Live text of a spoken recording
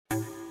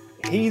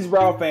He's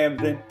Ralph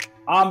Amsden.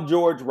 I'm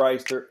George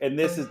Reister, and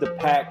this is the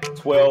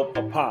Pac-12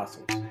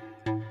 Apostles.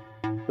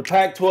 The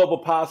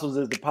Pac-12 Apostles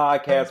is the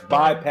podcast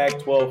by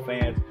Pac-12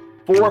 fans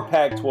for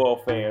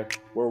Pac-12 fans,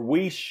 where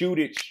we shoot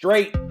it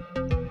straight.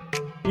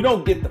 You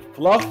don't get the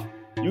fluff,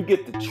 you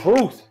get the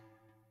truth.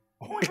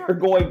 We're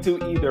going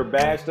to either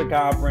bash the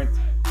conference,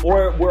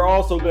 or we're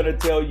also going to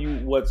tell you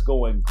what's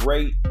going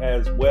great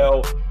as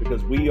well,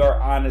 because we are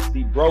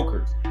honesty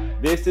brokers.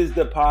 This is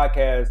the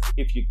podcast.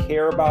 If you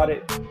care about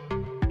it,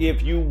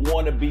 if you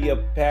want to be a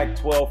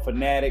Pac-12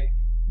 fanatic,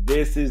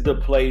 this is the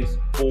place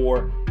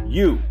for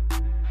you.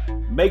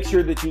 Make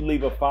sure that you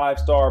leave a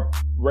 5-star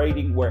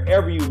rating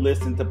wherever you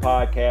listen to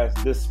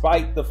podcasts,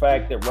 despite the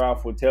fact that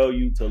Ralph will tell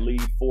you to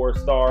leave 4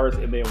 stars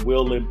and then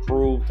we'll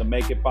improve to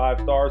make it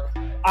 5 stars.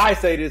 I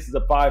say this is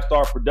a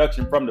 5-star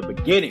production from the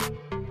beginning.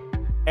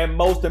 And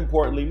most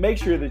importantly, make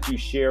sure that you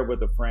share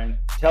with a friend.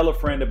 Tell a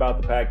friend about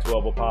the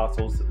Pac-12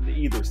 Apostles.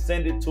 Either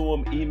send it to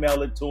them,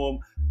 email it to them,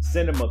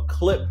 send them a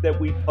clip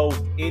that we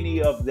post,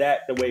 any of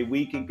that, the way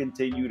we can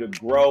continue to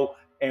grow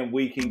and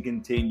we can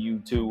continue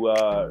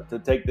to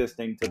take this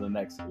thing to the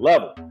next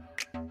level.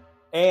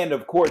 And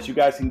of course, you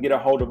guys can get a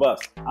hold of us.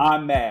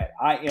 I'm Mad.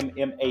 I am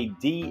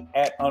MAD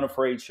at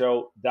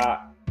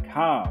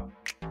unafraidshow.com.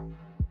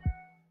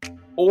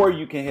 Or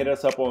you can hit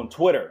us up on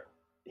Twitter.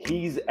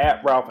 He's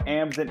at Ralph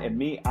Amsden, and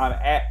me, I'm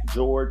at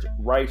George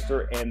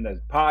Reister, and the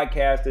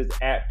podcast is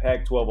at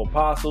Pac-12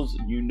 Apostles.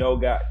 You know,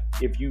 guys,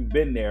 if you've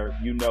been there,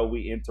 you know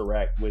we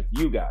interact with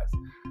you guys.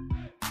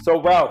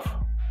 So, Ralph,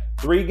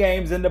 3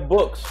 games in the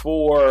books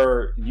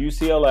for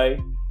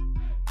UCLA,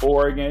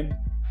 Oregon,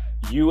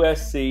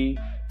 USC,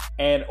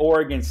 and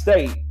Oregon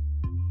State.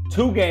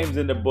 2 games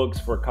in the books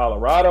for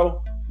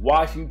Colorado,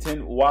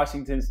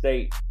 Washington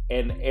State,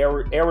 and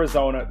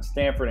Arizona,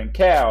 Stanford, and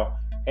Cal.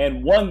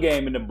 And 1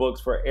 game in the books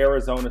for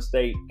Arizona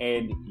State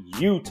and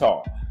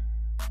Utah.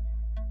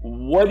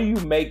 What do you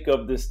make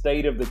of the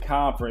state of the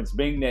conference,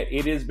 being that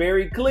it is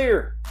very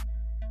clear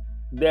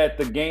that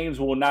the games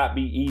will not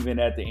be even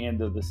at the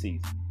end of the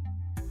season?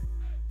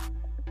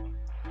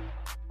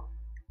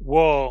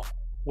 Well,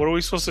 what are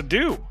we supposed to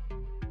do?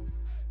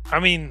 I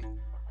mean,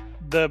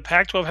 the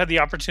Pac-12 had the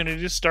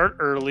opportunity to start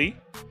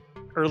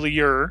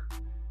earlier.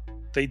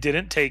 They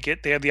didn't take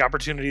it. They had the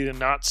opportunity to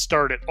not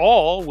start at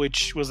all,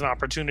 which was an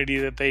opportunity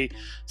that they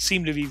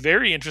seemed to be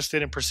very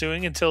interested in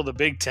pursuing until the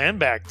Big Ten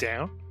backed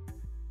down.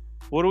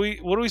 What are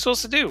we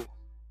supposed to do?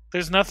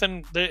 There's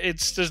nothing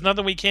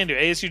we can do.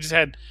 ASU just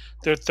had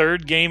their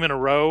 3rd game in a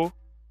row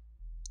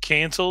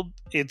canceled.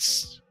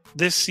 This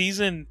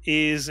season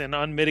is an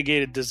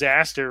unmitigated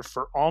disaster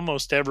for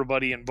almost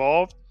everybody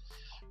involved,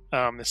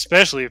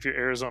 especially if you're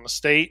Arizona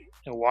State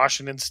and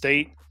Washington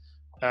State.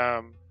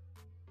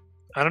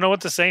 I don't know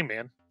what to say,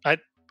 man.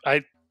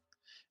 It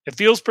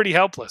feels pretty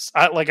helpless.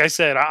 Like I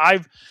said, I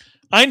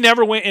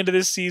never went into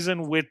this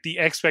season with the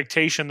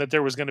expectation that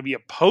there was going to be a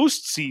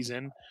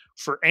postseason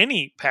for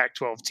any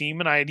Pac-12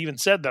 team, and I had even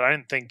said that I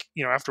didn't think,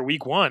 after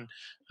week 1,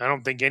 I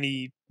don't think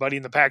anybody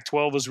in the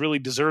Pac-12 was really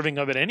deserving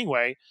of it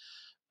anyway.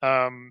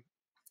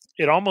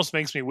 It almost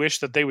makes me wish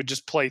that they would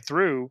just play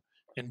through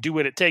and do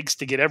what it takes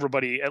to get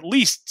everybody at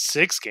least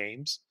 6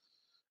 games,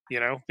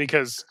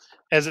 because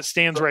as it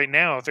stands right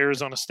now, if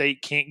Arizona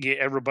State can't get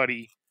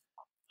everybody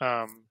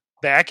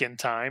back in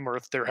time, or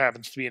if there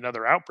happens to be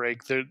another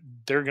outbreak, they're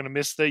going to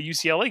miss the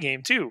UCLA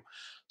game too.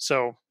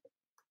 So,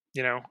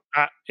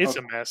 it's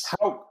a mess.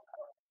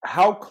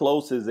 How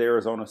close is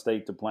Arizona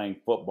State to playing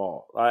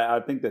football? I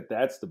think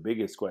that's the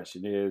biggest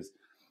question is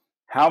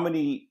how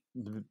many,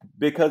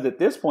 because at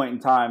this point in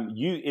time,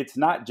 it's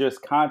not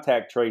just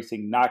contact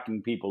tracing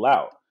knocking people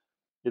out.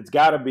 It's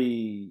got to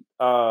be,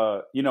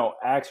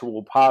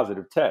 actual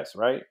positive tests,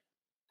 right?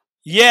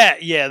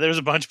 Yeah. There's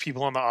a bunch of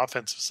people on the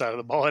offensive side of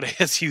the ball at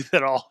ASU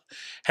that all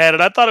had it.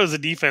 I thought it was a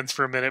defense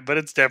for a minute, but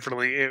it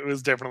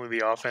was definitely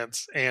the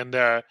offense. And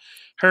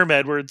Herm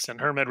Edwards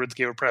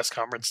gave a press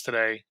conference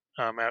today.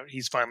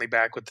 He's finally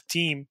back with the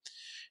team,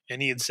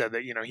 and he had said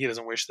that he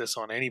doesn't wish this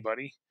on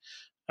anybody.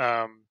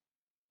 I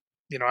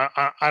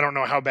don't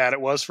know how bad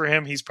it was for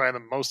him. He's probably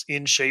the most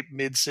in shape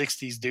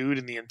mid-60s dude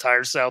in the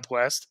entire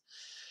Southwest,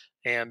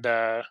 and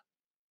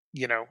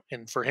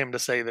and for him to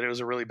say that it was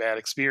a really bad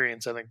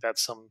experience, I think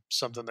that's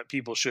something that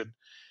people should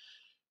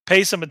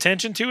pay some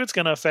attention to. It's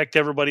going to affect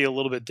everybody a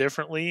little bit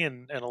differently,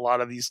 and a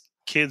lot of these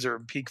kids are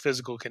in peak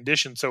physical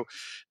condition. So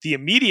the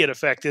immediate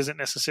effect isn't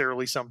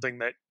necessarily something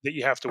that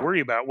you have to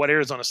worry about. What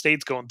Arizona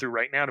State's going through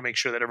right now to make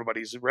sure that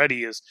everybody's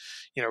ready is,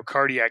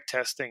 cardiac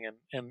testing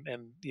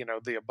and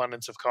the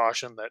abundance of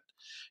caution that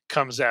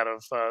comes out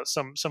of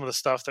some of the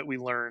stuff that we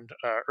learned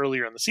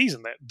earlier in the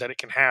season that it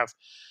can have.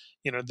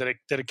 That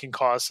it can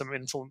cause some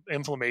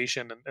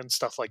inflammation and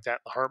stuff like that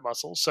in the heart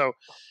muscles. So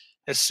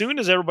as soon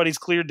as everybody's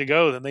cleared to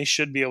go, then they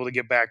should be able to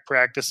get back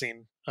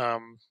practicing.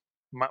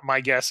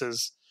 My guess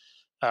is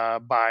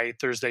by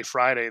Thursday,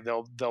 Friday,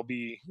 they'll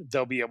be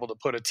able to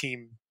put a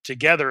team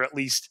together at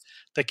least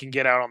that can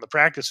get out on the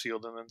practice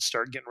field and then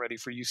start getting ready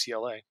for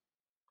UCLA.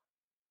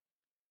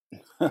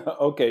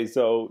 Okay,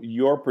 so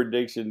your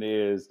prediction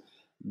is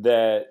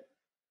that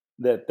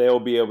that they'll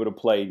be able to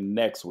play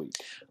next week?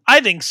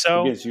 I think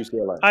so. Against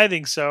UCLA. I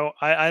think so.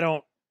 I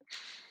don't.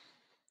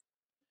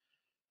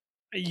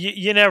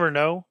 You never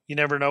know. You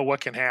never know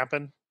what can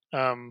happen.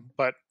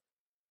 But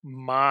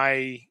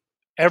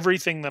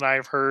everything that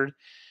I've heard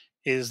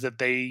is that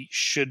they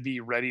should be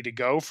ready to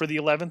go for the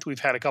 11th. We've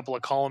had a couple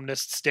of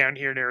columnists down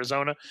here in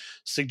Arizona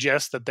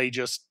suggest that they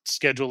just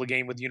schedule a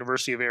game with the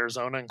University of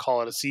Arizona and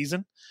call it a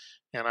season.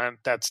 And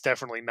that's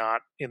definitely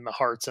not in the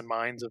hearts and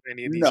minds of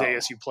any of these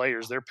ASU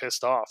players. They're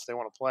pissed off. They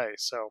want to play.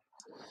 So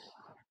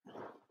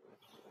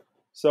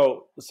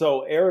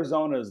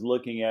Arizona is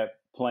looking at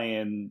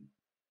playing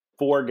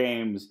 4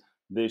 games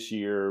this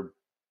year,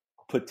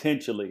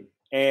 potentially.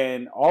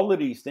 And all of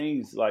these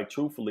things, like,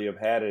 truthfully, have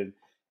had an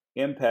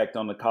impact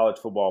on the college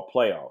football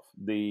playoff,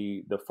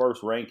 the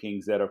first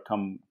rankings that have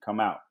come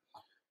out.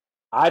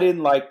 I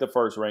didn't like the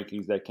first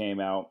rankings that came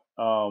out.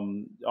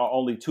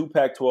 Only 2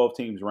 Pac-12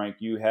 teams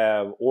ranked. You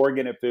have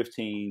Oregon at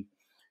 15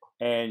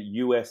 and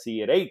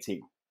USC at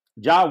 18.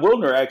 John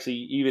Wilner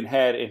actually even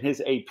had in his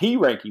AP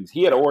rankings,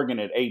 he had Oregon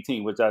at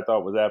 18, which I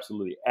thought was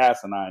absolutely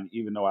asinine,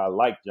 even though I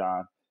like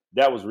John.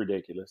 That was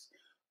ridiculous.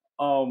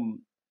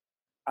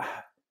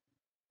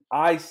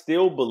 I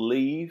still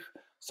believe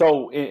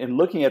so. In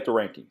looking at the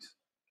rankings,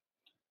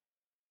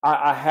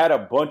 I had a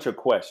bunch of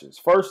questions.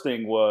 First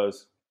thing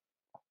was,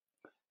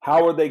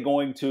 how are they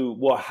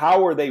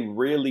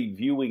really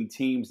viewing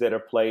teams that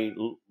have played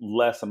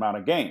less amount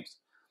of games?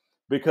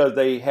 Because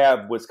they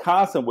have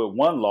Wisconsin with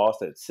 1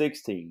 loss at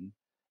 16,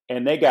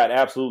 and they got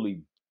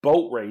absolutely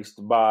boat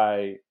raced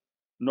by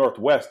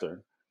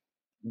Northwestern.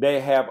 They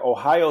have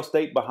Ohio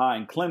State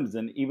behind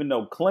Clemson, even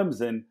though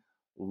Clemson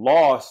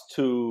lost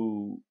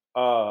to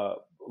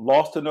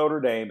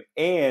Notre Dame,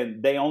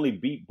 and they only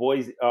beat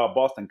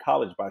Boston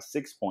College by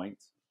 6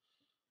 points.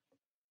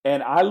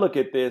 And I look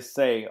at this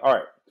saying, all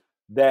right,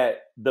 that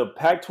the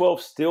Pac-12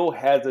 still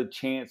has a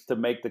chance to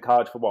make the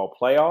college football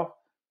playoff.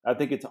 I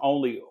think it's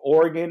only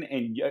Oregon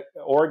and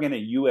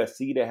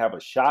USC to have a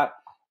shot,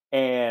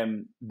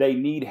 and they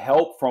need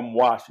help from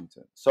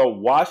Washington. So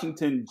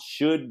Washington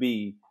should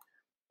be,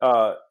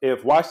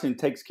 if Washington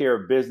takes care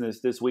of business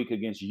this week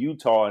against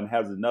Utah and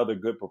has another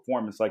good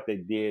performance like they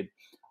did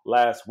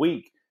last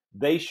week,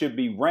 they should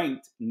be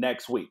ranked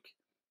next week.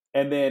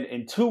 And then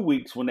in 2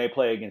 weeks when they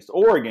play against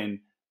Oregon,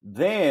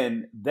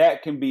 then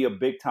that can be a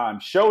big-time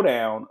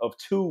showdown of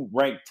 2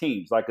 ranked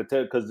teams.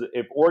 Because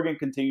if Oregon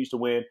continues to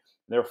win,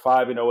 they're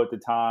 5-0 at the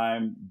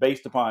time,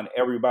 based upon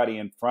everybody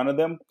in front of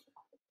them,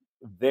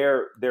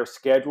 their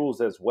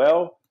schedules as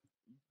well.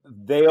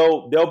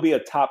 They'll be a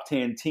top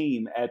 10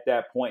 team at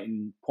that point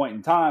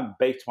in time,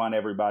 based upon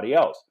everybody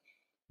else.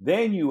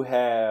 Then you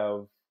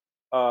have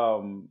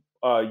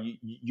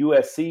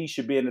USC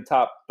should be in the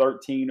top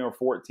 13 or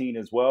 14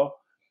 as well.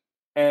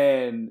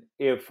 And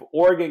if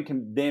Oregon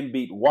can then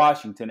beat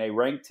Washington, a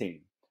ranked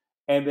team,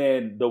 and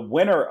then the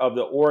winner of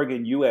the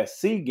Oregon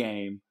USC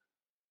game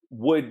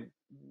would,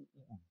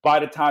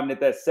 by the time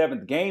that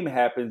 7th game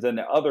happens and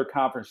the other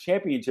conference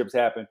championships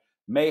happen,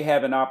 may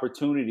have an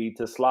opportunity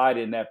to slide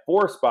in that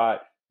 4th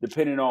spot,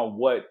 depending on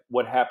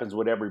what happens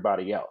with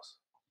everybody else.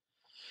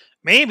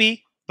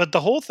 Maybe, but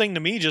the whole thing to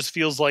me just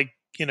feels like,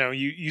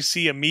 you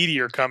see a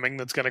meteor coming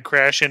that's going to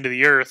crash into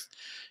the earth.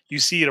 You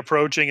see it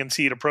approaching, and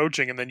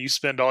then you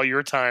spend all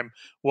your time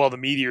while the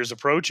meteor is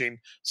approaching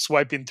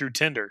swiping through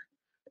Tinder,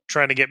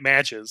 trying to get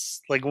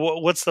matches. Like,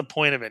 what's the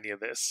point of any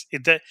of this?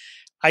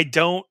 I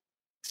don't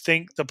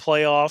think the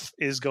playoff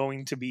is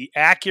going to be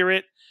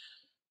accurate.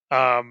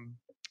 I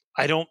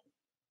don't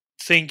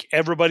think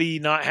everybody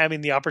not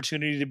having the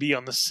opportunity to be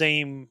on the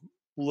same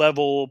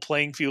level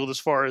playing field as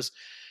far as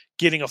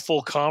getting a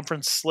full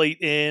conference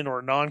slate in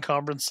or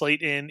non-conference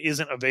slate in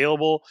isn't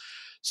available.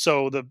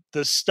 So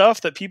the stuff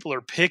that people are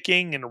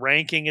picking and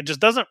ranking, it just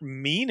doesn't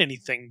mean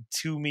anything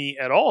to me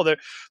at all. The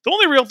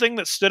only real thing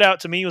that stood out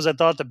to me was I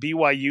thought the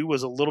BYU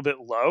was a little bit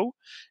low.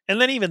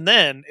 And then even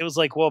then, it was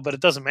like, well, but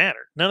it doesn't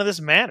matter. None of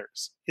this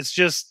matters. It's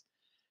just,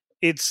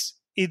 it's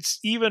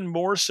even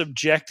more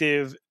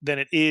subjective than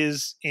it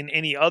is in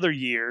any other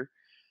year.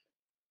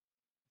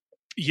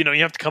 You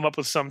have to come up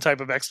with some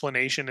type of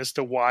explanation as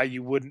to why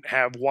you wouldn't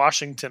have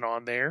Washington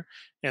on there.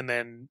 And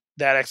then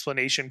that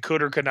explanation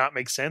could or could not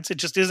make sense. It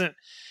just isn't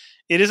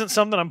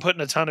something I'm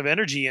putting a ton of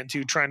energy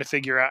into trying to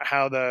figure out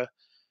how the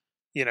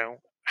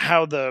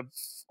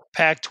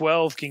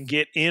Pac-12 can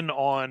get in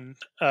on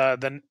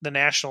the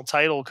national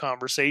title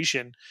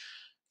conversation,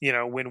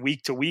 when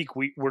week to week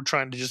we're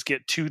trying to just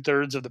get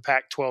 2/3 of the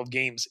Pac-12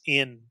 games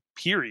in,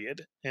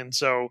 period. And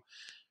so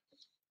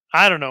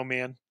I don't know,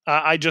 man.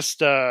 I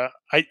just I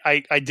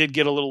did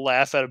get a little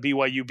laugh out of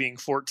BYU being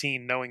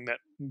 14, knowing that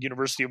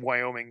University of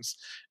Wyoming's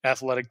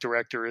athletic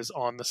director is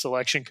on the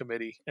selection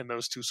committee, and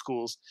those 2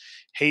 schools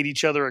hate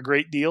each other a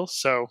great deal.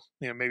 So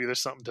maybe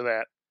there's something to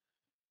that.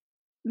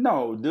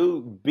 No,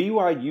 dude,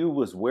 BYU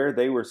was where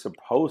they were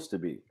supposed to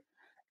be,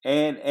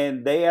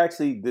 and they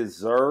actually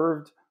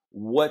deserved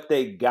what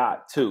they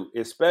got too,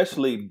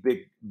 especially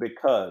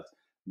because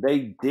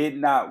they did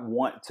not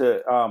want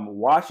to.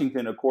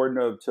 Washington,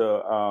 according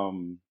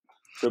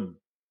to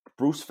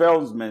Bruce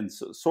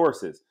Feldman's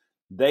sources,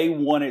 they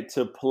wanted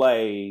to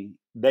play.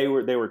 They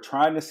were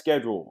trying to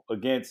schedule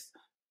against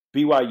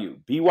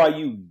BYU.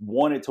 BYU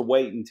wanted to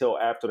wait until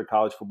after the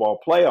college football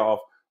playoff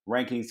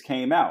rankings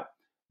came out,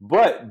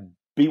 but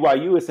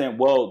BYU is saying,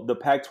 well, the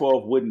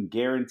Pac-12 wouldn't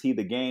guarantee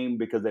the game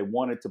because they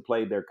wanted to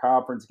play their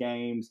conference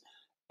games,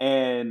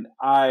 and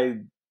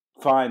I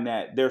find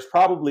that there's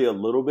probably a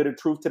little bit of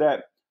truth to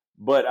that.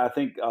 But I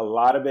think a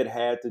lot of it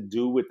had to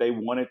do with they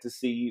wanted to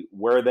see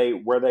where they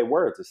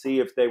were, to see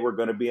if they were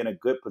going to be in a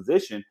good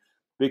position,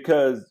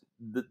 because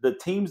the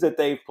teams that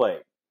they've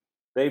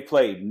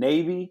played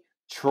Navy,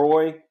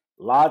 Troy,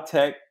 La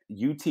Tech,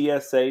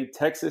 UTSA,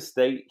 Texas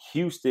State,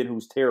 Houston,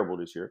 who's terrible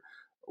this year,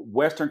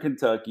 Western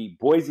Kentucky,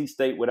 Boise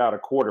State without a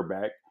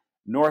quarterback,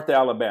 North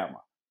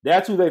Alabama.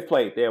 That's who they've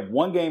played. They have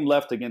one game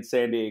left against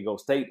San Diego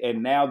State,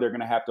 and now they're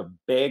going to have to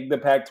beg the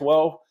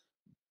Pac-12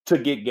 to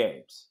get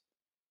games.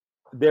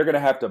 They're going to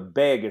have to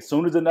beg. As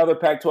soon as another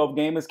Pac-12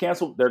 game is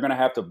canceled, they're going to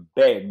have to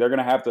beg. They're going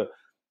to have to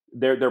 –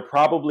 they're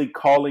probably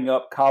calling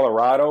up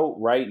Colorado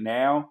right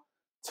now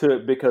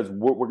because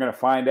we're going to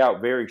find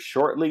out very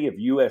shortly if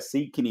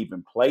USC can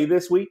even play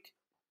this week.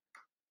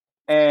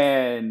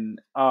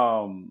 And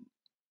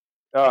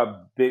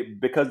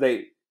because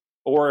they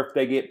 – or if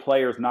they get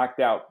players knocked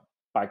out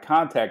by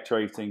contact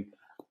tracing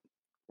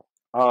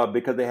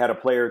because they had a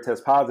player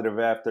test positive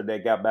after they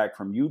got back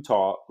from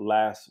Utah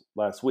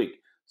last week.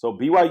 So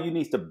BYU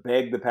needs to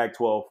beg the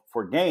Pac-12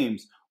 for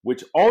games,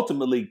 which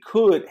ultimately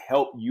could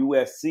help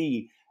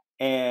USC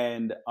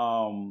and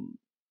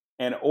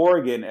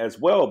Oregon as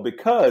well,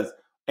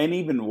 and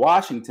even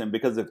Washington,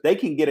 because if they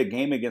can get a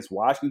game against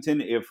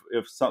Washington, if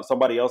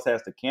somebody else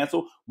has to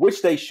cancel,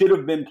 which they should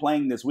have been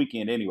playing this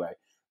weekend anyway,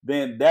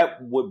 then that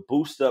would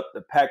boost up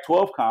the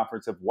Pac-12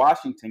 conference if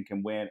Washington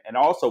can win, and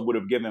also would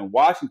have given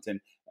Washington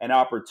an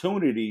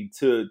opportunity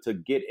to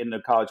get in the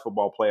college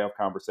football playoff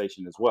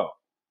conversation as well.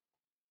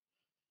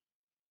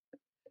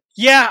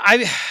 Yeah,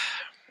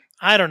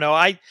 I don't know.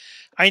 I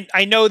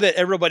know that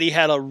everybody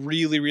had a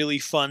really, really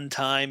fun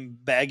time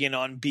bagging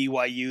on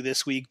BYU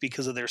this week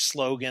because of their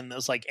slogan. It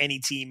was like any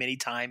team,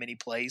 anytime, any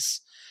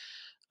place.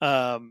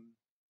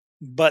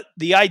 But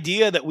the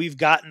idea that we've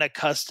gotten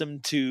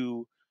accustomed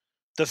to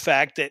the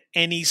fact that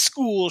any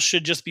school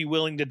should just be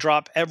willing to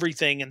drop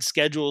everything and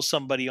schedule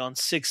somebody on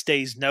 6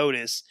 days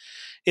notice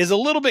is a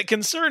little bit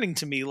concerning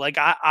to me. Like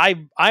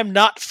I'm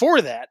not for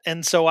that.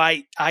 And so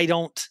I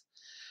don't,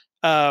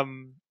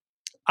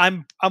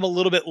 I'm a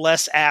little bit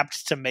less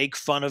apt to make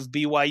fun of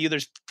BYU.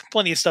 There's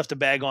plenty of stuff to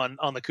bag on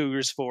the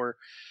Cougars for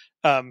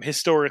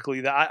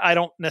historically that I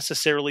don't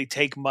necessarily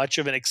take much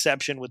of an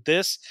exception with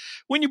this.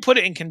 When you put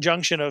it in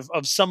conjunction of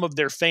some of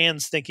their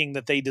fans thinking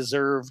that they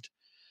deserved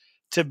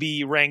to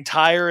be ranked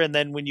higher, and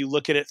then when you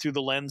look at it through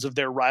the lens of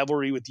their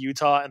rivalry with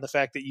Utah and the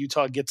fact that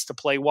Utah gets to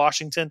play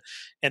Washington,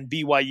 and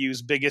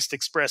BYU's biggest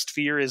expressed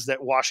fear is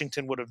that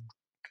Washington would have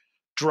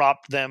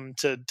dropped them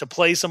to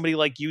play somebody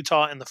like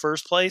Utah in the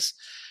first place.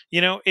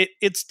 You know,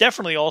 it's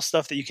definitely all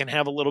stuff that you can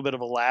have a little bit of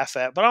a laugh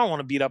at, but I don't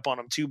want to beat up on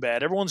them too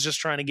bad. Everyone's just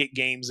trying to get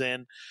games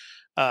in.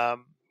 Oh,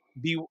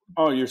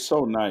 you're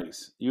so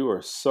nice. You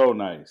are so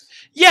nice.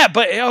 Yeah,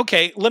 but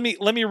okay, let me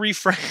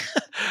reframe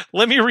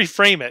let me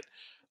reframe it.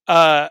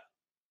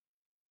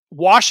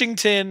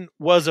 Washington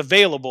was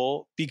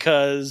available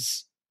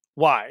because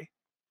why?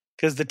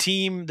 Because the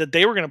team that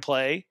they were going to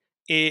play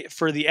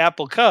for the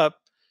Apple Cup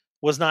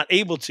was not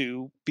able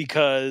to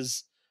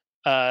because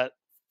a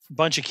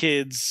bunch of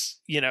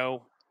kids, you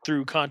know,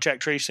 through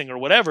contact tracing or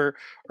whatever,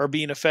 are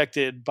being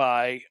affected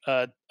by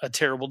a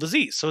terrible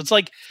disease. So it's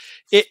like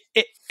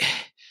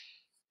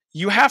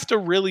you have to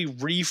really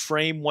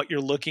reframe what you're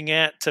looking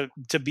at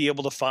to be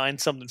able to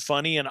find something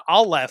funny. And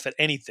I'll laugh at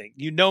anything.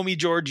 You know me,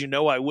 George, you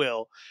know I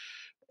will.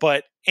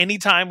 But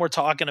anytime we're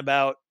talking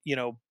about, you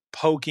know,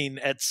 poking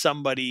at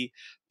somebody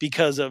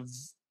because of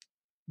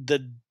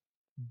the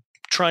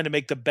trying to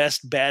make the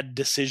best bad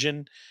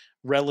decision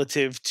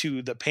relative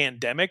to the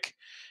pandemic,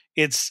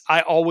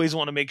 I always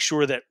want to make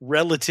sure that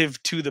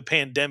relative to the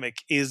pandemic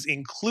is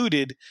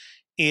included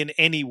in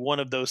any one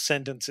of those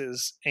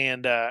sentences.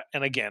 And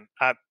again,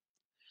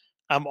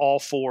 I'm all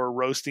for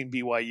roasting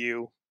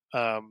BYU.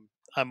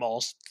 I'm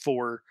all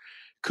for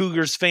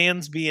Cougars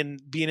fans being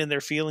in their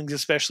feelings,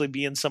 especially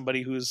being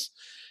somebody who's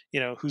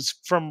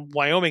from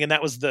Wyoming, and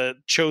that was the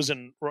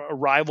chosen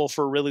rival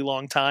for a really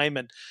long time.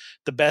 And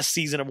the best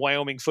season of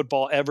Wyoming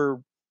football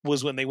ever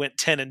was when they went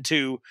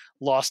 10-2,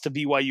 lost to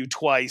BYU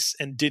twice,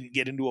 and didn't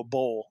get into a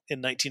bowl in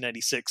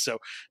 1996. So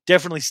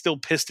definitely still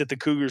pissed at the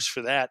Cougars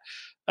for that.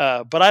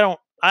 But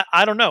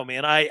I don't know,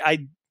 man.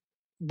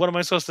 What am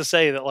I supposed to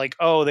say? That like,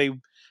 oh,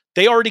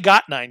 they already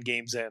got 9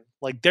 games in.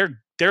 Like they're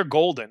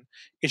golden.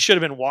 It should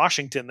have been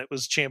Washington that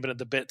was champing at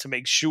the bit to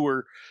make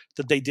sure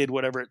that they did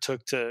whatever it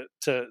took to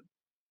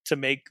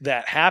make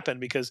that happen,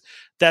 because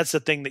that's the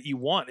thing that you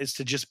want, is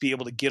to just be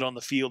able to get on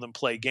the field and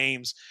play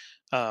games.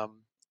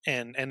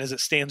 And as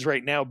it stands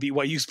right now,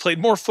 BYU's played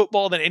more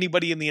football than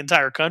anybody in the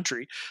entire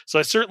country. So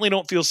I certainly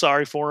don't feel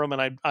sorry for them.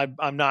 And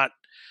I'm not,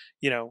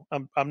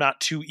 I'm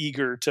not too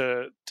eager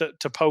to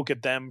poke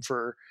at them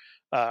for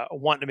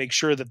wanting to make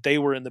sure that they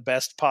were in the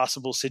best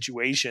possible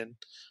situation.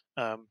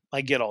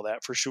 I get all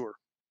that for sure.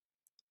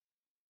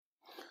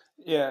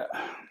 Yeah,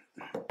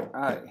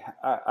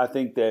 I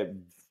think that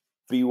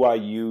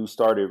BYU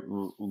started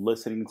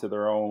listening to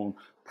their own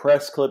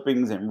press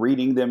clippings and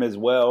reading them as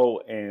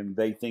well, and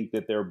they think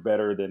that they're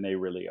better than they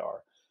really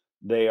are.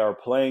 They are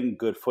playing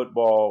good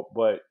football,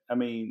 but I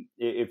mean,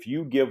 if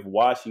you give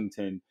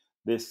Washington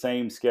this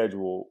same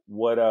schedule,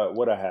 what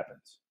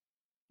happens?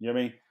 You know what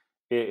I mean?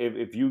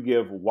 If you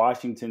give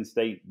Washington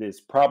State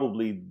this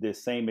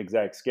same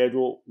exact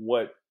schedule,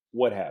 what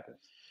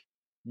happens?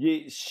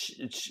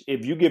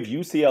 If you give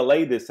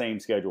UCLA the same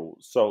schedule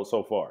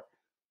so far,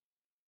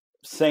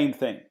 same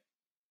thing.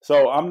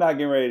 So I'm not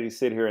getting ready to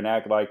sit here and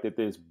act like that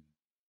this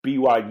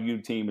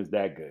BYU team is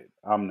that good.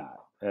 I'm not.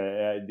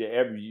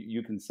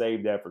 You can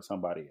save that for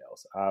somebody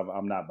else.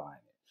 I'm not buying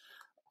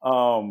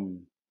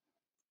it.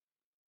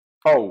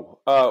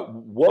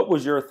 What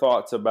was your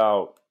thoughts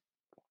about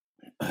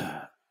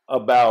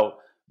about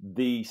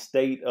the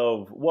state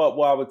of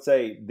I would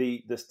say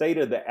the state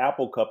of the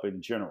Apple Cup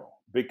in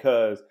general?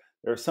 Because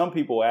there are some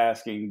people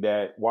asking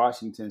that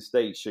Washington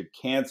State should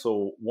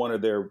cancel one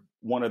of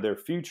their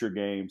future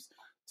games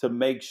to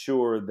make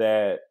sure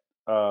that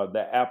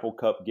the Apple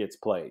Cup gets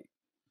played.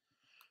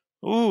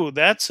 Ooh,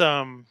 that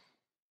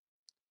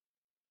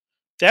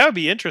would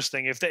be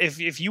interesting.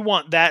 If you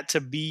want that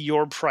to be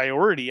your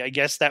priority, I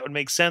guess that would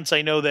make sense.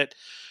 I know that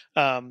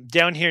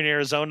down here in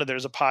Arizona,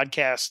 there's a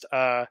podcast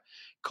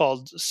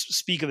called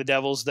Speak of the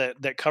Devils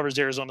that covers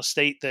Arizona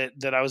State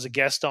that I was a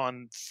guest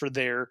on for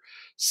their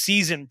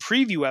season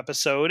preview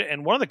episode.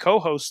 And one of the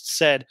co-hosts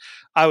said,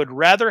 I would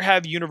rather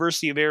have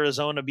University of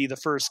Arizona be the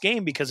first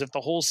game, because if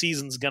the whole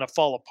season's going to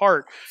fall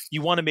apart,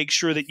 you want to make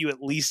sure that you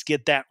at least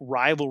get that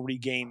rivalry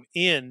game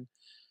in.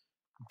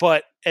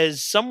 But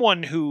as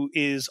someone who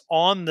is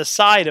on the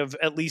side of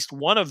at least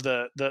one of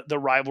the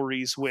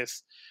rivalries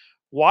with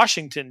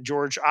Washington,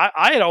 George,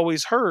 I had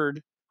always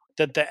heard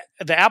that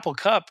the Apple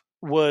Cup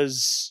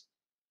was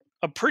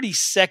a pretty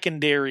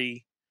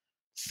secondary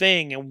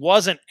thing and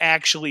wasn't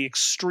actually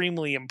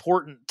extremely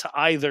important to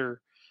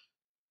either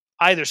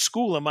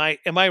school. Am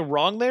I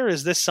wrong there?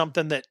 Is this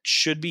something that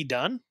should be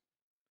done?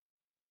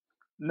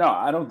 No,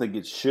 I don't think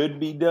it should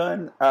be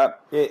done.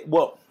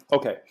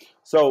 Okay.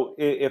 So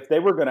if they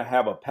were going to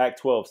have a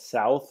Pac-12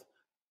 South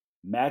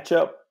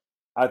matchup,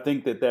 I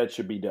think that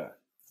should be done.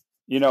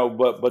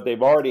 But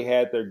they've already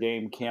had their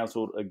game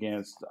canceled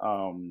against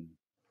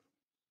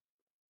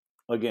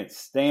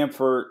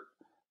Stanford.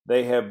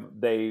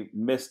 They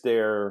missed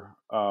their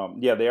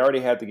they already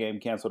had the game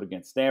canceled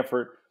against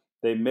Stanford.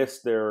 They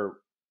missed their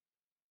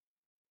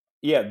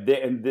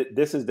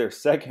this is their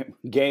second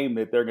game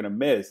that they're going to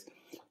miss.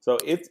 So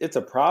it's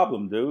a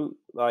problem, dude.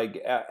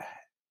 Like,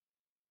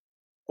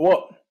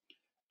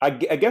 I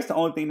guess the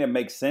only thing that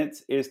makes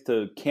sense is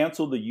to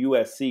cancel the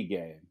USC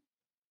game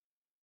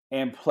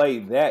and play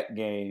that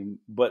game.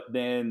 But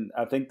then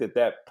I think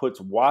that puts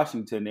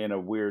Washington in a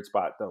weird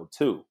spot, though,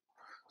 too.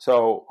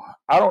 So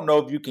I don't know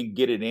if you can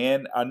get it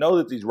in. I know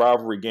that these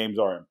rivalry games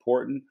are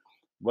important,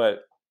 but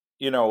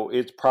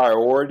it's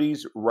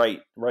priorities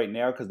right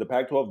now, because the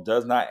Pac-12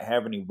 does not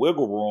have any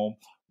wiggle room,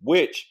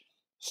 which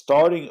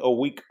starting a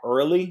week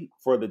early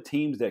for the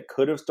teams that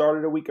could have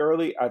started a week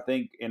early, I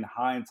think in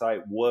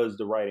hindsight was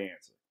the right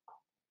answer.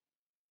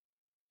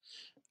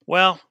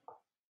 Well,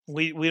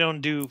 we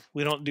don't do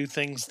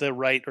things the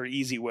right or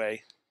easy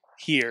way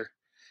here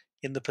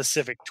in the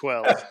Pacific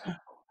 12.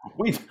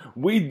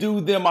 we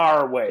do them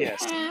our way.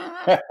 Yes.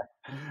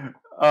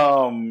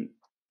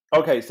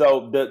 Okay,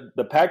 so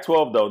the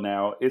Pac-12 though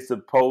now is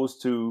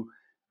supposed to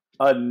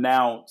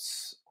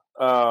announce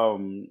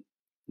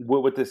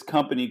with this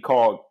company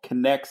called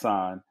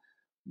Kinexon,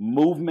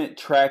 movement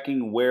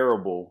tracking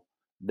wearable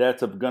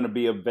that's going to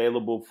be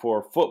available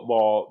for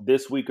football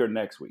this week or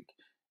next week.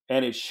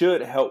 And it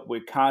should help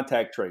with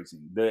contact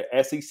tracing. The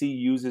SEC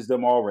uses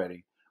them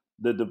already.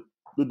 The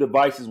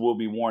devices will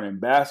be worn in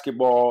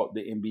basketball.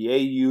 The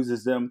NBA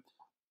uses them.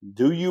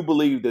 Do you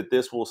believe that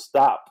this will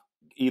stop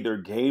either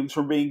games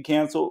from being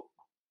canceled?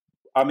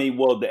 I mean,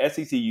 well, the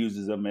SEC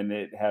uses them and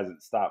it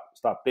hasn't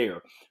stopped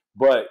there.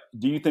 But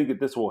do you think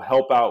that this will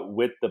help out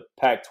with the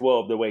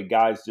Pac-12 the way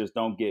guys just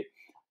don't get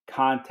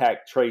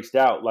contact traced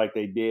out like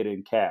they did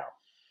in Cal?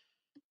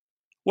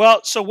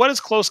 Well, so what is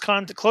close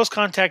contact? Close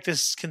contact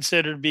is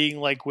considered being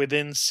like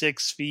within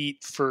 6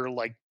 feet for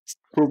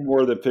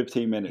more than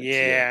 15 minutes.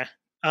 Yeah.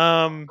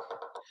 And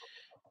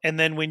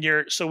then when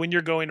you're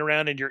going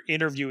around and you're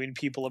interviewing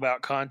people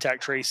about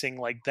contact tracing,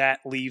 like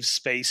that leaves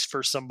space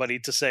for somebody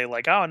to say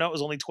like, oh no, it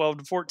was only 12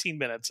 to 14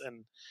 minutes.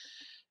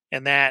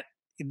 And that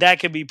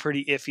can be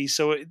pretty iffy.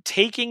 So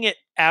taking it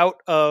out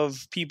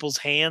of people's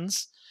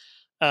hands,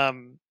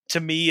 to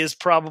me, is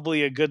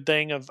probably a good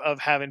thing of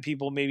having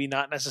people maybe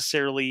not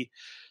necessarily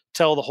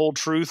tell the whole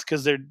truth,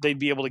 because they'd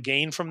be able to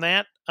gain from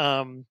that.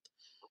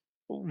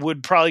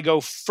 Would probably go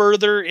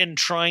further in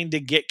trying to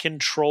get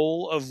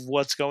control of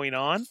what's going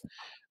on.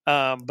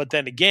 But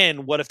then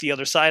again, what if the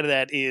other side of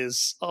that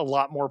is a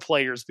lot more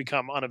players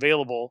become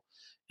unavailable,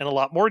 and a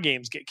lot more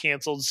games get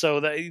canceled. So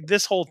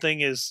this whole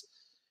thing is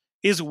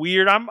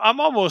weird. I'm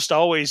almost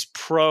always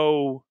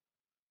pro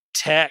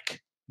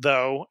tech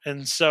though,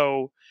 and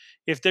so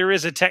if there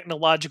is a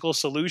technological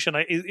solution,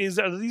 are these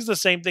the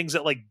same things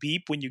that like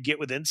beep when you get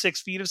within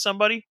 6 feet of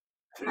somebody?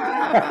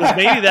 Because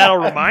maybe that'll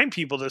remind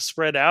people to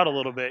spread out a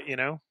little bit,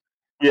 Yeah,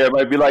 it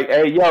might be like,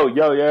 hey,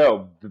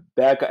 yo,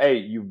 back. Hey,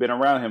 you've been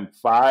around him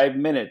 5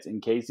 minutes.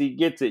 In case he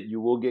gets it,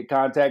 you will get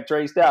contact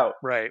traced out.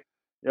 Right.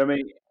 I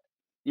mean,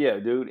 yeah,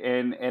 dude.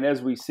 And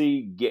as we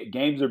see,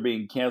 games are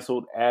being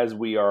canceled as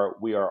we are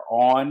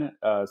on.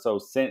 So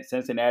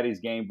Cincinnati's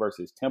game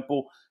versus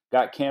Temple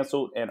got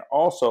canceled, and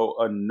also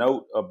a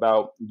note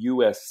about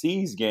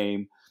USC's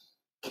game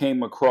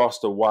came across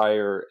the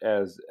wire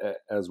as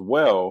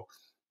well,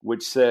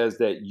 which says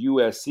that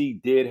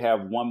USC did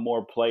have one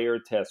more player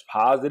test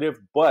positive,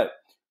 but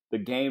the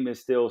game is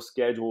still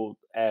scheduled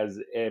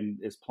and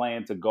is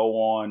planned to go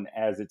on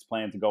as it's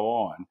planned to go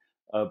on,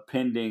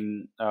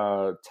 pending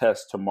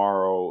test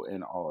tomorrow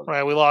and all of that.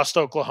 Right. We lost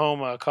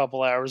Oklahoma a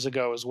couple hours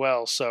ago as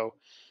well, so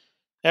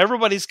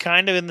everybody's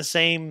kind of in the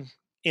same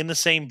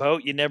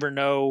boat. You never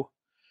know.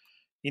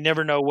 You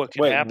never know what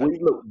could happen.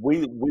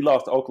 We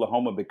lost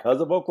Oklahoma because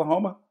of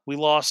Oklahoma? We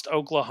lost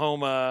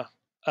Oklahoma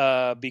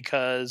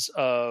because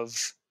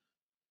of,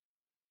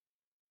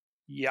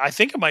 I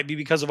think it might be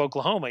because of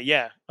Oklahoma.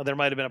 Yeah, there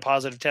might have been a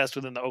positive test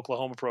within the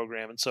Oklahoma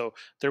program, and so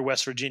their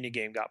West Virginia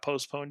game got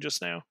postponed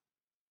just now.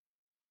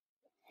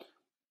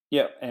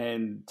 Yeah,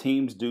 and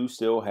teams do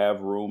still have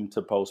room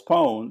to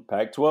postpone.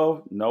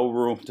 Pac-12, no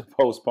room to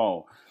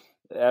postpone.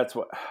 That's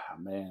what,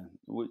 man,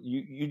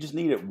 you just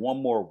needed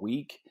one more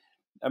week.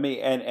 I mean,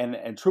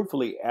 and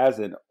truthfully, as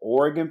an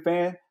Oregon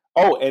fan,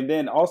 and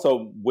then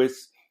also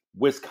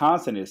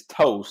Wisconsin is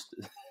toast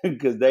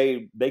because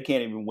they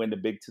can't even win the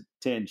Big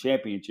Ten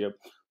championship.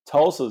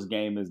 Tulsa's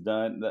game is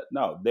done.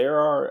 No,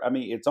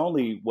 it's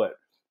only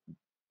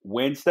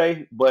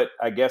Wednesday, but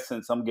I guess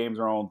since some games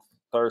are on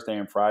Thursday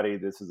and Friday,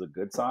 this is a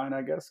good sign,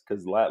 I guess,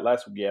 because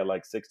last week you had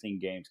like 16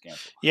 games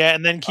canceled. Yeah,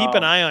 and then keep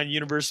an eye on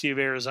University of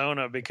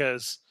Arizona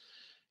because,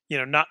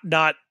 not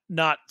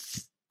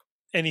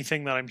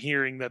anything that I'm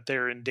hearing that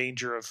they're in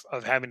danger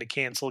of having to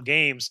cancel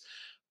games,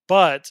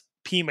 but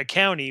Pima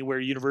County, where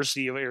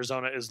University of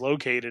Arizona is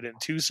located in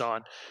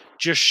Tucson,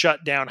 just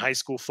shut down high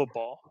school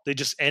football. They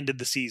just ended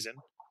the season.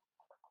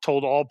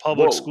 Told all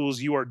public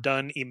schools you are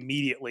done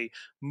immediately.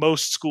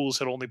 Most schools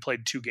had only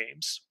played 2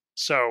 games.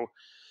 So,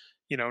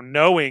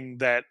 knowing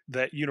that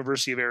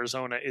University of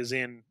Arizona is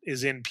in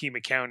Pima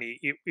County,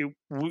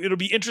 it'll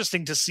be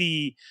interesting to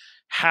see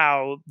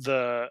how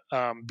the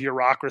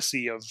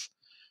bureaucracy of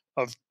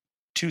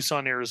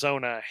Tucson,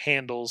 Arizona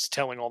handles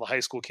telling all the high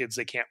school kids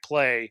they can't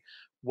play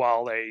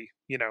while a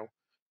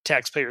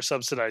taxpayer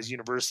subsidized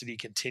university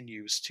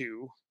continues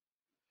to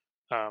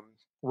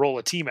roll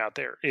a team out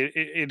there.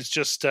 It's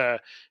just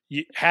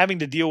having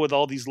to deal with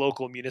all these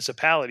local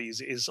municipalities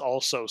is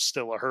also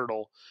still a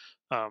hurdle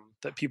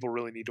that people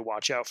really need to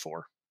watch out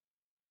for.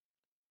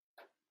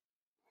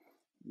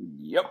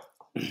 Yep.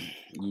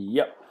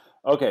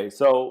 Okay,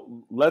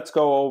 so let's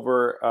go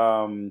over.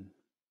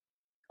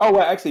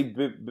 Actually,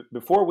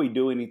 before we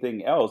do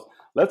anything else,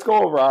 let's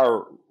go over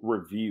our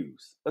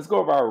reviews.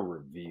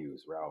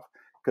 Ralph,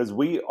 because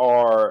we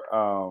are,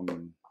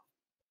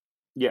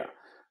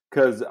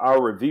 because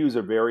our reviews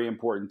are very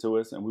important to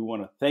us, and we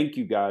want to thank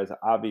you guys,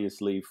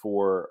 obviously,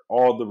 for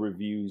all the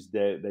reviews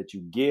that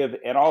you give,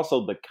 and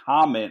also the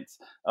comments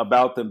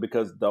about them,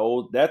 because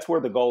that's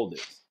where the gold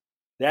is.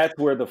 That's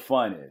where the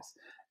fun is.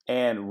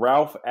 And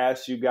Ralph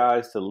asked you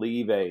guys to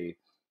leave a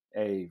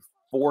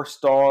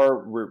 4-star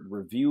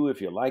review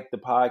if you like the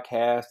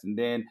podcast, and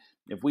then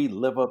if we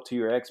live up to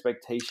your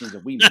expectations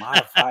and we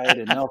modify it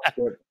enough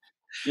that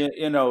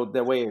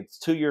that way it's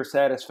to your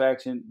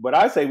satisfaction. But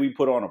I say we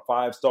put on a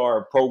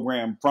 5-star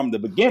program from the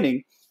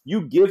beginning.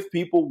 You give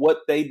people what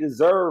they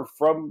deserve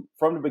from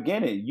the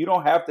beginning. You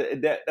don't have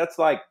to. That's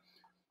like,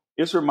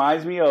 this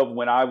reminds me of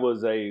when I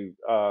was a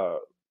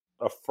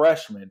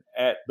freshman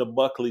at the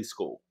Buckley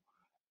School.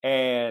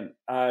 And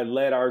I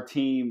led our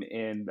team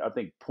in, I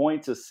think,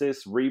 points,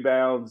 assists,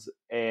 rebounds,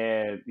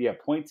 and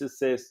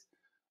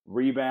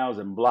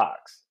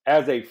blocks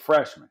as a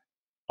freshman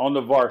on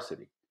the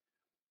varsity.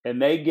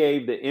 And they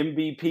gave the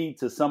MVP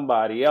to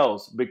somebody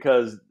else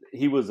because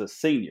he was a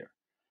senior.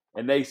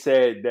 And they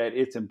said that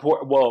it's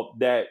important,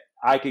 that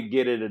I could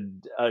get it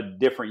a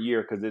different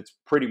year because it's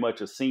pretty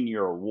much a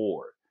senior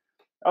award.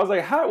 I was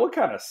like, what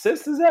kind of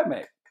assist does that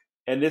make?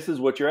 And this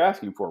is what you're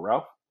asking for,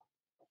 Ralph.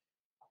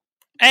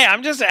 Hey,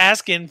 I'm just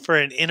asking for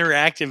an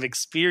interactive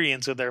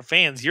experience with our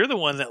fans. You're the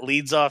one that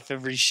leads off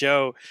every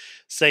show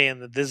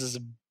saying that this is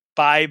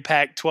by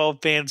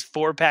Pac-12 fans,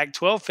 for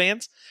Pac-12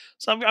 fans.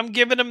 So I'm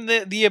giving them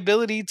the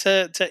ability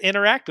to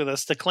interact with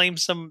us, to claim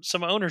some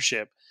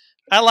ownership.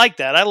 I like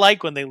that. I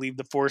like when they leave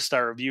the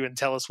 4-star review and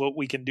tell us what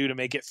we can do to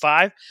make it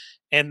 5.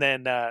 And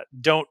then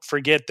don't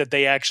forget that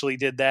they actually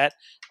did that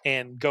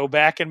and go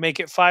back and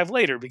make it 5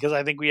 later, because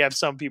I think we have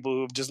some people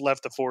who have just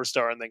left the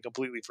 4-star and then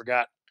completely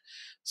forgot.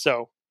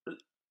 So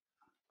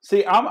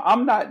See,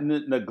 I'm not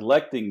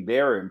neglecting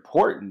their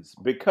importance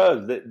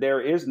because there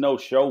is no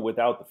show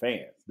without the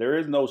fans. There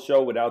is no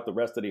show without the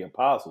rest of the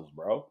apostles,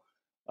 bro.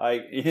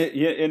 Like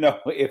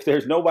if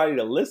there's nobody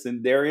to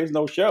listen, there is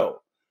no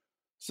show.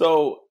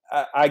 So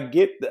I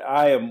get that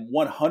I am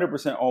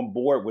 100% on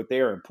board with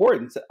their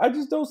importance. I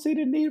just don't see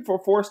the need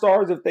for 4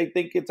 stars if they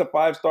think it's a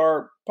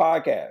 5-star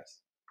podcast.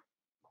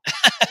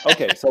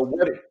 Okay, so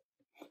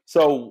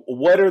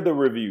what are the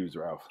reviews,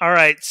 Ralph? All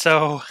right,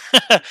 so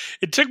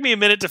it took me a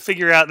minute to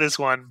figure out this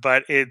one,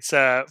 but it's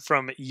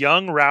from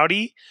Young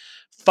Rowdy,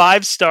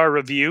 5-star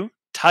review,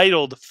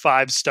 titled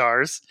 5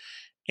 stars,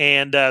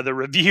 and the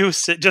review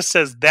just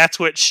says, "That's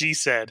what she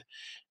said,"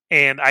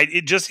 and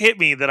it just hit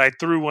me that I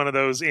threw one of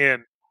those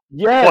in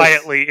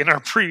quietly in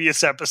our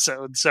previous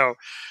episode. So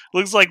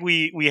looks like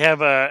we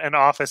have an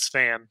Office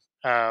fan,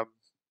 and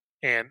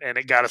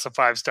it got us a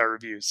 5-star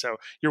review. So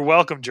you're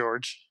welcome,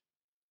 George.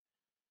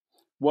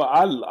 Well,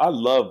 I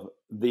love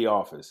The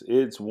Office.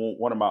 It's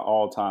one of my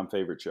all-time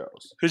favorite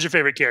shows. Who's your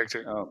favorite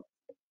character?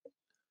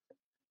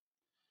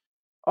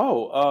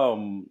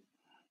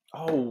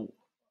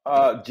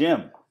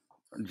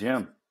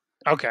 Jim.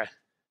 Okay.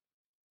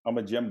 I'm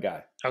a Jim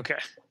guy. Okay.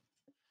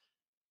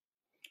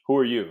 Who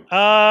are you?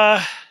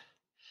 I'm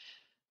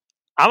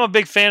a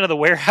big fan of the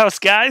Warehouse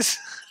guys.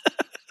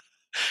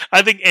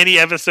 I think any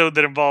episode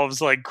that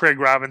involves like Craig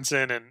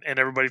Robinson and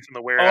everybody from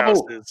the Warehouse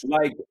is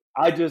like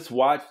I just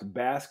watched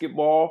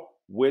basketball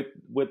with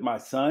my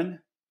son,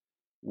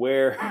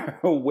 where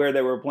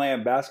they were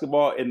playing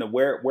basketball in the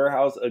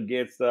warehouse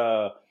against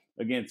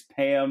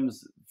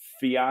Pam's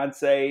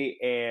fiance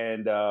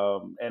and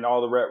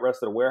all the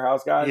rest of the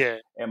Warehouse guys. Yeah.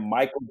 And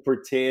Michael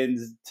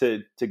pretends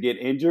to get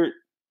injured.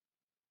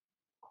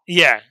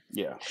 Yeah,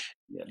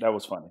 that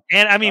was funny.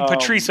 And I mean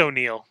Patrice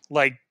O'Neal,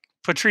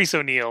 Patrice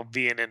O'Neal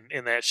being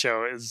in that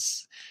show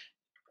is,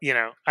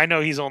 I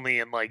know he's only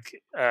in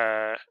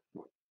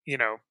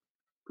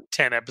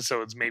 10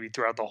 episodes maybe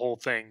throughout the whole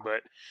thing,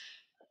 but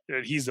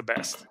he's the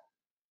best.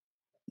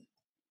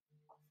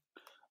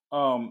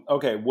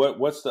 Okay,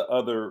 what's the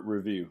other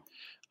review?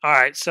 All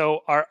right, so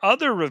our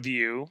other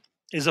review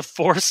is a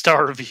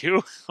 4-star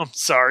review. I'm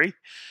sorry.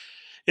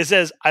 It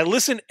says, "I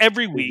listen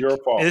every week." Your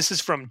fault. And this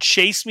is from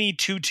Chase Me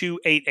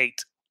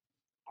 2288.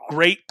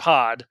 Great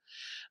pod.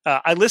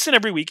 I listen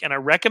every week, and I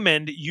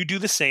recommend you do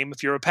the same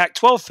if you're a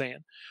Pac-12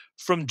 fan.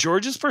 From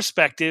George's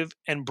perspective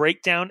and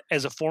breakdown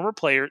as a former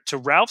player to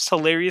Ralph's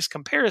hilarious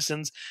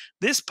comparisons,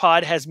 this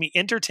pod has me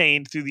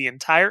entertained through the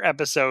entire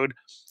episode.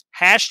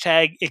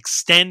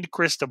 #extend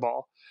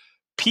Cristobal.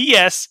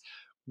 P.S.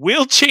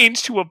 Will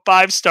change to a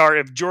 5-star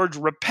if George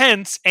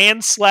repents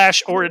and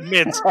 / or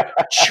admits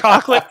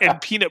chocolate and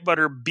peanut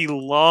butter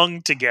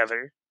belong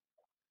together.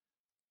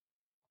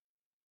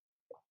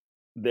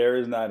 There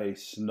is not a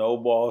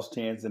snowball's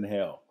chance in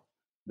hell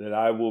that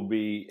I will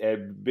be,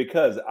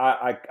 because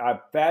I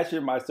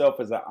fashion myself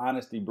as an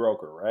honesty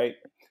broker, right?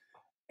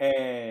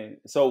 And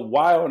so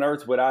why on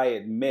earth would I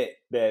admit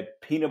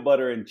that peanut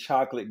butter and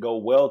chocolate go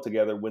well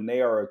together when they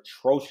are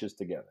atrocious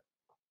together?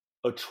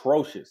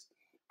 Atrocious.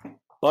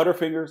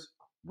 Butterfingers,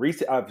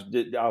 Reese.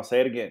 I'll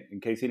say it again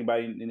in case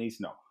anybody needs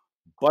to know.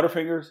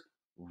 Butterfingers,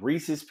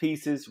 Reese's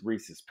Pieces,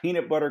 Reese's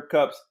Peanut Butter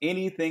Cups,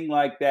 anything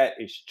like that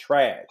is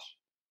trash.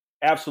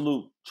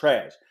 Absolute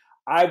trash.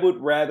 I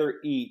would rather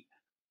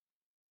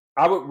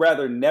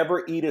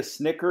never eat a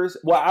Snickers.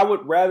 Well, I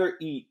would rather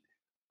eat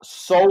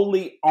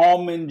solely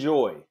Almond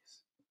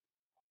Joys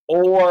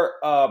or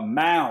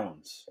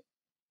Mounds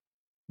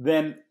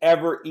than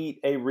ever eat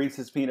a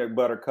Reese's Peanut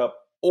Butter Cup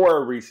or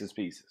a Reese's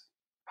Pieces.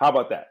 How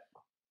about that?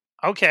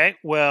 Okay,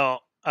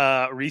 well,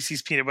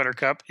 Reese's Peanut Butter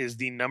Cup is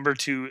the number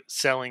 2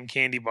 selling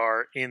candy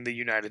bar in the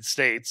United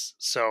States.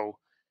 So,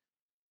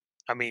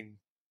 I mean,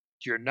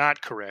 you're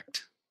not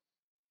correct.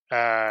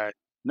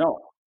 No,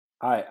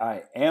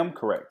 I am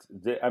correct.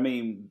 I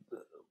mean,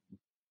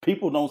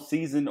 people don't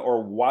season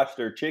or wash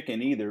their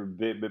chicken either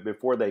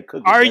before they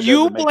cook it. Are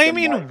you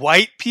blaming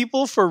white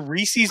people for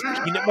Reese's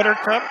Peanut Butter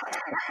Cup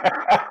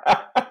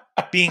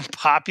being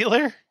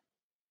popular?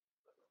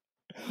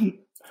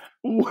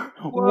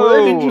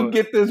 Where did you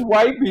get this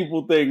white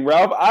people thing,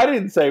 Ralph? I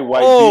didn't say white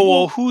people. Oh,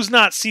 well, who's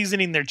not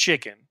seasoning their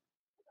chicken?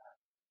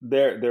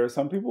 There are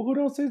some people who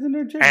don't season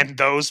their chicken. And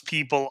those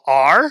people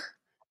are?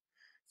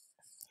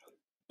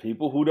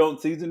 People who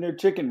don't season their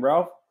chicken,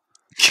 Ralph.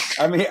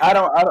 I mean, I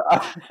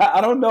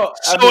don't know.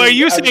 So are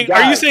you saying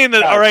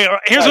that? All right.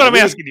 Here's what I'm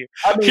asking you.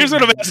 Here's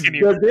what I'm asking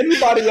you. Does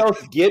anybody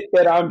else get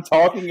that I'm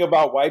talking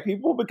about white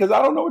people? Because I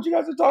don't know what you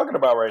guys are talking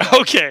about right now.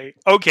 Okay.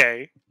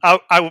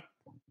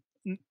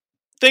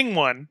 Thing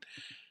one.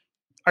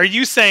 Are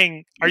you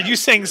saying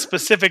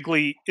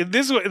specifically?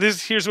 Here's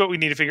what we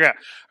need to figure out.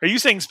 Are you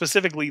saying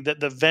specifically that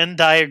the Venn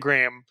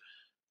diagram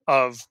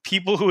of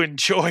people who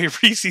enjoy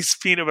Reese's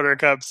Peanut Butter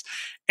Cups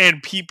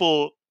and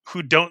people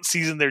who don't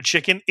season their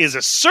chicken is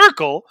a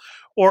circle,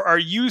 or are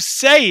you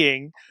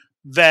saying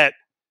that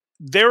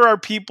there are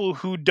people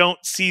who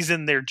don't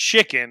season their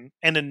chicken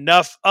and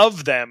enough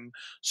of them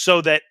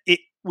so that it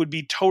would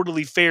be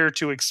totally fair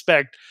to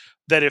expect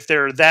that if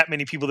there are that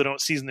many people that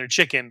don't season their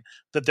chicken,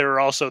 that there are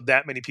also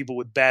that many people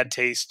with bad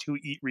taste who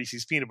eat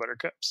Reese's peanut butter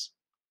cups.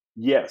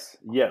 Yes.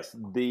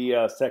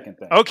 The second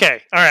thing.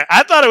 Okay, all right.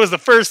 I thought it was the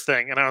first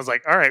thing, and I was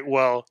like, all right,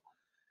 well,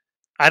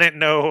 I didn't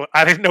know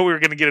we were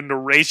going to get into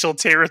racial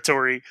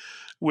territory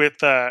with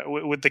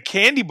the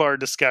candy bar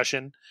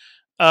discussion.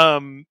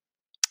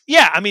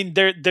 Yeah, I mean,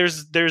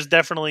 there's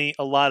definitely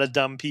a lot of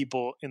dumb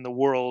people in the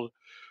world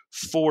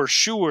for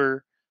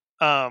sure.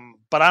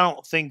 But I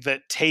don't think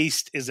that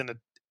taste is an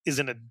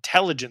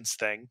intelligence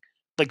thing,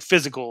 like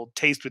physical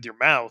taste with your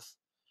mouth.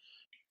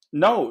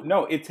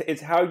 No,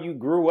 it's how you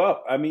grew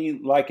up. I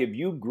mean, like if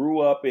you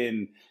grew up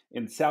in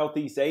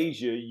Southeast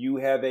Asia, you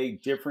have a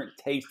different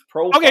taste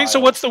profile. Okay, so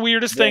what's the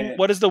weirdest thing?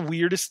 What is the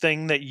weirdest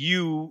thing that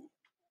you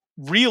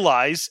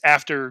realize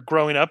after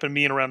growing up and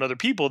being around other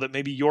people that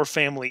maybe your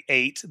family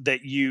ate that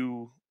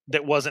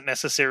wasn't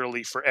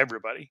necessarily for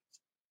everybody?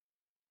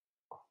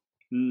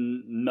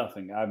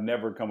 Nothing. I've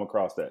never come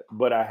across that,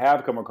 but I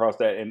have come across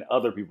that in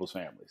other people's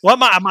families. Well,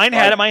 mine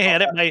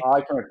had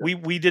it.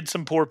 We did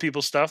some poor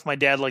people stuff. My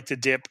dad liked to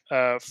dip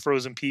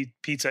frozen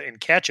pizza in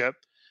ketchup,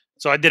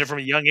 so I did it from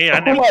a young age.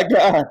 My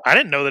God! I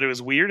didn't know that it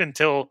was weird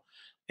until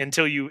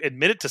you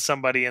admit it to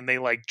somebody and they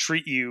like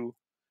treat you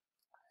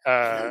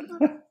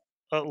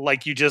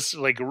like you just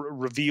like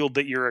revealed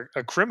that you're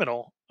a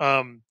criminal.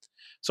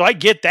 So I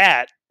get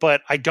that,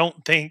 but I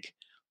don't think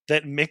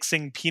that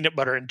mixing peanut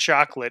butter and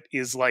chocolate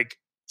is like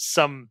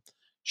some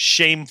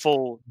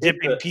shameful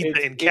dipping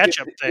pizza in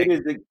ketchup thing.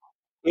 It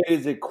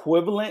is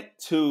equivalent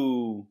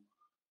to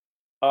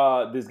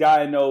this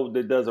guy I know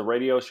that does a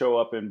radio show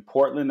up in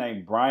Portland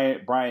named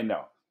Brian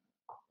No.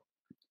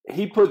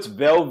 He puts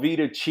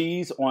Velveeta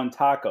cheese on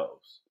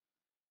tacos.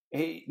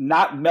 He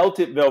not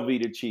melted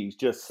Velveeta cheese,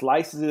 just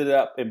slices it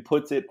up and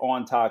puts it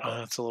on tacos. Oh,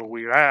 that's a little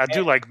weird. I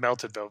do like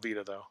melted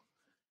Velveeta though.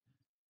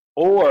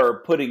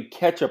 Or putting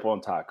ketchup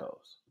on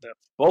tacos. Yep.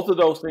 Both of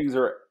those things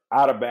are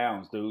out of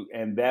bounds, dude.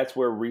 And that's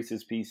where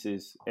Reese's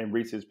Pieces and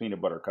Reese's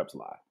Peanut Butter Cups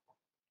lie.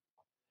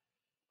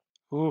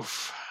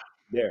 Oof.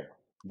 There,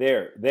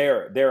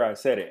 I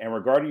said it. And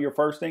regarding your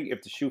first thing,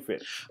 if the shoe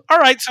fits. All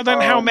right, so then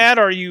how mad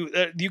are you?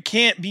 You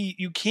can't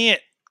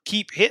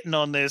keep hitting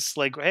on this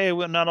like, hey,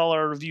 well, not all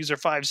our reviews are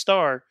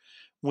 5-star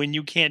when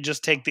you can't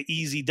just take the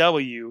easy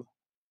W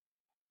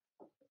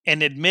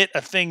and admit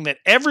a thing that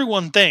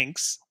everyone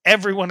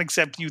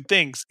except you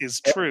thinks is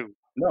true.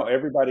 No,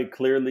 everybody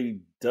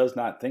clearly does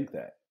not think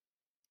that.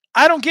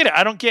 I don't get it.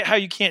 I don't get how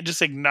you can't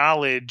just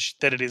acknowledge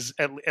that it is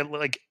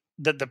like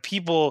that the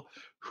people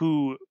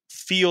who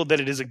feel that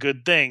it is a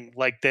good thing,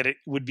 like that it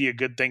would be a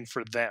good thing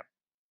for them.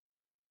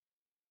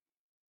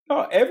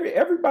 No,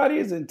 everybody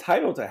is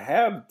entitled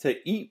to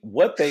eat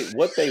what they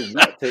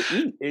want to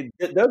eat.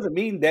 It doesn't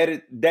mean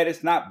that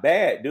it's not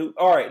bad, dude.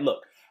 All right,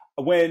 look.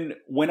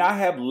 When I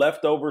have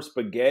leftover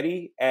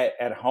spaghetti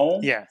at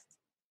home, yeah,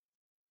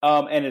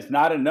 and it's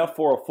not enough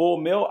for a full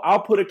meal,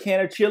 I'll put a can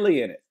of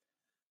chili in it.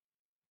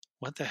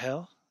 What the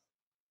hell?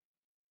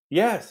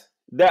 Yes,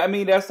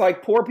 that's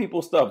like poor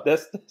people stuff.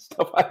 That's the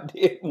stuff I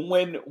did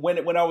when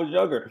I was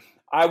younger.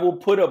 I will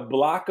put a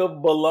block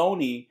of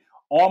bologna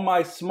on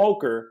my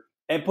smoker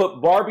and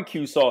put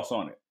barbecue sauce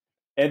on it,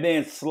 and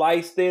then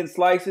slice thin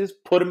slices,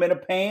 put them in a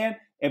pan,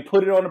 and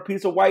put it on a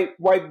piece of white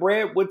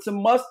bread with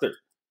some mustard.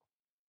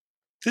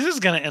 This is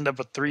going to end up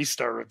a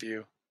 3-star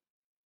review.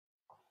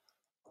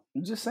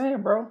 I'm just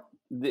saying, bro.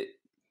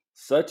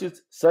 Such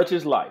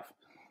is life.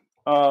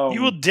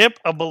 You will dip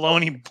a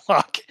bologna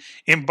block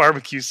in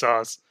barbecue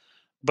sauce,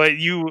 but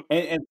you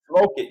and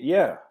smoke it.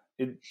 Yeah,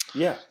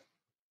 yeah.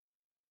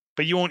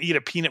 But you won't eat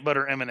a peanut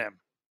butter M&M.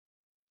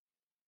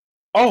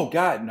 Oh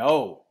God,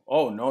 no!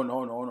 Oh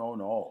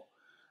no!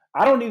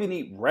 I don't even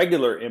eat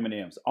regular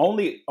M&Ms.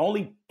 Only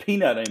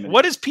peanut M&Ms.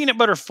 What is peanut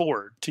butter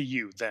for to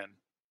you then?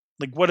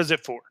 Like, what is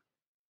it for?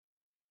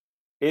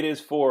 It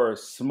is for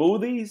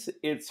smoothies.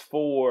 It's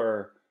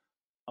for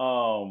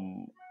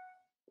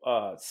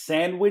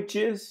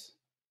sandwiches.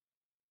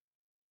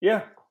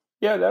 Yeah.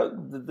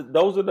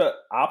 Those are the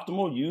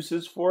optimal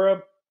uses for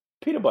a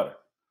peanut butter.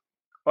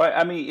 Right?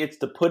 I mean, it's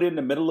to put in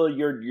the middle of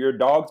your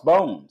dog's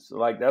bones.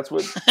 Like that's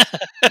what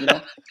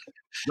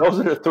Those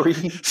are the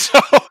three.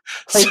 So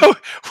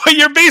what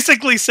you're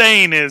basically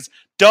saying is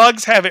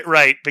dogs have it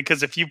right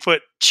because if you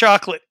put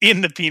chocolate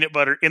in the peanut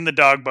butter in the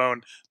dog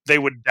bone, they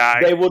would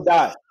die. They will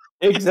die.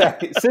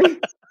 Exactly. See,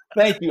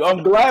 thank you.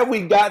 I'm glad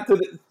we got to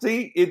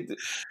it.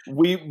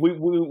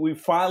 We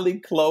finally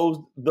closed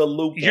the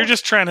loop. You're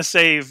just trying to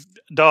save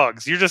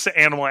dogs. You're just an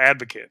animal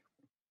advocate.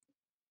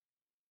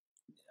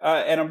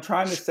 And I'm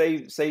trying to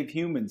save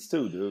humans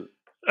too, dude.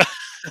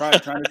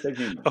 trying to save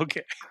humans.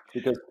 Okay.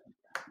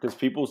 Because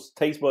people's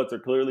taste buds are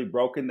clearly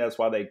broken. That's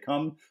why they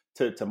come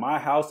to my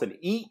house and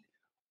eat,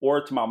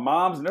 or to my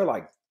mom's, and they're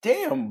like,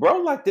 "Damn, bro,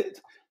 like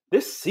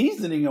this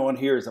seasoning on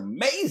here is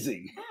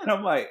amazing." And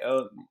I'm like,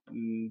 "Oh,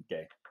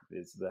 okay,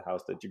 this is the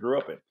house that you grew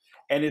up in."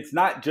 And it's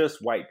not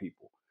just white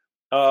people.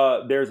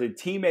 There's a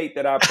teammate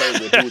that I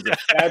played with who was a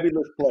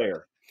fabulous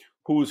player,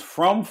 who's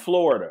from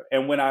Florida.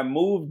 And when I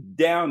moved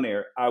down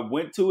there, I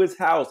went to his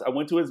house. I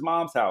went to his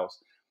mom's house,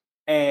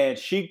 and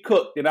she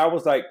cooked, and I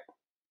was like,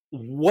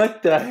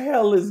 "What the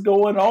hell is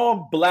going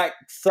on, Black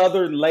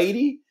Southern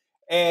lady?"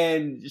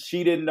 And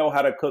she didn't know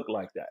how to cook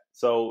like that.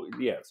 So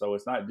yeah, so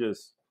it's not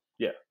just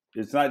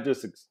it's not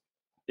just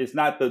it's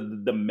not the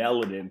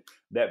melanin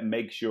that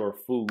makes your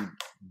food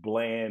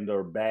bland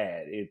or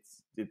bad.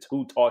 It's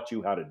who taught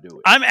you how to do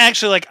it. I'm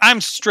actually like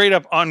I'm straight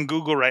up on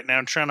Google right now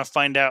trying to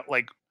find out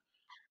like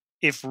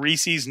if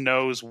Reese's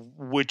knows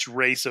which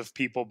race of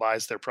people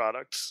buys their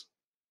products.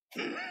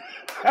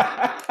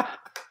 That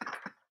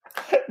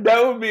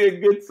would be a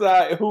good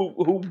sign.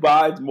 Who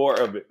buys more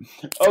of it?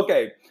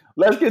 Okay,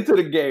 let's get to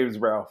the games,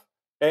 Ralph.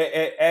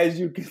 As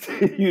you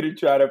continue to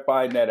try to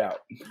find that out.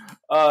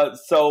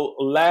 So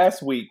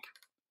last week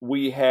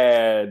we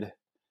had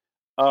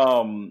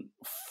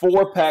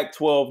 4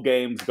 Pac-12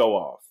 games go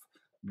off.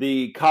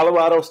 The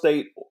Colorado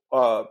State,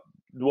 the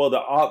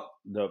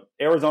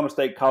Arizona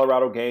State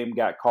Colorado game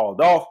got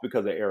called off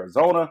because of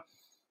Arizona,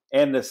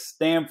 and the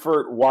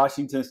Stanford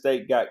Washington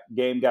State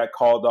game got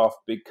called off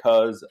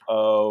because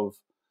of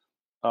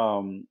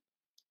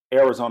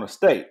Arizona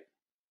State.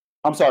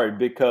 I'm sorry,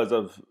 because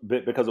of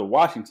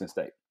Washington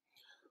State.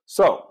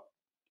 So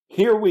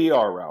here we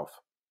are, Ralph.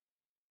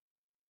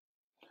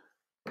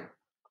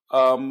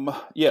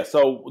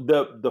 So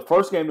the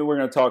first game that we're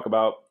going to talk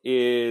about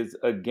is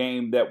a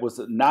game that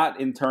was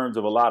not in terms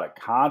of a lot of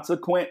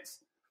consequence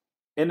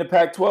in the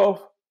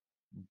Pac-12,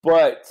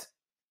 but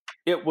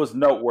it was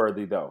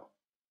noteworthy though.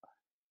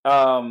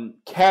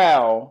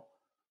 Cal,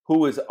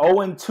 who is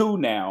 0-2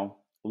 now,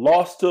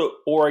 lost to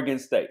Oregon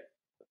State,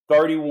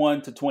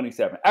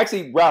 31-27.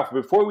 Actually, Ralph,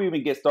 before we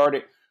even get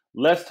started,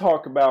 let's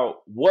talk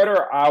about what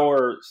are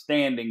our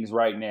standings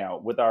right now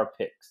with our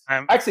picks.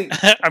 I'm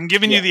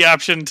giving you the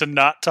option to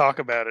not talk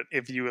about it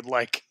if you would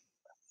like.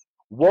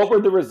 What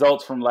were the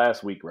results from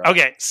last week, Ralph?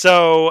 Okay,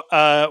 so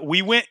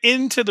we went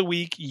into the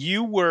week.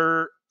 You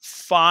were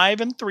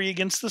 5-3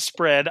 against the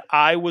spread.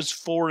 I was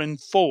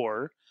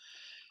 4-4.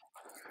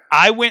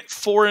 I went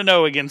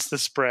 4-0 against the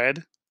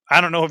spread. I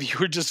don't know if you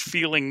were just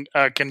feeling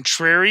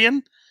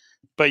contrarian,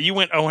 but you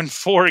went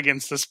 0-4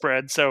 against the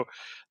spread. So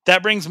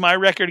that brings my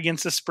record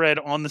against the spread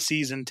on the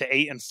season to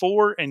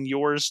 8-4, and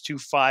yours to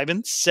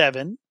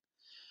 5-7.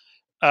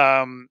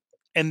 And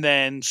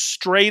then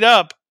straight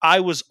up,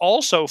 I was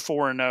also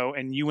 4-0,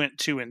 and you went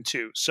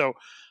 2-2. So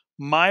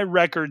my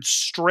record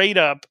straight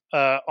up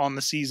on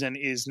the season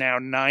is now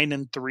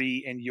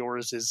 9-3, and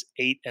yours is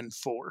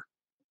 8-4.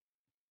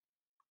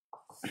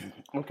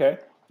 Okay.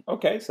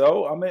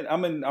 So I'm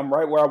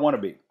right where I want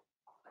to be.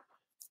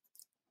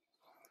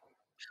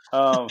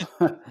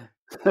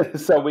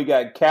 So we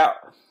got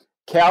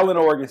Cal and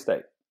Oregon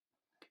State,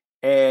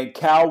 and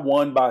Cal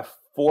won by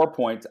 4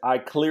 points. I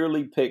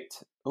clearly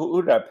picked.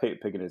 Who did I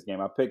pick in this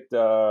game? I picked.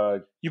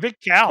 You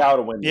picked Cal. Cal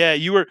to win. Yeah,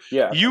 you were.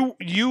 Yeah,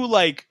 you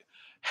like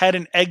had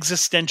an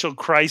existential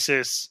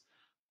crisis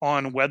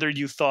on whether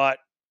you thought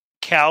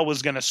Cal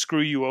was going to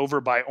screw you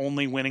over by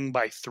only winning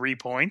by 3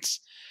 points.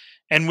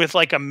 And with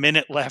like a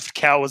minute left,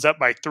 Cal was up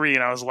by 3,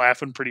 and I was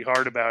laughing pretty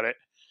hard about it.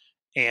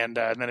 And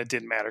then it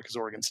didn't matter because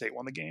Oregon State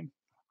won the game.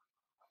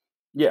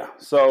 Yeah,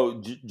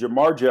 so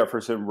Jamar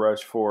Jefferson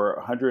rushed for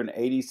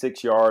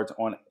 186 yards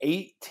on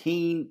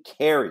 18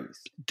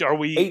 carries. Are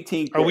we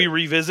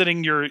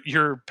revisiting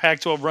your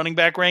Pac-12 running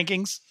back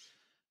rankings?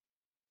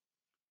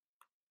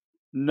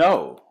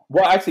 No.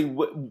 Well, actually,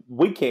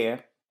 we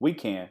can.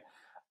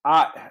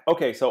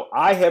 So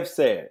I have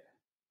said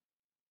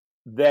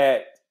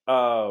that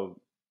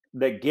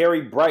that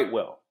Gary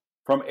Brightwell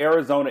from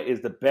Arizona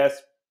is the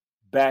best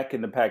back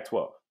in the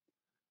Pac-12.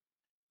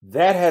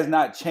 That has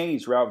not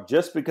changed, Ralph.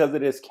 Just because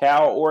of this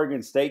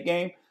Cal-Oregon State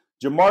game,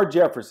 Jamar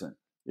Jefferson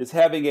is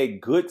having a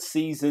good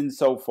season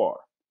so far.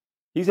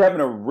 He's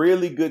having a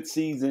really good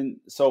season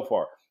so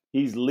far.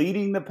 He's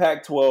leading the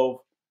Pac-12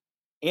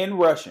 in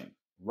rushing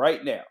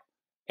right now.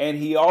 And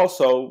he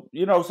also,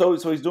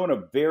 so he's doing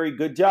a very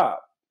good job.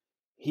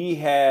 He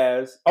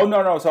has,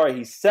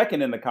 he's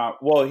second in the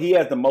well, he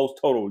has the most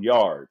total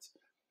yards.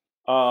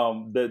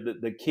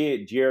 The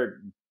kid,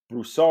 Jared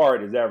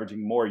Broussard, is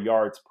averaging more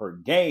yards per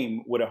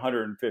game with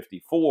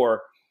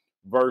 154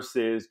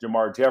 versus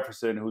Jamar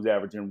Jefferson, who's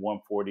averaging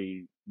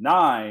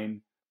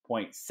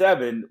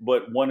 149.7,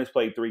 but one has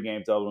played 3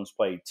 games, the other one's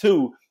played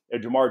 2,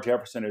 and Jamar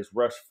Jefferson has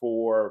rushed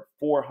for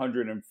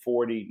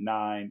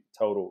 449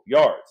 total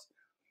yards.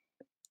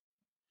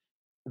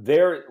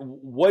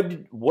 What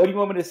do you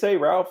want me to say,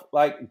 Ralph?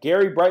 Like,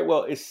 Gary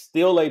Brightwell is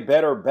still a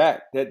better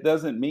back. That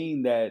doesn't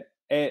mean that,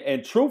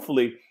 and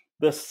truthfully,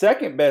 the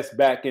second best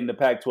back in the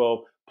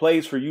Pac-12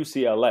 plays for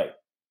UCLA.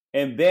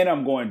 And then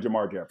I'm going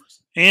Jamar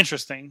Jefferson.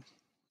 Interesting.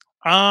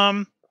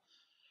 I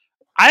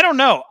don't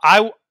know.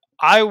 I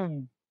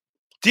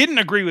didn't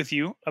agree with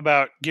you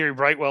about Gary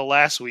Brightwell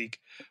last week,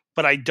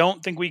 but I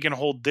don't think we can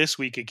hold this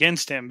week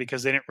against him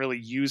because they didn't really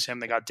use him.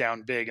 They got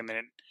down big, and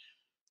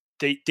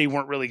they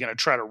weren't really going to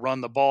try to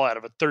run the ball out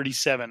of a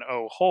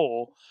 37-0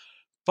 hole.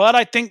 But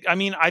I think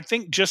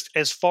just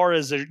as far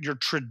as your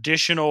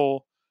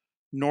traditional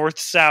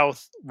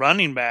north-south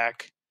running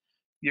back,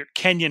 your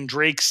Kenyon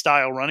Drake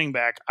style running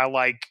back, I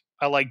like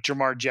I like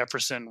Jamar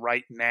Jefferson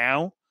right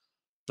now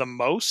the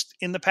most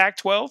in the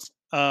Pac-12.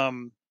 I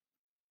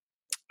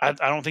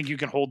don't think you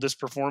can hold this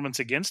performance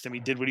against him. He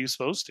did what he was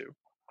supposed to.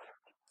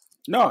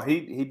 No,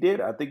 he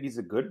did. I think he's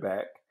a good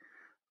back.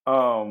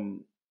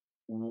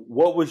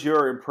 What was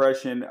your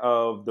impression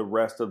of the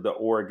rest of the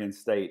Oregon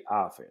State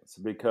offense?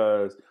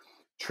 Because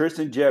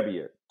Tristan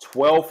Gebbia,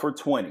 12 for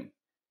 20.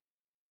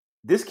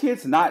 This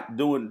kid's not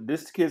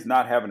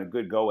having a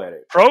good go at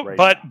it.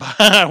 But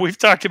we've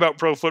talked about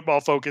Pro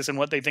Football Focus and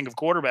what they think of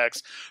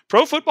quarterbacks.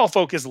 Pro Football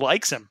Focus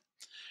likes him.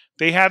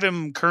 They have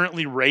him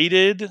currently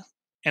rated,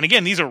 and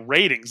again, these are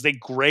ratings. They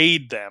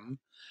grade them.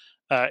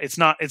 It's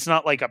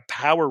not like a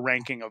power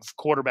ranking of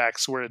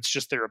quarterbacks where it's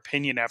just their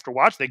opinion after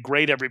watch. They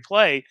grade every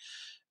play,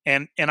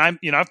 and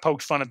I've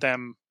poked fun at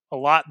them a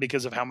lot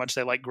because of how much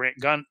they like Grant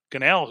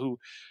Gunnell,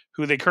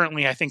 who they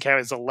currently I think have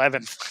as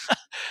 11th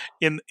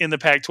in the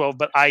Pac-12.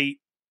 But I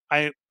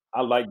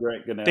like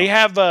Grant Gunnell. They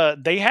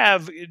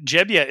have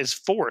Gebbia is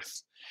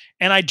 4th,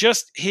 and I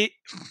just hit.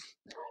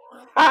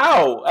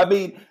 How? I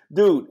mean,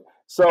 dude.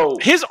 So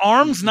his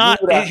arm's not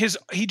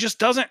he just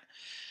doesn't.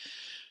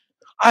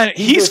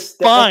 He's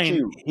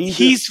fine.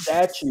 He's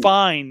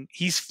fine.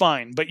 He's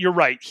fine. But you're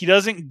right. He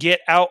doesn't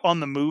get out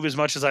on the move as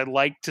much as I'd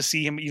like to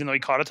see him, even though he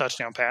caught a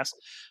touchdown pass.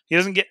 He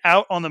doesn't get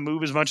out on the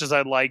move as much as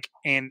I'd like.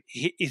 And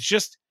it's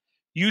just,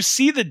 you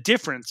see the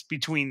difference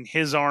between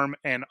his arm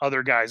and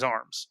other guys'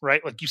 arms,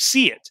 right? Like you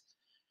see it.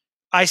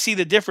 I see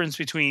the difference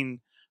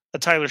between a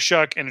Tyler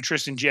Shuck and a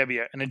Tristan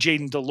Gebbia and a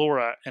Jaden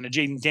Delora and a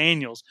Jaden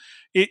Daniels.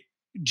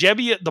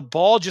 Gebbia, the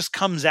ball just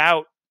comes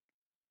out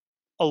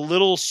a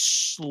little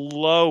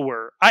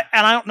slower. I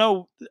don't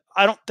know.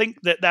 I don't think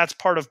that's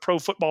part of Pro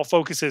Football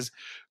Focus's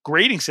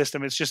grading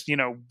system. It's just,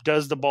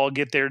 does the ball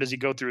get there? Does he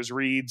go through his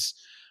reads?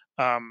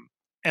 And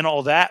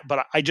all that.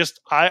 But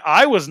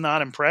I was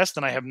not impressed,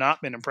 and I have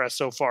not been impressed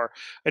so far.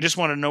 I just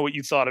want to know what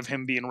you thought of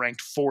him being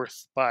ranked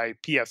 4th by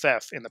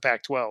PFF in the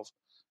Pac-12.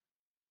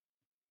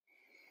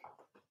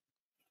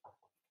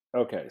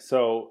 Okay,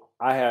 so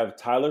I have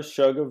Tyler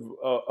Shuck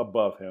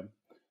above him,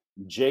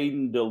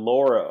 Jaden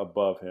Delora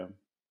above him.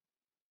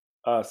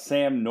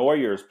 Sam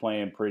Neuer's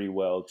playing pretty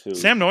well too.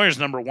 Sam Neuer's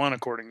number 1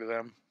 according to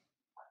them.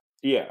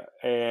 Yeah,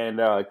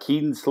 and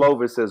Keaton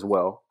Slovis as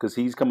well, because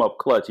he's come up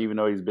clutch, even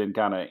though he's been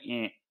kind of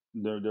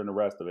during the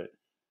rest of it.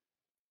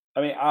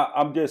 I mean,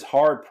 I'm just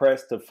hard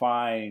pressed to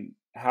find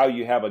how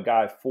you have a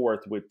guy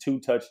 4th with 2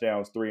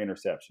 touchdowns, 3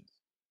 interceptions.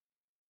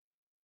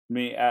 I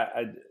mean,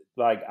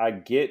 I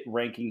get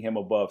ranking him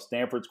above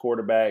Stanford's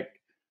quarterback.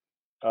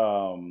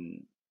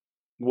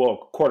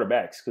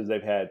 Quarterbacks, because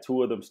they've had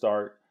 2 of them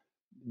start.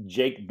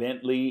 Jake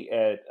Bentley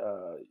at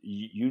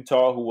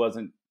Utah, who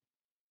wasn't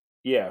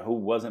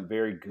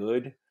very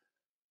good.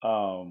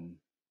 So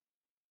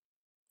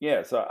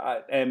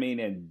I mean,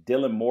 and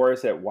Dylan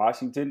Morris at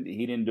Washington,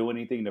 he didn't do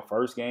anything the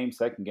first game.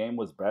 Second game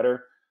was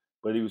better,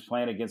 but he was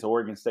playing against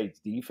Oregon State's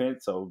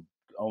defense, so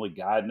only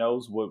God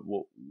knows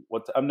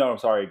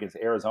against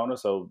Arizona,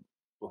 so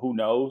who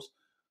knows?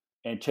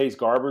 And Chase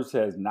Garbers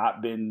has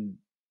not been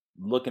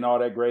looking all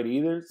that great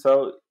either.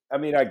 So, I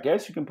mean, I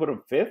guess you can put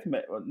him 5th.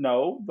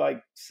 No,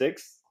 like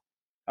 6th.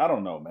 I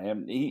don't know,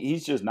 man.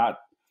 He's just not.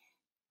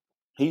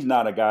 He's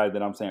not a guy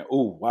that I'm saying,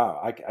 oh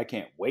wow, I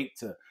can't wait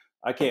to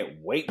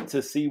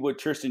see what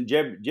Tristan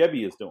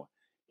Gebbia is doing.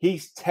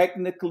 He's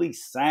technically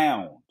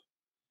sound,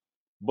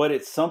 but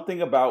it's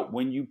something about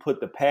when you put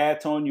the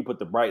pads on, you put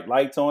the bright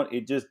lights on,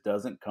 it just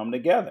doesn't come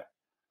together.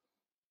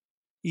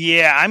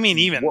 Yeah, I mean,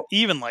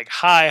 even like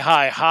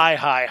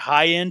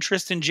high end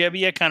Tristan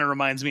Gebbia kind of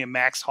reminds me of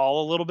Max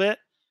Hall a little bit.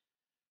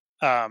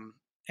 And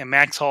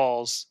Max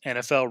Hall's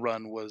NFL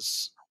run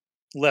was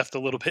left a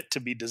little bit to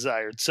be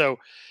desired. So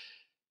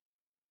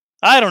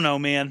I don't know,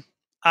 man.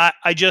 I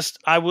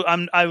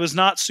was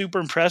not super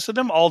impressed with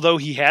him, although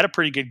he had a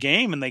pretty good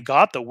game and they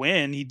got the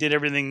win. He did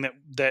everything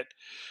that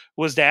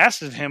was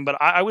asked of him. But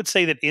I would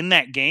say that in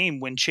that game,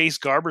 when Chase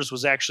Garbers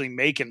was actually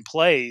making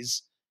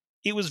plays,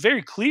 it was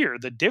very clear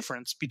the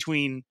difference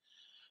between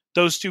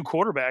those 2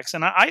 quarterbacks.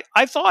 And I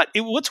thought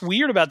what's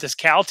weird about this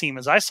Cal team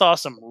is I saw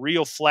some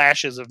real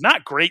flashes of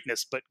not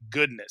greatness, but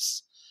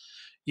goodness,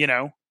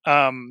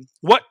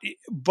 what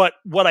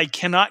I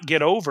cannot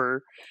get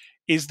over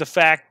is the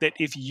fact that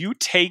if you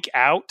take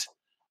out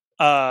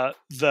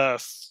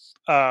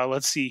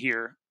let's see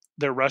here,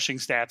 their rushing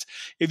stats,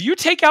 if you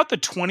take out the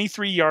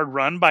 23-yard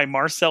run by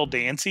Marcel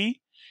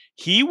Dancy,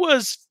 he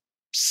was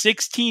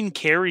 16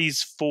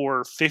 carries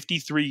for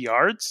 53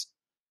 yards.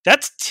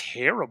 That's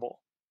terrible.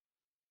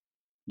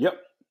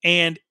 Yep.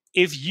 And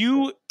if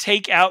you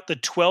take out the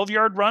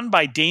 12-yard run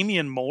by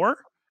Damian Moore,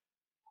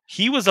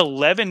 he was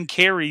 11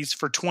 carries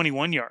for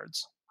 21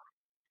 yards.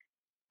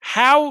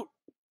 How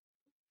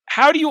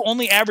do you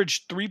only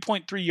average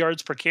 3.3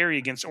 yards per carry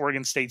against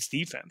Oregon State's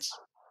defense?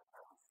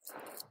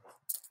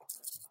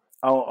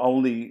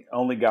 Only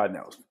God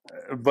knows.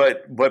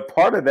 But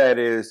part of that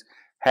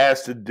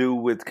has to do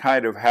with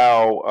kind of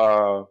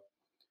how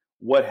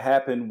what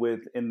happened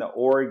in the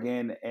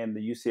Oregon and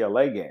the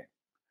UCLA game,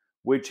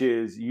 which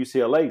is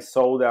UCLA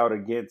sold out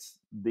against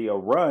the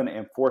run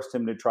and forced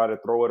him to try to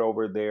throw it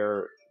over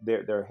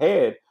their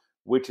head,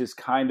 which is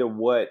kind of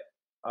what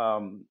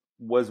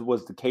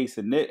was the case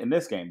in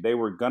this game. They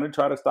were going to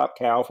try to stop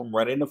Cal from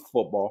running the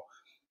football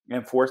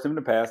and force him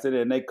to pass it,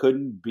 and they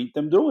couldn't beat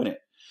them doing it.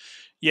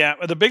 Yeah,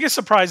 the biggest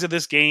surprise of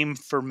this game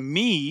for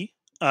me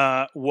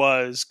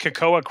was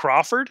Kekoa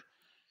Crawford,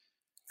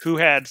 who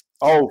had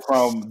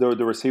from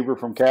the receiver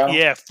from Cal.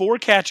 Yeah, 4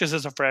 catches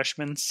as a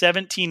freshman,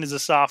 17 as a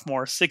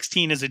sophomore,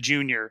 16 as a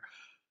junior.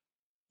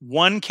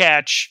 1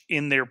 catch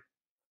in their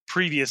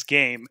previous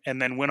game,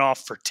 and then went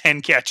off for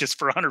 10 catches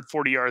for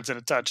 140 yards and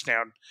a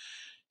touchdown.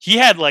 He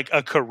had like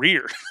a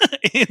career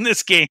in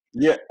this game.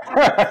 Yeah.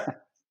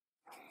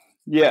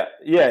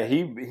 Yeah,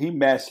 he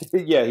matched.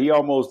 Yeah, he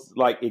almost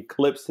like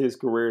eclipsed his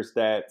career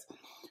stats.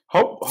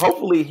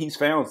 Hopefully he's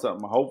found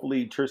something.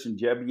 Hopefully Tristan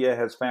Gebbia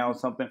has found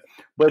something.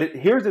 But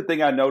here's the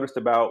thing I noticed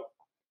about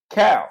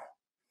Cal.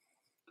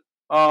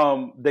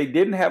 They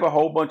didn't have a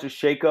whole bunch of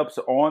shakeups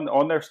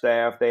on their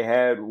staff. They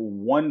had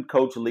one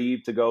coach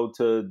leave to go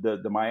to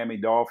the Miami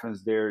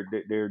Dolphins, their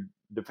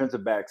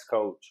defensive backs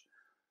coach.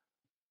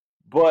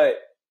 But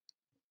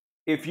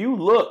if you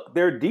look,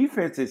 their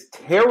defense is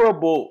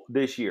terrible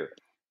this year.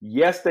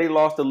 Yes, they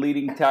lost a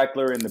leading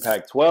tackler in the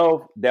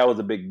Pac-12. That was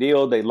a big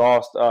deal. They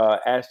lost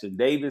Ashton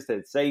Davis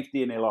at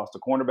safety, and they lost a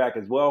cornerback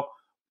as well.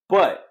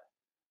 But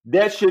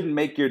that shouldn't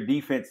make your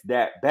defense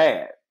that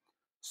bad.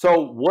 So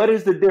what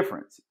is the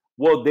difference?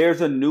 Well,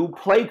 there's a new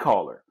play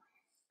caller.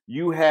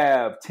 You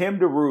have Tim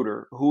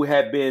DeRuyter, who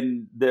had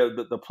been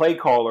the play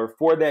caller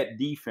for that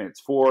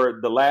defense for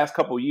the last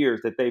couple of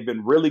years that they've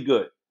been really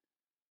good.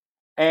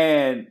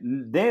 And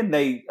then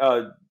they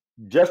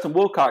Justin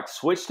Wilcox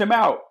switched him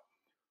out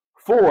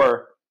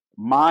for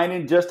mine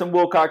and Justin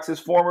Wilcox's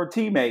former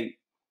teammate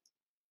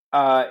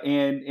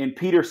in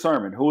Peter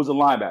Sermon, who was a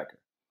linebacker.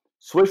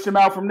 Switched him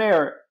out from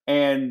there,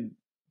 and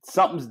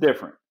something's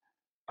different.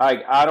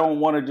 I don't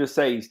want to just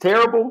say he's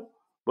terrible,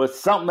 but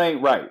something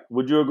ain't right.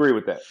 Would you agree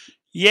with that?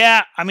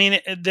 Yeah, I mean,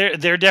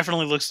 there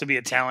definitely looks to be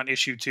a talent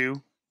issue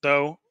too,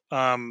 though,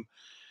 and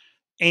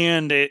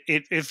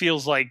it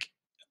feels like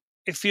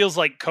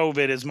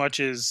COVID as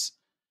much as,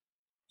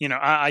 you know,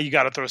 you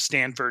got to throw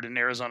Stanford and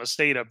Arizona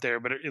State up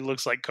there, but it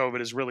looks like COVID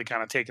has really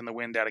kind of taken the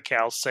wind out of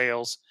Cal's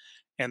sails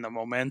and the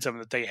momentum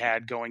that they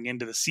had going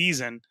into the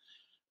season.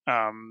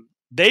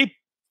 They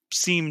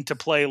seem to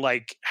play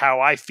like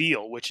how I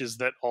feel, which is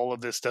that all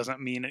of this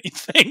doesn't mean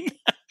anything.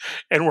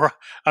 And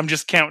I'm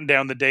just counting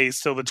down the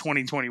days till the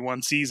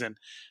 2021 season.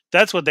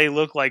 That's what they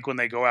look like when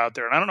they go out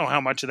there. And I don't know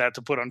how much of that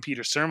to put on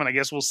Peter Sermon. I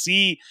guess we'll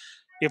see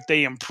if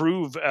they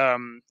improve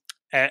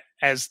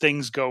as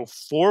things go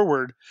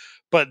forward.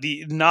 But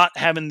the not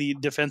having the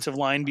defensive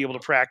line be able to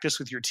practice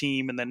with your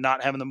team, and then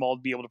not having them all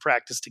be able to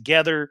practice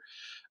together,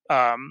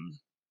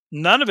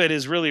 none of it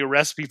is really a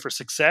recipe for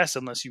success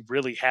unless you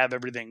really have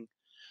everything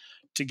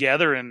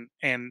together. And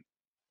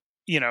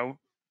you know,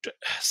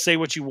 say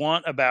what you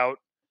want about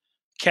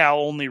Cal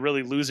only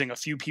really losing a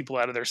few people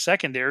out of their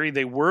secondary.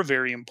 They were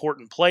very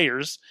important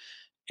players,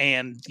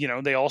 and you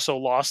know, they also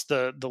lost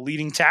the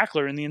leading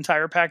tackler in the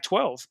entire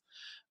Pac-12.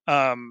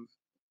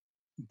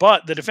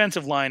 But the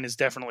defensive line is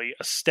definitely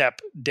a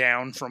step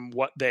down from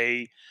what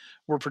they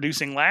were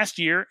producing last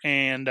year.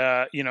 And,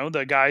 you know,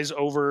 the guys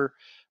over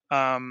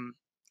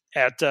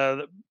at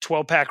the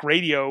 12 Pack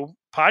Radio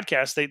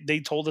podcast, they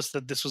told us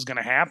that this was going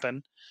to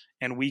happen,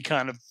 and we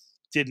kind of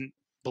didn't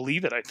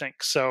believe it, I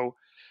think. So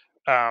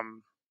I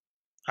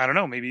don't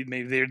know, maybe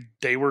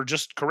they were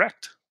just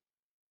correct.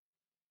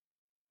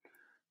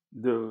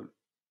 Dude,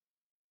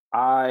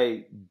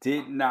 I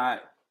did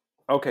not.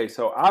 Okay,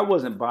 so I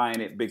wasn't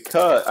buying it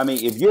because, I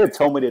mean, if you had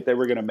told me that they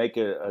were going to make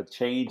a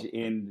change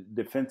in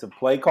defensive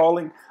play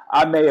calling,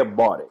 I may have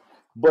bought it.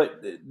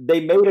 But they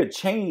made a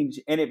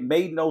change, and it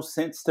made no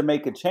sense to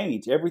make a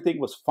change. Everything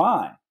was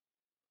fine.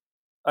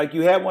 Like,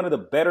 you had one of the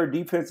better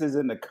defenses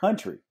in the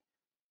country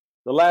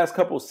the last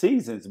couple of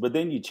seasons, but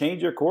then you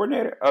change your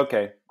coordinator?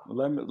 Okay,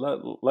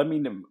 let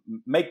me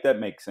make that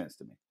make sense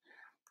to me.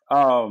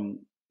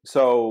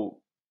 So...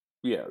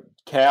 yeah,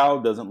 Cal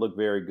doesn't look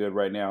very good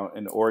right now.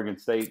 In Oregon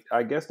State,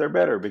 I guess they're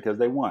better because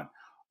they won.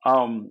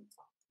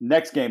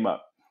 Next game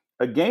up.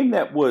 A game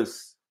that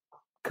was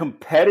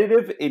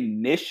competitive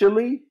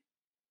initially,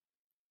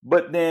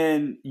 but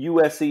then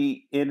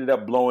USC ended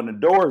up blowing the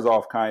doors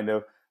off, kind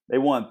of. They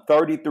won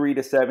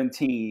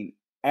 33-17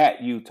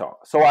 at Utah.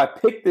 So I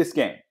picked this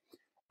game,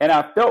 and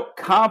I felt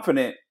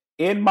confident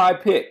in my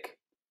pick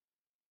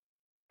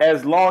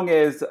as long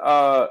as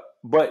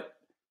but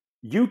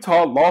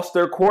Utah lost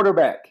their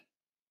quarterback,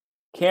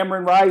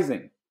 Cameron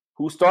Rising,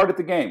 who started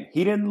the game.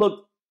 He didn't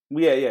look.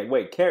 Yeah.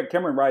 Wait,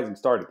 Cameron Rising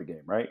started the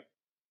game, right?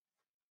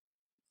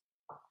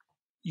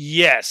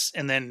 Yes,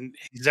 and then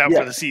he's out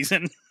for the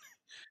season.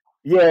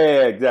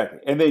 Yeah, exactly.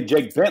 And then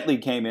Jake Bentley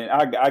came in.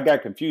 I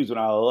got confused when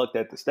I looked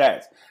at the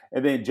stats.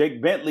 And then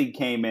Jake Bentley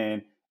came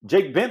in.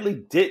 Jake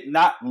Bentley did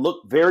not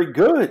look very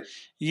good.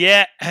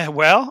 Yeah,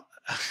 well,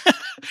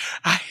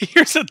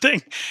 Here's the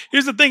thing.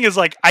 Here's the thing is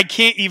like I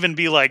can't even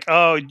be like,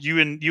 oh, you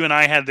and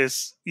I had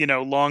this,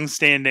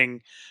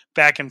 long-standing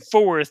back and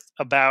forth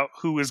about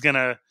who was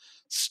gonna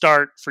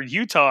start for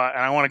Utah,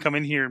 and I want to come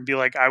in here and be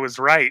like, I was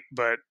right,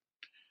 but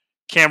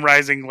Cam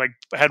Rising like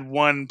had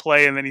one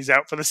play and then he's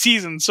out for the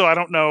season, so I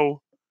don't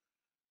know.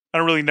 I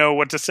don't really know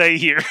what to say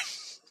here.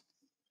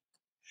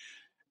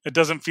 It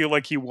doesn't feel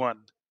like he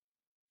won.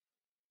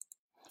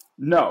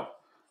 No,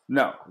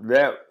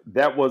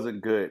 that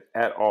wasn't good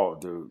at all,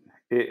 dude.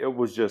 It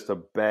was just a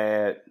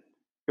bad.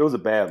 It was a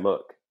bad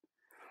look.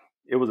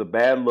 It was a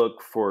bad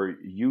look for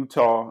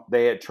Utah.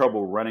 They had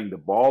trouble running the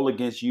ball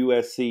against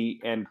USC,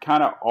 and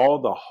kind of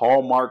all the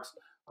hallmarks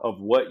of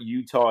what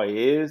Utah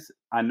is.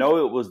 I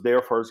know it was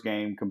their first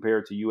game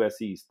compared to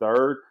USC's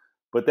third,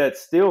 but that's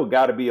still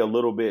got to be a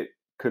little bit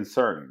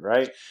concerning,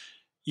 right?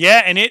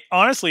 Yeah, and it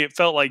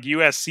felt like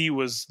USC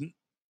was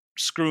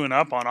screwing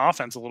up on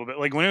offense a little bit.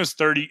 Like when it was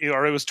 30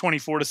 or it was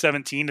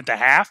 24-17 at the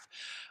half,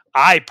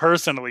 I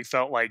personally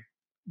felt like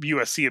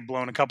USC had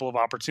blown a couple of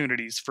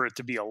opportunities for it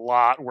to be a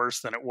lot worse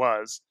than it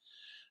was.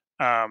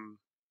 I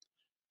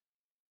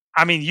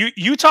mean,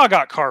 Utah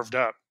got carved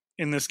up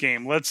in this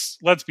game. Let's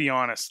be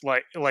honest.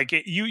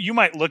 You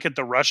might look at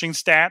the rushing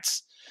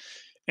stats,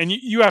 and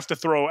you have to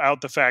throw out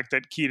the fact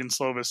that Keaton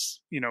Slovis,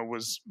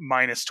 was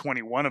minus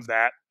 21 of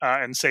that,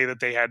 and say that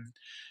they had,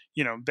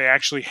 they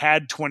actually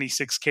had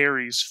 26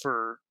 carries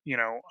for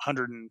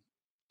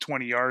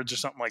 120 yards or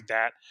something like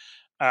that.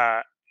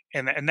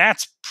 And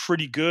that's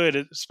pretty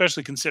good,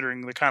 especially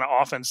considering the kind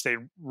of offense they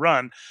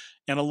run.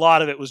 And a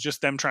lot of it was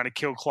just them trying to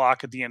kill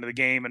clock at the end of the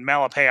game. And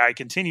Malapei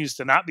continues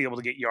to not be able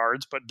to get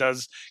yards, but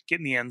does get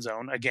in the end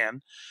zone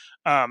again.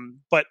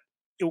 What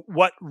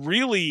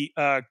really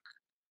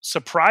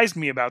surprised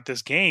me about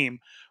this game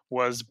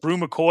was Brew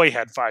McCoy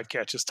had 5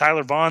 catches.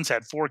 Tyler Vaughn's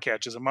had 4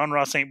 catches.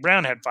 Amon-Ra St.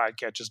 Brown had 5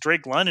 catches.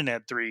 Drake London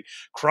had 3.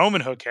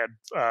 Cromanhook had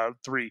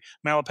 3.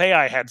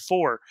 Malapei had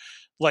 4.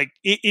 Like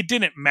it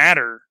didn't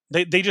matter.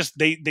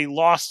 They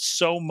lost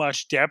so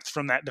much depth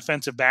from that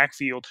defensive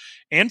backfield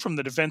and from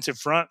the defensive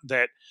front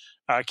that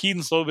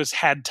Keaton Slovis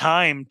had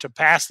time to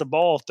pass the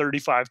ball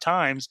 35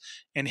 times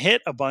and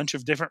hit a bunch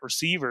of different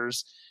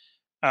receivers.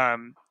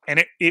 And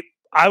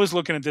I was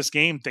looking at this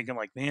game thinking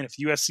like, man, if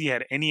USC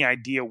had any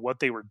idea what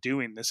they were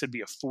doing, this would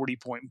be a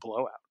 40-point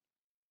blowout.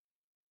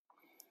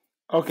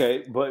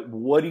 Okay, but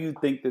what do you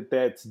think that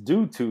that's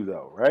due to,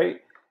 though, right?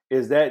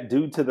 Is that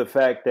due to the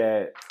fact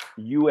that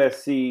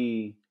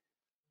USC,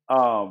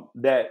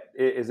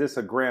 is this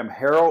a Graham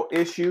Harrell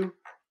issue?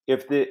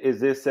 Is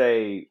this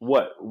a,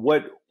 what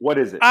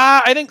is it?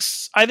 I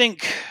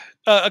think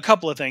a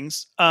couple of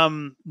things.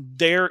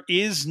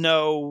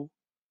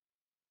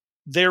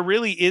 There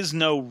really is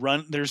no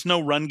run. There's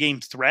no run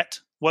game threat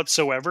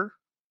whatsoever.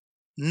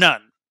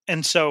 None.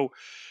 And so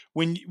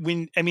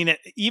even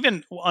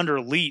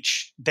under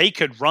Leach, they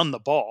could run the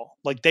ball.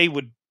 Like they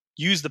would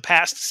use the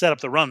pass to set up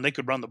the run. They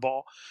could run the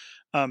ball.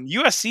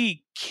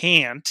 USC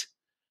can't,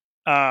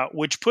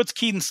 which puts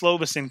Keaton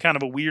Slovis in kind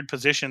of a weird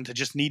position to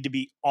just need to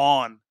be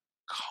on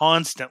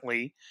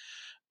constantly.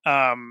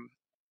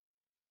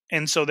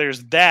 And so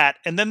there's that.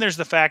 And then there's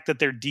the fact that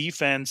their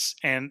defense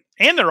and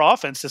their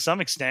offense to some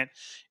extent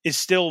is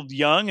still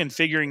young and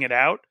figuring it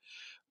out.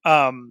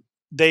 You're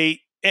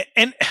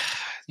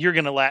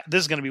going to laugh. This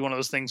is going to be one of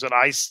those things that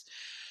I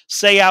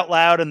say out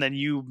loud and then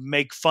you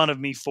make fun of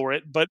me for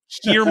it, but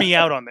hear me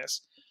out on this.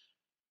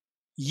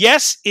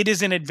 Yes, it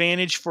is an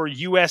advantage for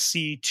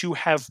USC to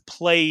have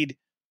played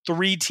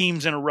 3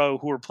 teams in a row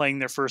who are playing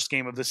their first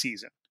game of the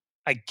season.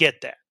 I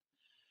get that.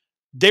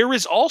 There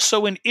is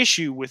also an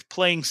issue with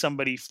playing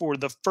somebody for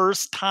the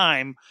first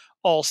time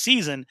all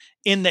season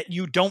in that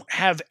you don't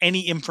have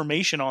any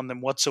information on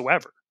them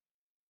whatsoever.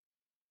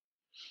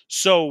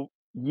 So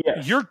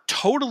yes, you're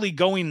totally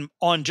going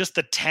on just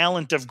the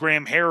talent of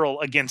Graham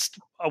Harrell against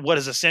what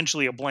is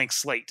essentially a blank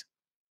slate.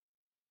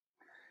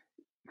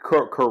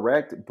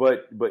 Correct,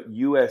 but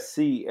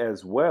USC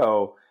as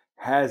well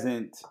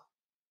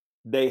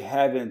they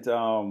have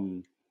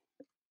the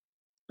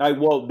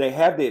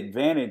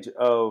advantage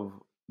of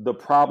the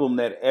problem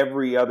that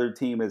every other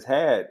team has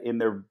had in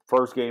their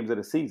first games of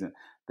the season.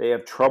 They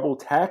have trouble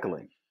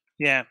tackling.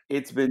 Yeah.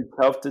 It's been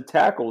tough to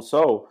tackle.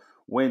 So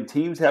when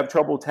teams have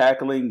trouble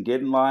tackling,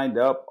 getting lined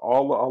up,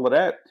 all of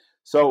that.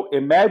 So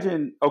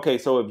imagine, okay,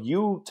 so if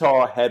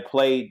Utah had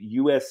played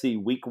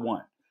USC week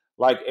 1,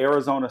 like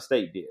Arizona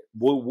State did,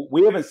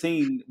 we haven't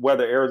seen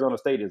whether Arizona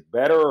State is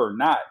better or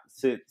not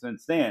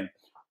since then.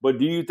 But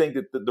do you think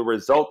that the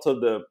results of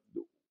the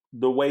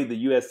way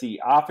the USC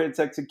offense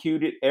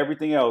executed,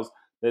 everything else,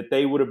 that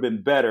they would have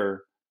been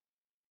better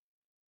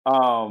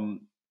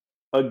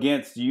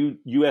against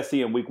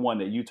USC in week 1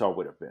 that Utah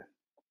would have been?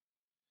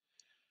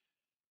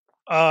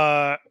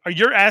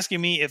 You're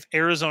asking me if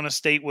Arizona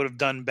State would have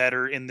done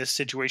better in this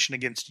situation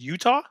against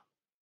Utah?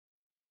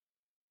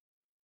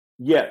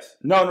 Yes.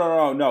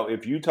 No.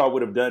 If Utah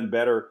would have done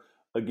better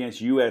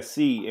against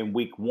USC in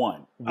week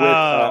 1 with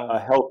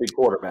a healthy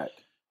quarterback.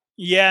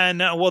 Yeah,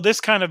 no. Well,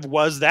 this kind of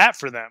was that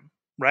for them,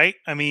 right?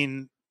 I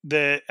mean,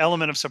 the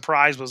element of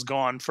surprise was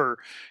gone for,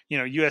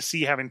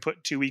 USC having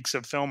put 2 weeks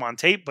of film on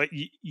tape. But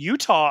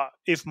Utah,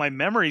 if my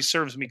memory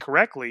serves me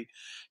correctly,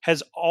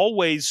 has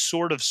always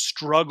sort of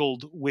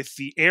struggled with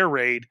the air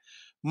raid.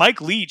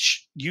 Mike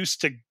Leach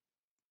used to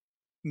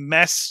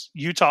mess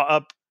Utah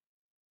up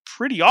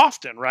pretty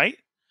often, right?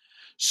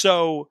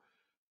 So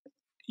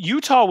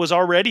Utah was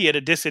already at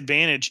a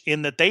disadvantage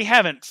in that they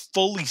haven't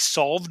fully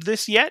solved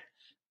this yet,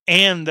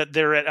 and that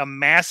they're at a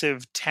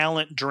massive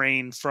talent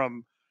drain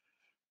from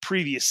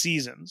previous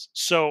seasons.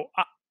 So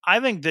I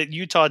think that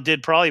Utah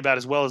did probably about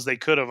as well as they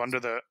could have under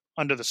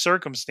the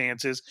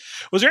circumstances.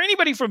 Was there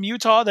anybody from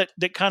Utah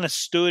that kind of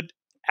stood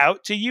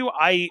out to you?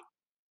 I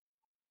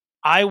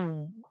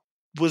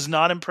was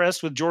not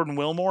impressed with Jordan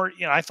Wilmore.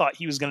 I thought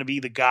he was going to be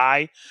the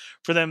guy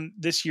for them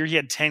this year. He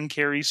had 10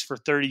 carries for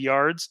 30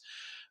 yards.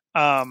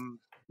 Yeah,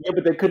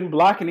 but they couldn't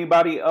block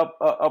anybody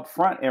up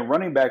front, and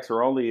running backs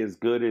are only as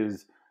good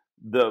as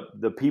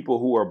the people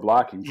who are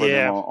blocking for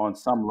them on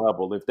some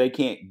level. If they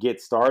can't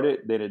get started,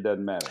 then it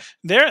doesn't matter.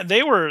 They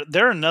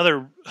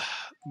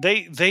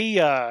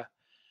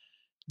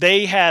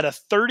had a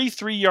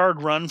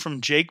 33-yard run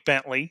from Jake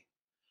Bentley,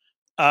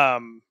 a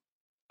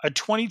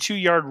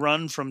 22-yard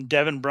run from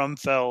Devin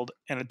Brumfeld,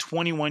 and a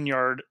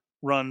 21-yard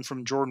run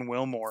from Jordan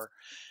Wilmore.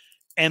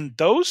 And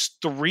those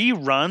 3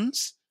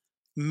 runs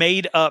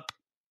made up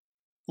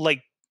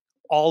like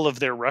all of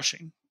their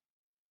rushing.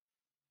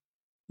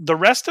 The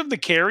rest of the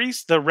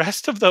carries, the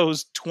rest of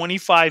those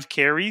 25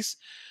 carries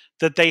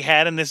that they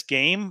had in this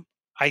game,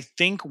 I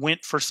think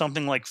went for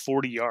something like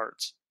 40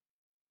 yards.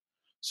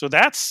 So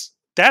that's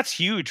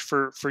huge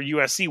for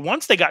USC.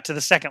 Once they got to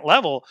the second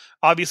level,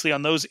 obviously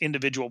on those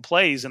individual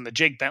plays, and the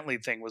Jake Bentley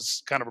thing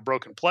was kind of a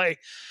broken play,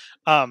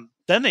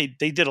 then they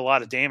did a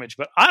lot of damage.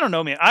 But I don't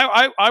know, man.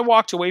 I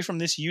walked away from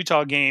this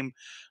Utah game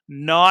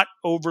not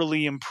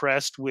overly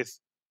impressed with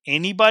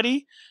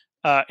anybody,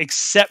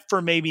 except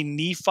for maybe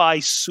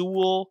Nephi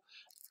Sewell.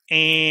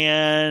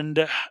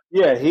 And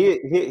yeah, he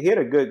had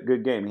a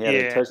good game. He had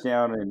a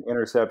touchdown and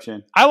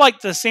interception. I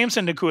liked the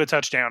Samson Nakua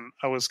touchdown.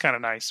 It was kind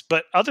of nice.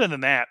 But other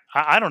than that,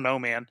 I don't know,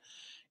 man.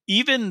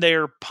 Even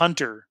their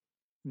punter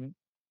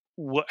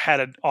had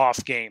an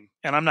off game,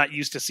 and I'm not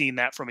used to seeing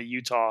that from a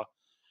Utah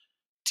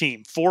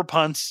team. 4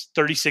 punts,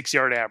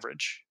 36-yard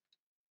average.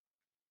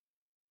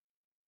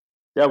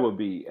 That would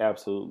be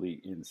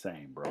absolutely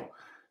insane, bro.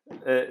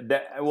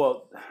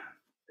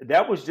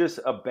 That was just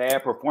a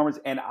bad performance.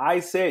 And I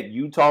said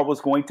Utah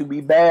was going to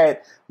be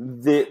bad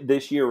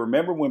this year.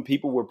 Remember when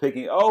people were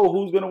picking,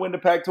 who's going to win the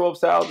Pac-12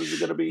 South? Is it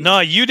going to be? No,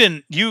 you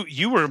didn't.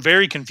 You were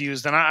very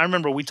confused. And I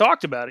remember we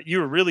talked about it.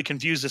 You were really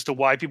confused as to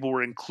why people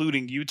were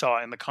including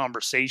Utah in the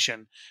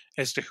conversation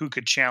as to who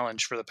could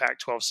challenge for the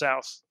Pac-12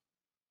 South.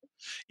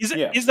 Is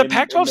the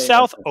Pac-12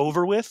 South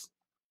over with?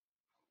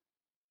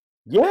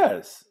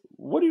 Yes.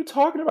 What are you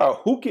talking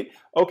about? Who can?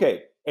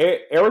 Okay,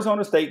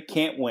 Arizona State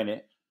can't win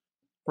it.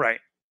 Right.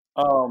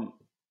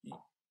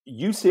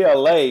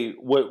 UCLA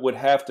would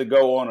have to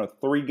go on a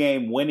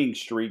 3-game winning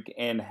streak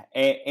and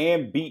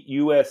beat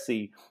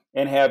USC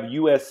and have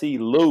USC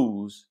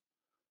lose.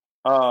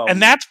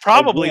 And that's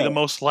probably the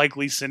most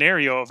likely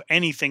scenario of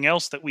anything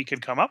else that we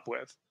could come up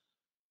with.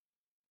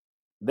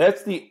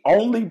 That's the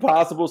only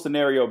possible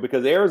scenario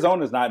because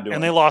Arizona's not doing it.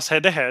 And they lost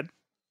head-to-head.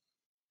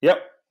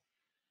 Yep.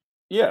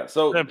 Yeah,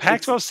 so the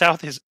Pac-12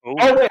 South is over.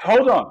 Oh, wait,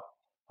 hold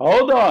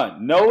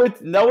on. No,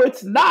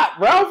 it's not.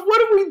 Ralph,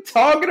 what are we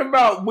talking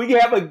about? We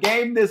have a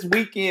game this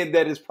weekend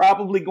that is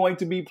probably going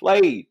to be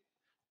played.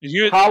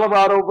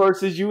 Colorado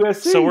versus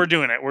USC. So we're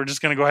doing it. We're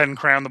just going to go ahead and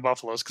crown the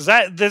Buffaloes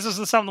because this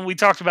is something we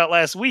talked about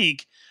last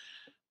week.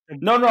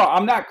 No,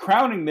 I'm not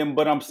crowning them,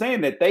 but I'm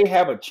saying that they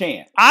have a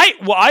chance.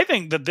 I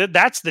think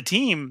that's the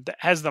team that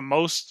has the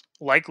most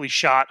likely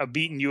shot of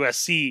beating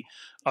USC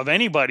of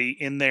anybody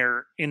in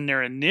their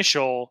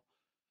initial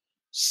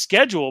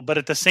schedule, but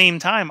at the same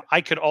time,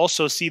 I could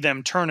also see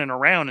them turning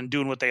around and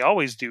doing what they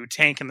always do,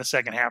 tank in the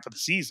second half of the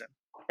season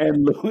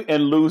and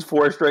lose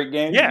 4 straight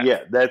games.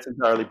 Yeah, that's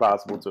entirely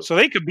possible too. So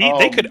they could beat.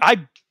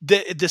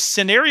 The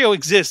scenario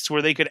exists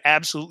where they could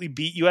absolutely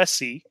beat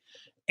USC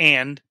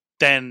and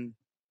then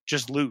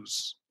just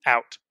lose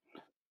out.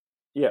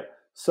 Yeah.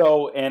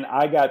 So, and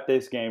I got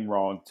this game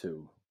wrong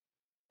too.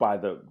 By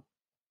the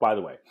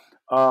way,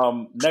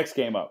 next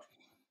game up.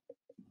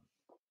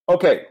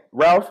 Okay,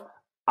 Ralph.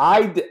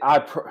 I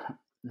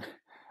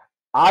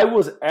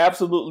was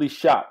absolutely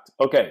shocked.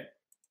 Okay,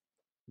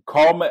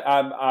 call me.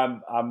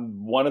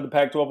 I'm one of the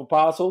Pac-12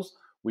 apostles.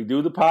 We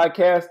do the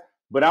podcast,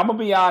 but I'm gonna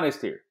be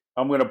honest here.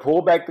 I'm gonna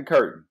pull back the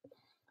curtain.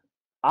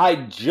 I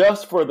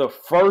just for the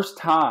first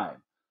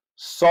time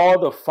saw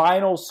the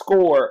final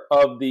score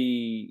of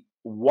the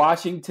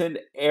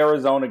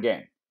Washington-Arizona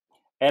game,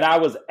 and I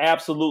was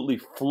absolutely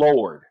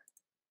floored.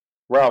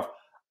 Ralph,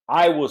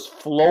 I was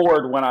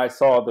floored when I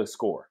saw the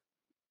score.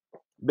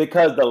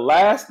 Because the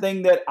last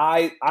thing that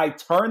I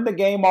turned the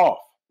game off.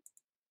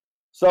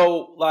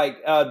 So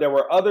there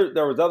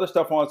was other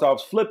stuff on, so I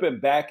was flipping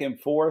back and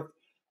forth,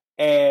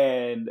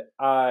 and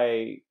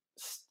I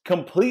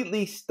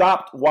completely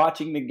stopped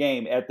watching the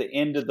game at the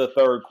end of the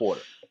third quarter.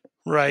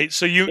 Right.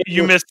 So you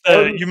It was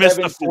missed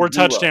the 4 37-0.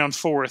 touchdown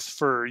fourth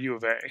for U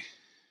of A.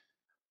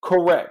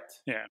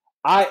 Correct. Yeah.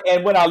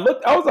 And when I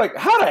looked, I was like,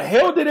 how the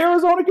hell did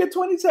Arizona get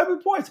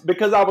 27 points?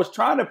 Because I was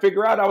trying to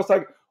figure out, I was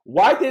like,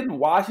 why didn't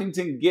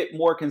Washington get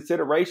more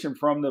consideration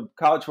from the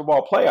college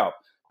football playoff?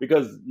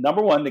 Because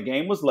number one, the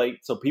game was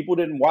late, so people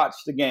didn't watch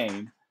the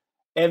game.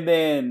 And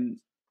then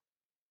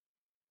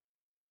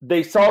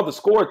they saw the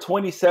score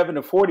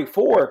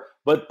 27-44,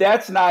 but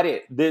that's not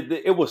it.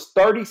 It was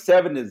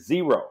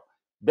 37-0.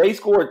 They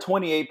scored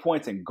 28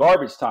 points in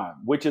garbage time,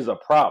 which is a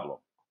problem.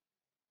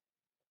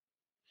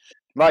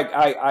 Like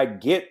I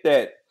get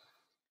that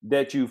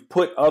you've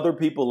put other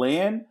people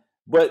in,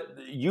 but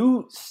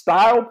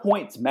style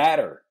points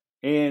matter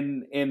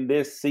in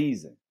this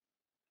season.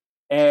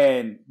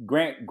 And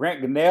Grant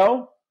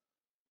Gunnell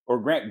or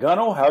Grant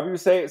Gunnell, however you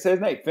say his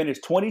name,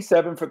 finished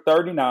 27 for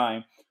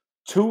 39,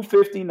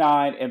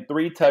 259 and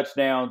 3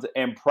 touchdowns,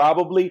 and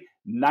probably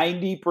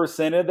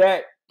 90% of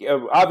that,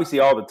 obviously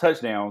all the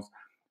touchdowns,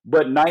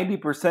 but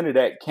 90% of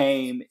that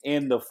came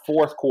in the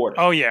fourth quarter.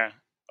 Oh yeah.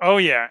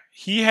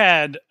 He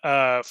had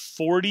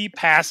 40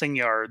 passing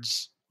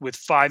yards with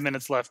 5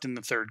 minutes left in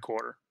the third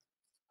quarter.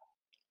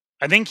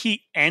 I think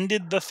he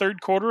ended the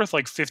third quarter with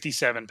like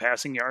 57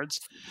 passing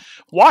yards.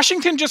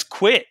 Washington just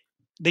quit.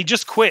 They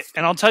just quit.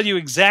 And I'll tell you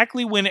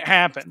exactly when it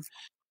happened.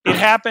 It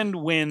happened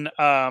when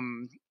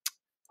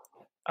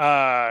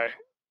the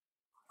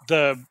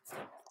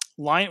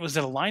line was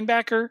it a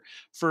linebacker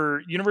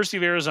for University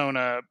of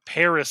Arizona,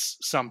 Paris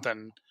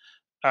something.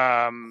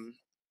 Paris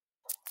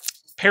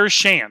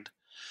Shand.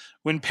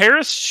 When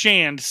Paris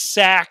Shand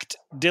sacked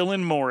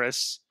Dylan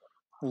Morris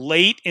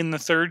late in the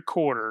third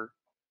quarter,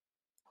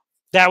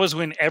 that was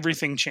when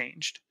everything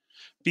changed.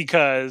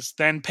 Because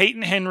then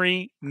Peyton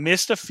Henry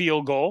missed a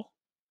field goal.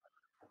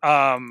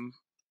 And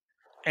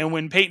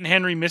when Peyton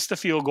Henry missed a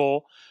field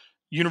goal,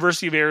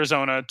 University of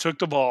Arizona took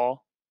the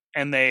ball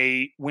and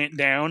they went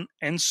down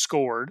and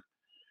scored.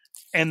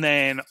 And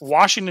then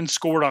Washington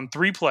scored on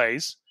 3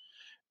 plays.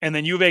 And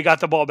then U of A got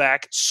the ball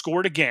back,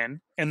 scored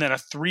again, and then a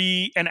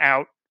 3 and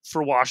out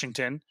for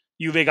Washington.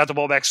 U of A got the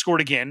ball back,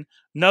 scored again,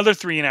 another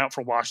 3 and out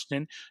for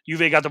Washington. U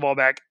of A got the ball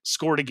back,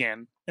 scored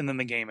again, and then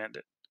the game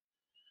ended.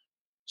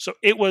 So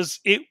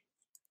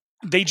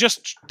they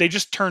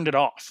just turned it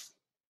off.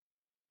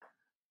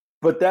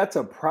 But that's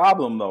a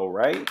problem though,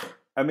 right?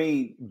 I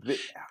mean,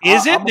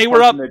 is it? They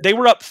were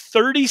up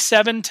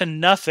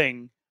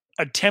 37-0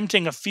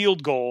 attempting a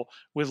field goal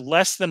with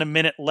less than a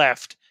minute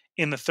left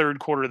in the third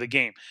quarter of the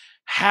game.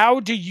 How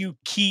do you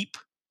keep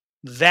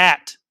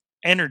that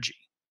energy?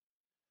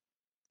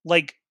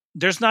 Like,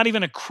 there's not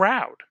even a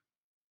crowd.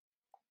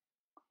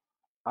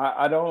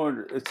 I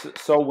don't.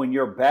 So when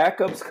your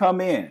backups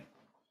come in,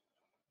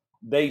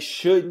 they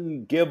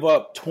shouldn't give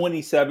up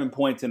 27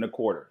 points in a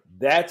quarter.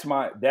 That's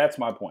my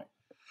point.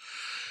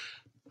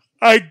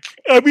 I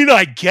mean,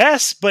 I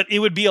guess, but it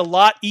would be a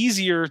lot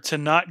easier to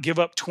not give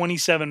up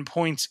 27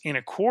 points in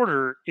a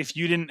quarter if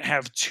you didn't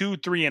have 2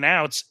 3 and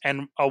outs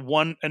and a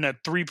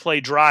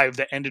 3-play drive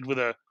that ended with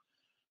a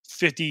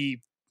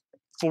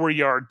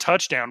 54-yard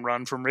touchdown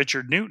run from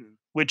Richard Newton,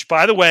 which,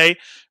 by the way,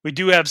 we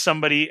do have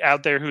somebody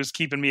out there who's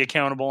keeping me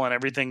accountable on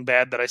everything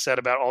bad that I said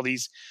about all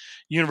these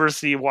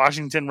University of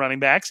Washington running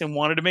backs and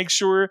wanted to make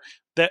sure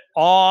that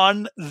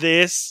on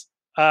this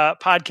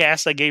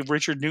podcast, I gave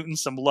Richard Newton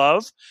some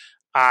love.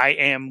 I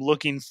am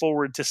looking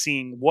forward to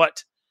seeing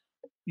what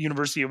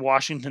University of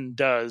Washington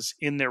does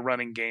in their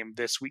running game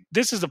this week.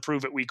 This is a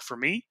prove it week for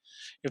me.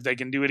 If they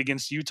can do it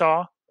against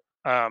Utah,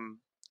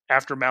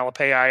 after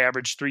Malapei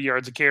averaged 3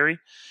 yards a carry,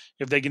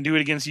 if they can do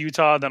it against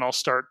Utah, then I'll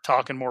start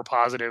talking more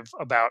positive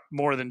about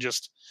more than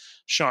just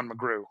Sean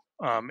McGrew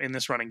in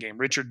this running game.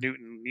 Richard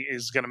Newton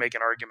is going to make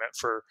an argument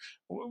for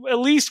at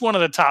least one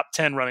of the top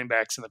 10 running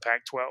backs in the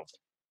Pac-12.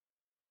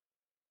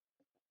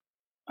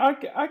 I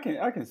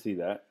can see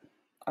that.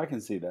 I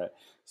can see that.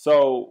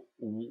 So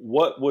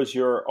what was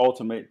your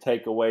ultimate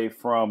takeaway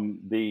from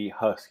the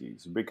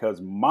Huskies?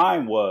 Because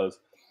mine was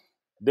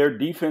their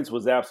defense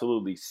was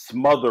absolutely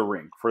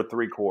smothering for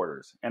 3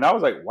 quarters. And I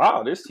was like,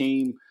 wow, this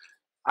team,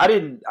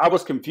 I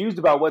was confused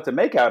about what to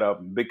make out of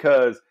them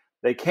because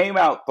they came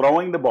out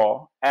throwing the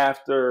ball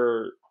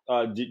after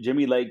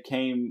Jimmy Lake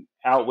came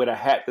out with a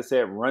hat that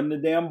said, run the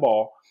damn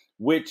ball,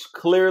 which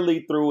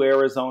clearly threw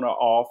Arizona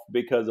off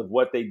because of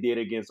what they did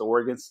against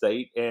Oregon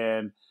State.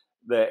 And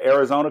the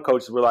Arizona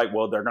coaches were like,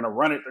 well, they're going to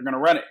run it. They're going to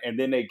run it. And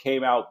then they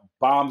came out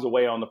bombs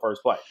away on the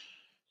first play.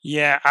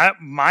 Yeah,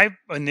 my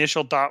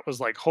initial thought was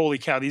like, holy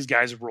cow, these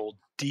guys rolled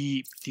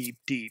deep, deep,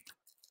 deep.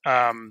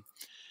 I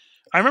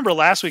remember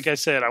last week I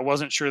said I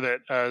wasn't sure that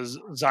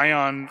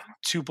Zion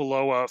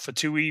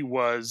Tupuola-Fatui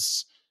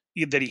was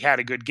that he had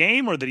a good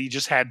game or that he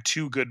just had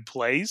 2 good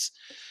plays.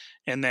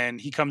 And then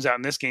he comes out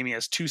in this game, he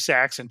has 2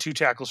 sacks and 2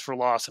 tackles for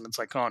loss. And it's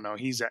like, oh no,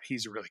 he's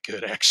really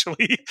good.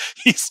 Actually,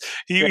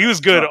 he was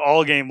good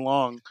all game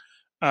long.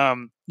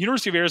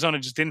 University of Arizona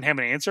just didn't have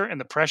an answer,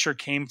 and the pressure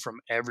came from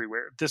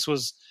everywhere. This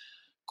was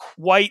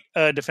quite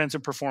a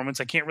defensive performance.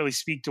 I can't really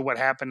speak to what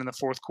happened in the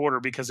fourth quarter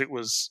because it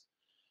was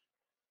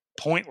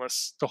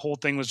pointless. The whole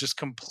thing was just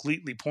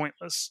completely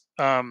pointless.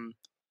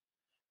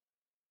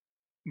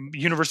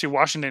 University of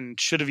Washington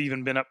should have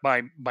even been up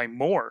by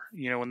more,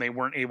 when they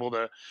weren't able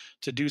to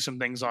do some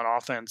things on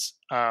offense.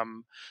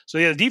 So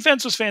yeah, the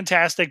defense was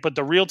fantastic, but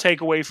the real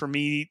takeaway for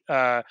me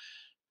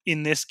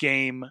in this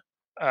game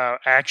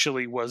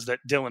actually was that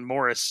Dylan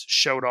Morris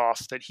showed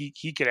off that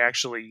he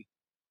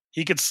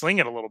could sling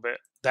it a little bit.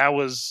 That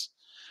was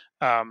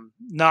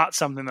not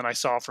something that I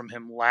saw from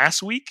him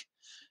last week.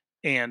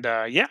 And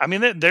yeah, I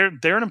mean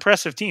they're an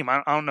impressive team.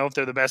 I don't know if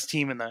they're the best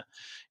team in the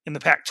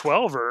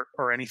Pac-12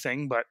 or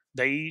anything, but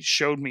they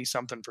showed me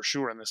something for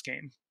sure in this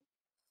game.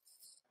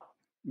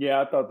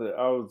 Yeah, I thought that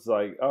I was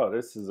like, oh,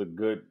 this is a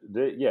good.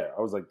 Yeah,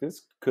 I was like,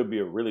 this could be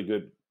a really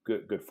good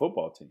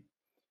football team.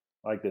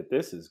 Like that,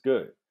 this is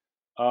good.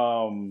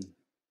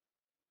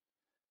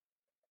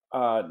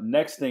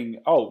 Next thing,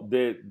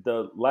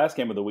 the last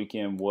game of the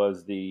weekend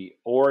was the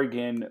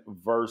Oregon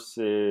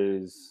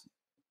versus.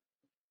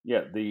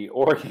 Yeah, the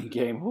Oregon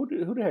game. Who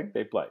the heck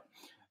they play?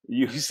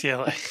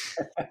 UCLA.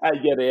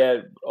 Yeah, they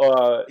had.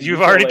 You've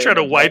UCLA already tried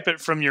to wipe it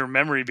from your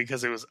memory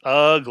because it was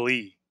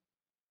ugly.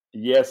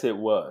 Yes, it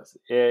was.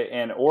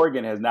 And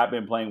Oregon has not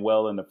been playing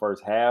well in the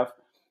first half,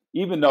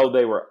 even though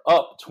they were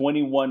up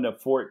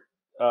 21-4.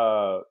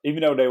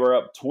 Even though they were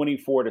up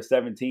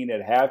 24-17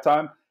 at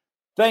halftime,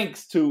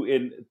 thanks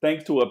to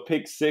a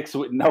pick six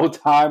with no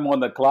time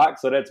on the clock.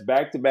 So that's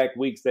back-to-back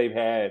weeks they've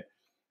had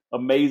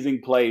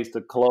amazing plays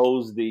to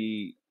close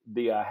the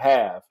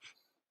half.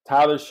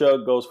 Tyler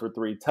Shugg goes for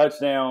 3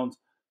 touchdowns.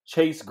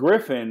 Chase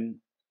Griffin,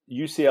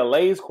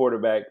 UCLA's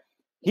quarterback,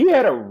 he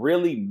had a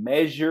really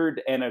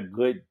measured and a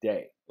good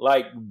day.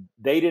 Like,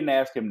 they didn't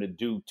ask him to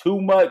do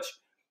too much.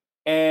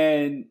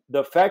 And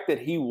the fact that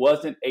he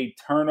wasn't a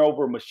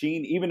turnover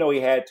machine, even though he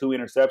had 2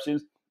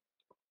 interceptions,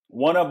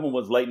 one of them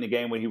was late in the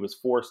game when he was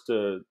forced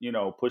to,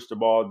 push the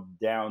ball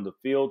down the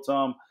field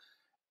some.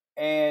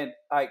 And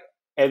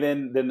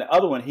then the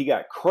other one he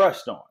got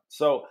crushed on.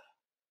 So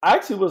I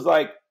actually was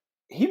like,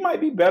 he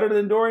might be better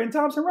than Dorian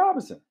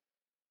Thompson-Robinson.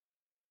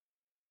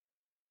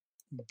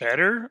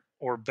 Better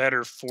or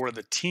better for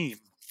the team?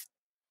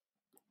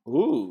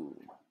 Ooh.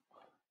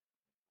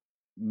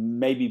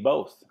 Maybe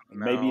both.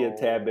 No. Maybe a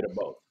tad bit of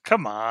both.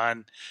 Come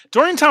on.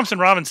 Dorian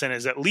Thompson-Robinson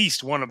is at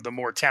least one of the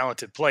more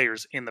talented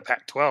players in the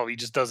Pac-12. He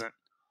doesn't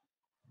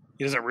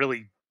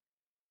really.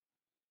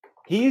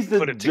 He's the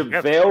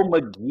JaVale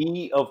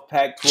McGee of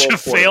Pac-12.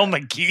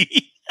 JaVale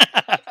McGee?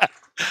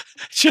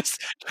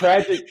 Just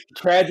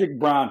tragic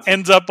Bronson.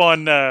 Ends up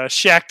on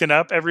Shaqtin'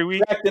 Up every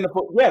week.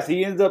 Yes,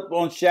 he ends up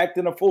on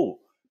Shaqtin' a Fool.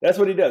 That's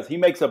what he does. He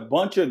makes a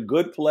bunch of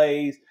good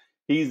plays.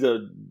 He's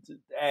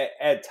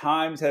at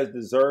times has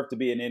deserved to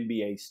be an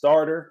NBA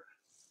starter.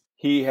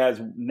 He has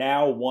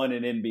now won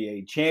an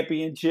NBA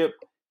championship.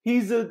 He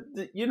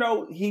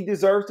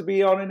deserves to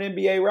be on an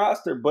NBA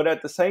roster. But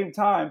at the same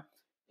time,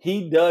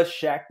 he does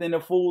Shaqtin'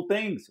 a Fool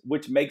things,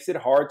 which makes it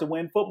hard to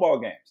win football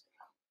games.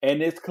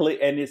 And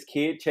this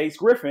kid, Chase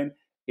Griffin,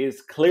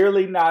 is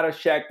clearly not a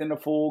Shaqtin' a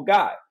Fool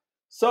guy.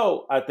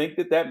 So I think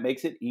that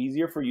makes it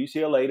easier for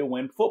UCLA to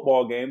win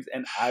football games,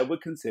 and I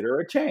would consider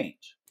a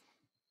change.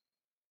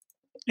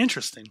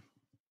 Interesting.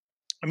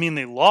 I mean,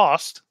 they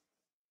lost.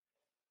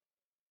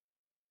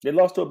 They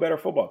lost to a better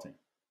football team.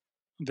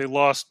 They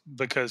lost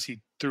because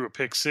he threw a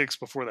pick six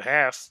before the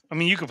half. I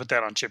mean, you could put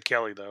that on Chip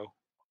Kelly, though.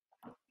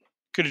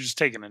 Could have just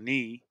taken a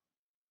knee.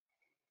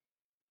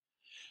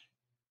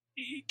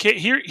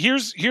 Here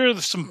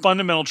are some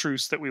fundamental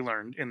truths that we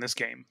learned in this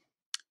game.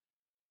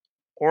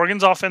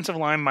 Oregon's offensive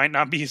line might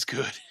not be as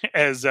good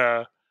as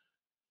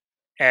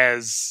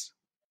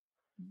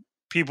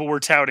people were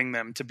touting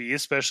them to be,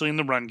 especially in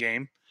the run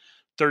game.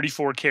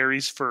 34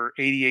 carries for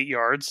 88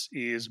 yards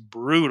is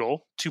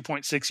brutal.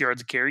 2.6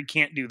 yards a carry.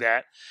 Can't do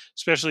that,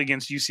 especially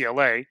against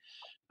UCLA.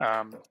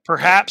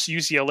 Perhaps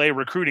UCLA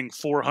recruiting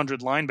 400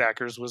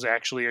 linebackers was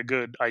actually a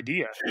good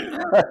idea.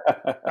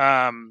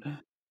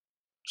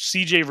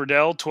 CJ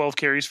Verdell, 12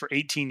 carries for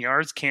 18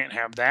 yards. Can't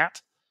have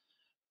that.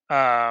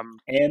 And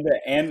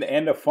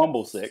a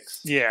fumble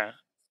 6. Yeah.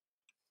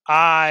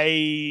 Are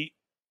we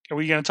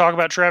going to talk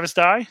about Travis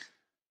Dye?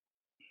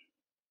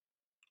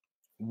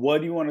 What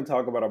do you want to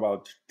talk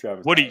about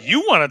Travis? What do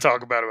you want to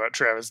talk about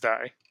Travis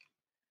Dye?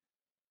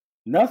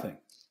 Nothing.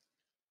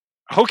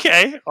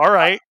 Okay, all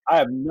right. I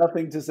have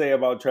nothing to say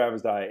about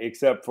Travis Dye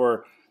except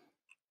for,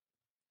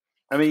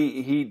 I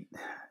mean, he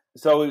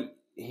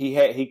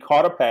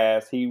caught a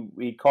pass.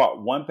 He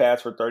caught one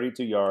pass for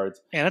 32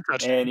 yards and a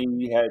touchdown. And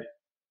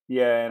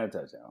and a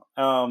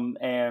touchdown.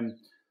 And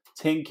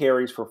 10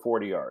 carries for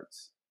 40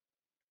 yards.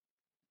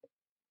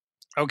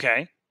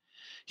 Okay.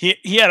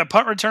 He had a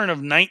punt return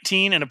of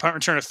 19 and a punt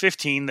return of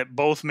 15 that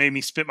both made me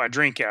spit my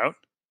drink out.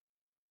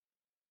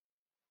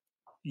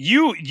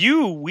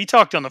 We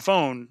talked on the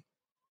phone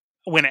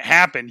when it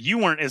happened. You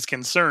weren't as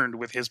concerned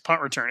with his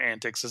punt return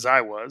antics as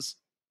I was.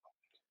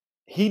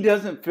 He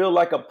doesn't feel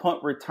like a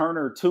punt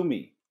returner to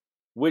me,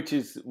 which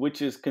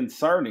is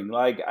concerning.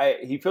 Like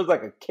he feels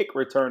like a kick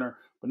returner,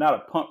 but not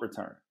a punt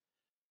returner.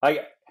 Like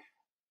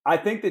I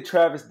think that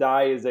Travis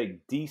Dye is a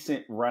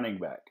decent running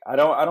back. I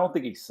don't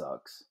think he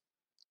sucks.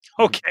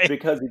 Okay.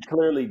 Because he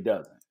clearly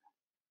doesn't.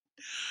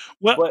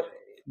 Well, but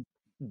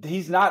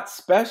he's not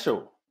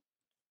special.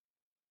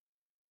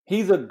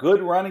 He's a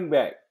good running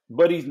back,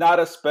 but he's not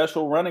a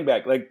special running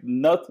back. Like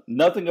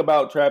nothing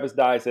about Travis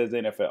Dye says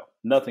NFL.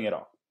 Nothing at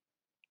all.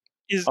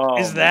 Is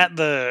that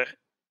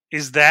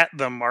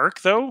the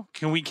mark though?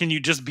 Can you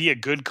just be a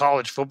good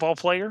college football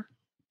player?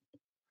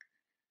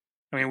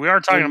 I mean, we are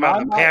talking about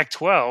the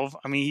Pac-12.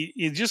 I mean,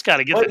 you just got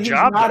to get the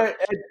job done.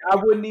 I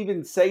wouldn't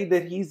even say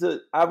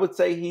that I would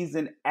say he's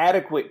an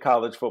adequate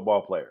college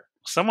football player.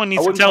 Someone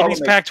needs to tell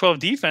these Pac-12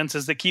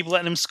 defenses that keep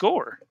letting him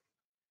score.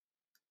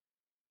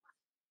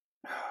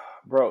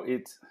 Bro,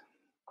 it's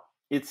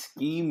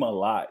scheme a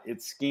lot.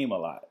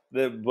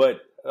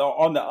 But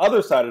on the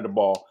other side of the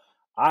ball,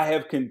 I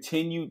have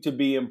continued to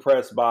be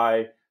impressed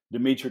by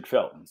Demetric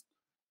Felton.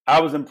 I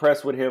was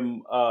impressed with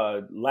him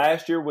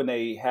last year when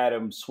they had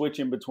him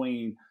switching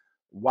between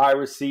wide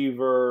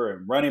receiver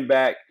and running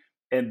back.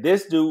 And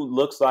this dude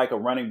looks like a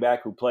running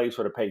back who plays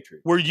for the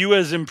Patriots. Were you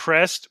as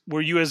impressed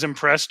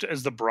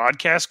as the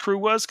broadcast crew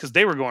was? Because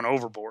they were going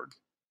overboard.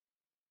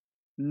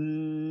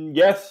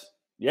 Yes.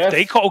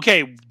 They called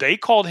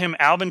him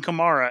Alvin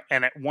Kamara,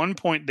 and at one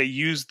point they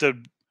used the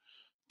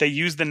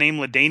name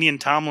LaDainian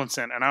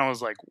Tomlinson, and I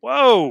was like,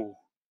 "Whoa,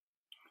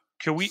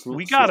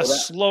 we gotta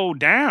slow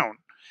down."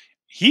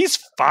 He's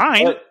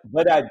fine,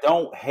 but I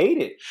don't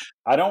hate it.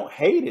 I mean,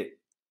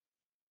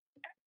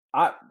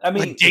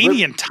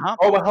 LaDainian Tomlinson.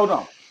 Oh, but hold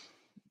on.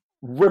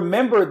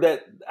 Remember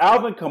that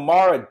Alvin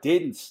Kamara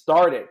didn't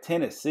start at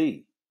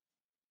Tennessee.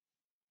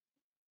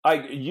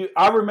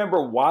 I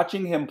remember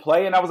watching him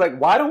play, and I was like,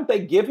 why don't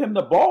they give him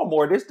the ball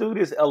more? This dude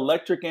is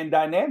electric and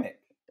dynamic.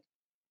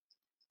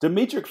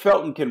 Demetric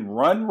Felton can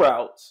run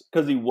routes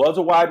because he was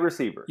a wide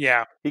receiver.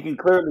 Yeah. He can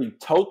clearly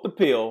tote the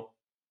pill.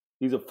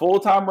 He's a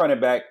full-time running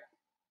back.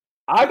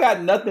 I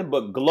got nothing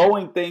but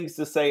glowing things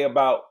to say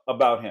about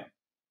him.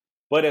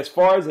 But as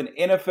far as an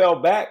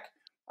NFL back,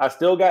 I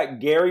still got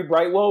Gary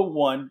Brightwell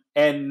 1,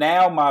 and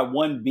now my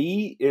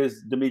 1B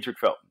is Demetric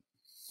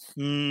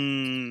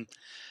Felton.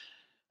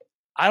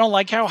 I don't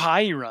like how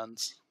high he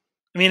runs.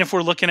 I mean, if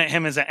we're looking at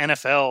him as an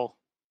NFL,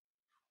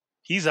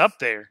 he's up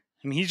there.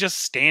 I mean, he's just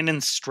standing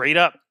straight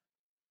up.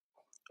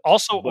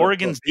 Also,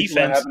 Oregon's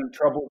defense are having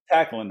trouble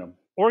tackling him.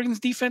 Oregon's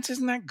defense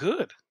isn't that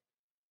good.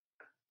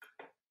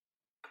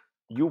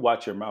 You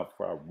watch your mouth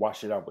before I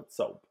wash it out with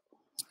soap.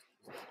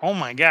 Oh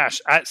my gosh.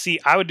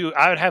 I would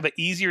have an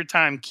easier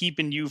time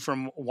keeping you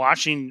from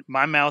washing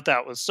my mouth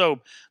out with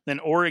soap than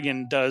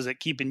Oregon does at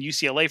keeping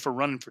UCLA for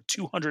running for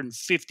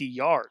 250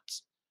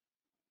 yards.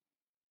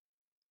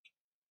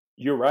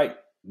 You're right.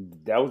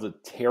 That was a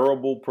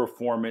terrible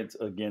performance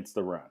against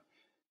the run.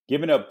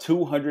 Giving up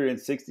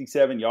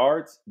 267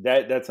 yards,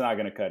 that's not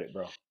going to cut it,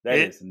 bro. That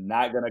is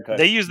not going to cut it.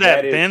 They use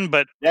that bend,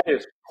 but that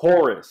is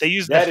porous. They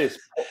use that.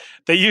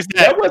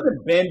 That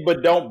wasn't bend,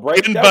 but don't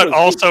break. Bend, but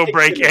also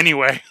break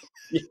anyway.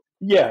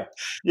 Yeah.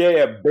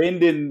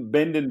 Bend and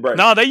break.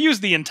 No, they use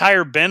the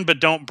entire bend,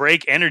 but don't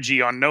break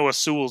energy on Noah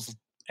Sewell's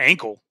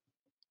ankle.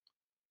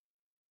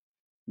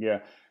 Yeah.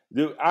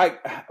 Dude,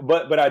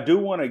 but I do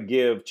want to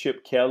give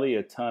Chip Kelly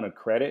a ton of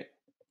credit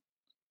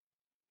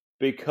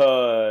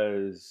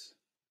because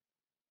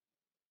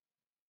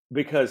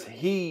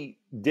he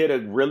did a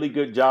really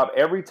good job.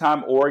 Every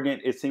time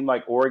it seemed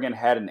like Oregon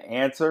had an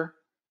answer,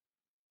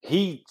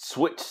 he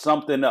switched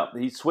something up.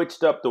 He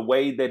switched up the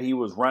way that he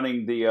was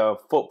running the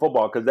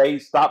football because they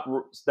stopped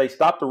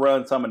the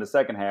run some in the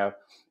second half,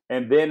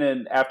 and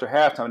then after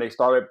halftime they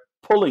started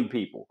pulling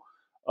people.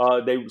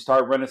 They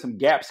started running some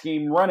gap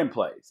scheme running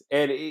plays,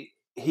 and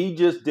he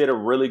just did a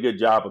really good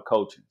job of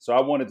coaching. So I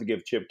wanted to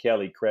give Chip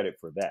Kelly credit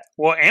for that.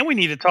 Well, and we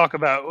need to talk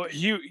about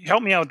you.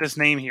 Help me out with this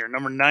name here,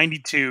 number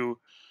 92.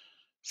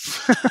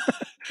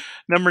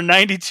 Number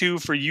 92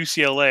 for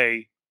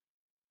UCLA.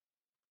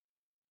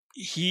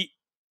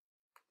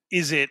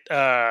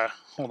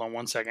 Hold on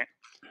one second.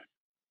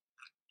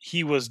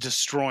 He was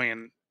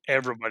destroying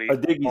everybody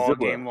all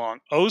game long.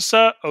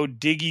 Osa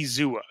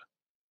Odigizua.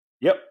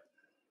 Yep.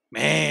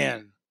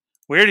 Man,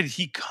 where did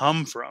he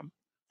come from?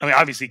 I mean,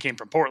 obviously he came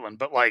from Portland,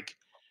 but like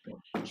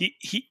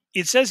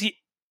it says he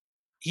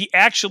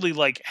actually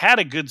like had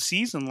a good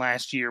season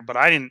last year, but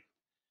I don't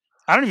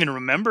even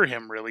remember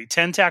him really.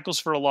 10 tackles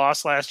for a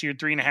loss last year,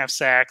 3.5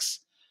 sacks.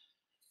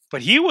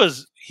 But he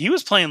was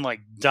playing like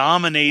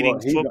dominating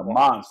football. He's a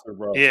monster,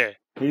 bro. Yeah.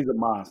 He's a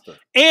monster.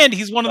 And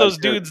he's one of those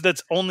dudes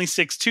that's only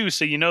 6'2",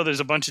 so you know there's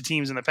a bunch of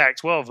teams in the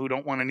Pac-12 who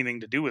don't want anything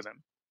to do with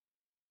him.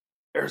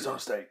 Arizona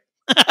State.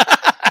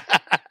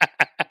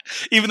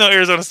 Even though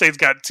Arizona State's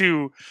got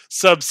 2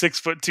 sub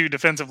 6'2"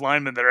 defensive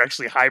linemen that are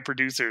actually high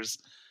producers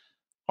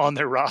on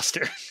their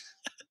roster.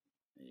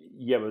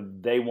 Yeah,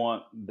 but they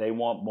want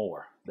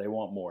more. They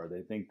want more.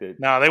 They think that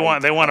they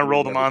want to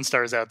roll the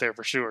Monstars out there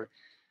for sure.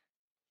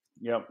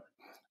 Yep.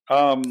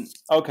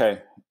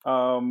 Okay.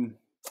 What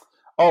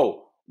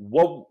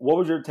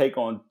was your take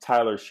on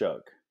Tyler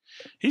Shough?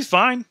 He's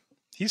fine.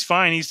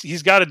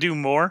 He's got to do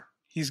more.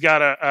 He's got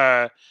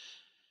to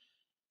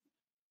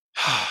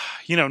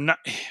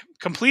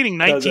completing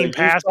 'Cause, 19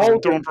 passes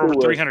and throwing for over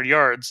 300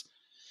 yards.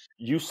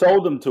 You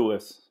sold them to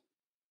us.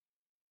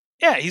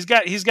 Yeah, he's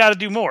got to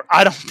do more.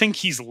 I don't think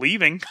he's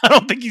leaving. I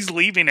don't think he's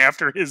leaving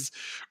after his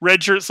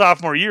redshirt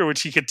sophomore year,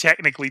 which he could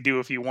technically do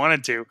if he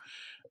wanted to.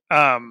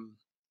 I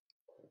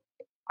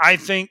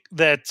think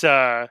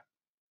that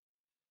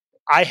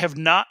I have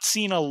not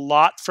seen a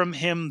lot from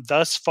him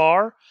thus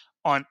far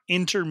on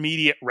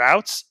intermediate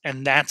routes,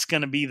 and that's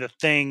going to be the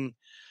thing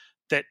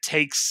that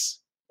takes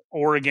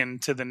Oregon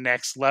to the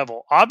next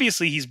level.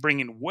 Obviously, he's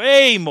bringing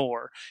way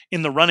more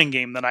in the running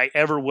game than I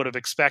ever would have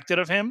expected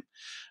of him.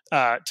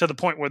 To the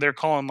point where they're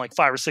calling like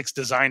 5 or 6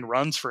 designed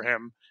runs for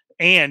him,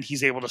 and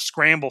he's able to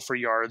scramble for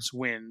yards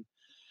when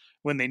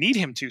they need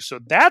him to. So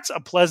that's a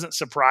pleasant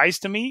surprise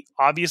to me.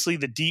 Obviously,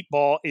 the deep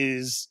ball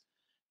it's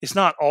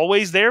not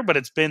always there, but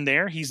it's been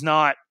there. He's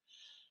not,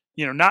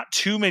 not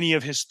too many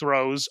of his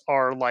throws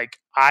are like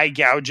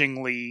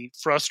eye-gougingly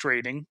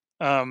frustrating.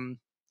 I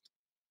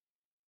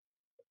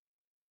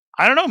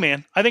don't know,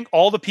 man. I think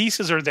all the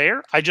pieces are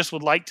there. I just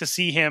would like to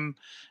see him,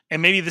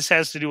 and maybe this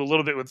has to do a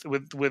little bit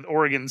with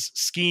Oregon's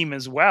scheme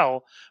as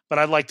well, but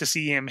I'd like to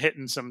see him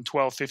hitting some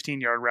 12,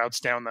 15-yard routes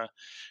down the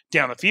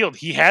field.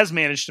 He has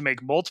managed to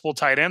make multiple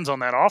tight ends on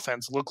that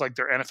offense look like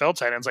they're NFL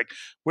tight ends. Like,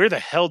 where the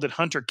hell did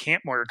Hunter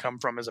Kampmoyer come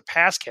from as a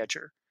pass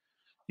catcher?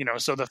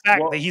 So the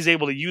fact that he's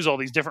able to use all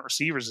these different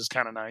receivers is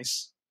kind of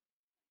nice.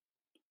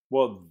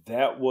 Well,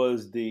 that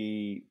was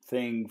the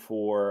thing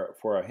for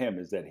him,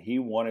 is that he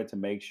wanted to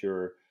make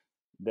sure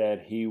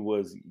that he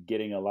was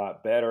getting a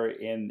lot better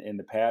in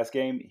the pass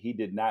game. He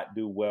did not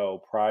do well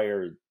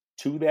prior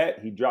to that.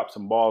 He dropped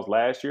some balls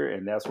last year,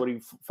 and that's what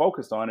he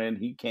focused on, and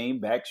he came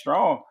back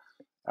strong.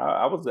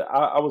 I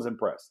was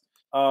impressed.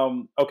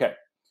 Okay,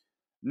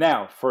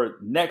 now for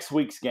next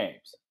week's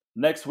games,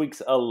 next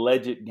week's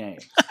alleged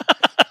games.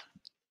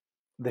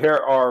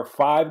 There are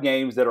 5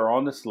 games that are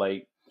on the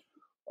slate.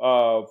 2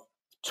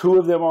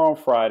 of them are on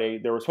Friday.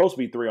 There were supposed to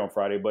be 3 on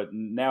Friday, but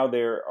now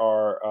there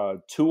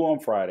are 2 on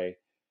Friday.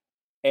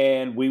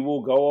 And we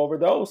will go over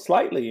those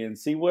slightly and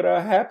see what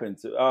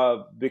happens,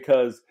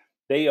 because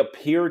they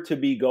appear to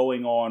be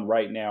going on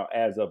right now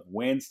as of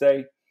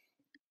Wednesday.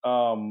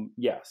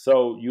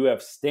 So you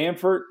have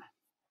Stanford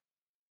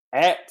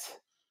at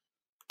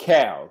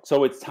Cal.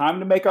 So it's time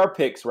to make our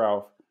picks,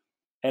 Ralph.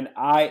 And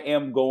I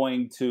am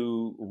going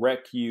to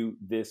wreck you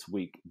this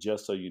week,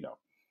 just so you know.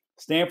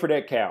 Stanford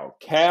at Cal.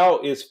 Cal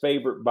is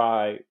favored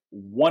by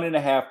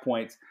 1.5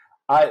 points.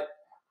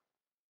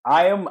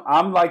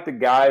 I'm like the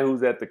guy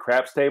who's at the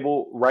craps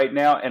table right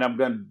now, and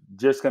I'm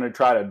just gonna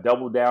try to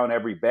double down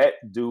every bet.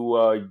 You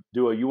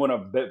want to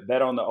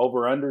bet on the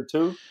over under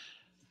too?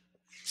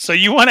 So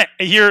you want to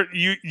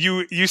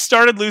you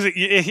started losing.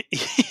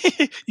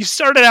 You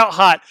started out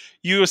hot.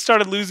 You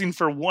started losing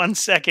for 1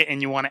 second,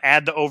 and you want to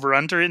add the over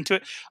under into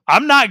it.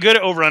 I'm not good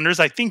at over unders.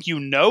 I think you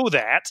know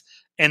that,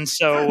 and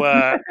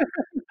so.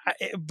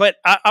 But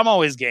I'm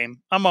always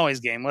game.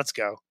 Let's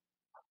go.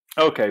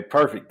 Okay,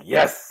 perfect.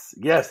 Yes,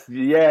 yeah,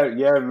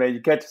 man.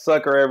 You catch a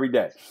sucker every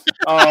day.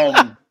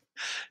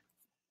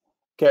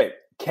 Okay,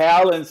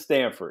 Cal and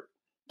Stanford.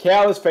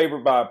 Cal is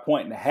favored by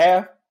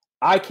 1.5.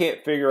 I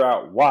can't figure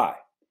out why.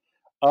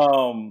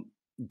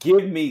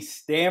 Give me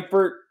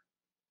Stanford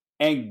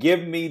and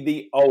give me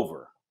the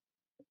over.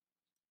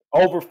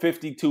 Over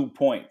 52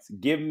 points.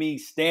 Give me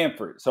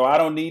Stanford. So I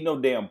don't need no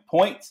damn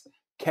points.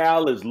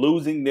 Cal is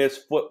losing this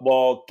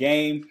football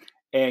game,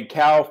 and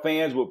Cal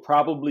fans would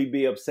probably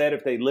be upset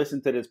if they listen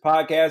to this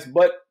podcast,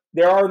 but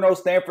there are no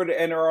Stanford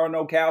and there are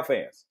no Cal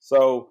fans.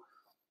 So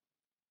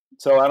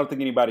I don't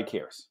think anybody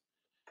cares.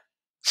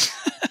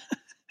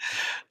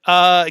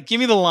 Give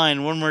me the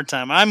line one more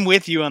time. I'm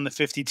with you on the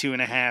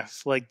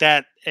 52.5. Like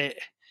that.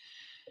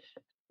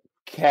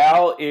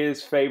 Cal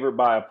is favored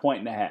by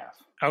 1.5.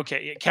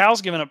 Okay. Yeah,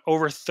 Cal's given up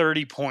over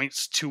 30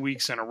 points 2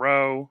 weeks in a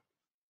row.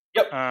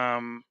 Yep.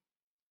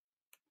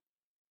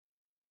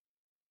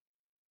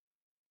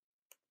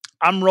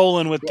 I'm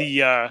rolling with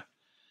the.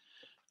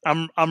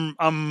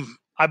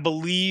 I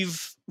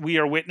believe we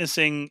are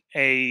witnessing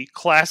a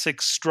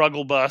classic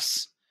struggle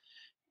bus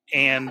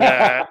and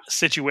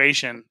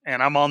situation,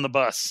 and I'm on the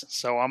bus,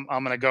 so I'm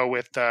gonna go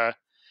with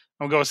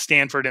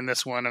Stanford in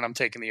this one, and I'm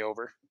taking the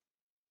over.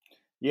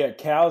 Yeah,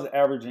 Cal's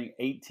averaging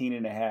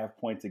 18.5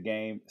 points a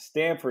game.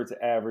 Stanford's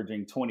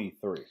averaging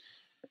 23.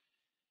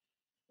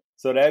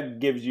 So that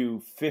gives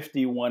you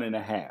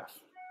 51.5.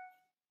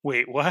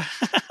 Wait, what?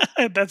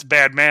 That's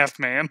bad math,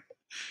 man.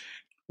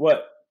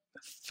 What?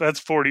 That's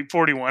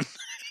 41.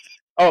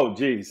 Oh,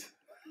 geez.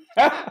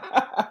 All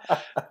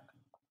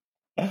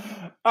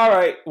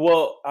right.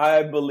 Well,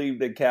 I believe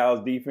that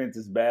Cal's defense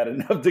is bad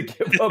enough to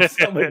give up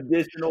some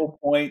additional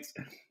points.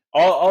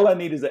 All I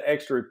need is an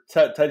extra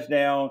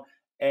touchdown.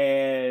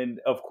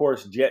 And, of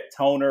course, Jet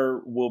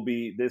Toner will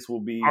be – this will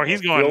be – Oh,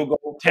 he's going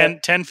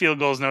 10 field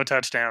goals, no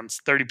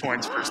touchdowns, 30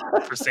 points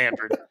for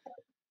Stanford.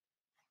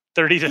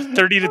 30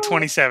 to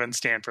 27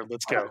 Stanford.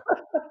 Let's go.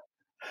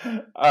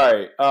 All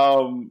right.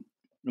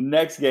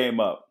 Next game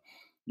up.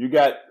 You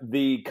got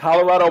the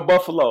Colorado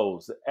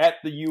Buffaloes at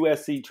the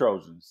USC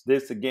Trojans.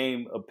 This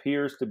game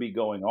appears to be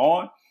going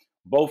on.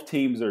 Both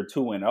teams are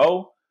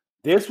 2-0.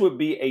 This would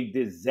be a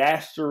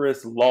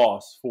disastrous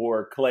loss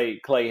for Clay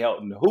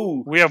Helton.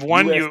 Who we have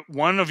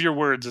one of your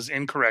words is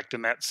incorrect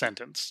in that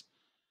sentence.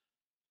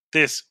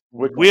 This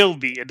will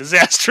be a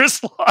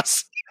disastrous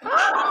loss.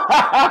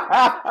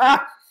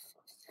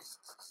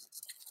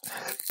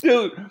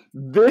 Dude,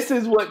 this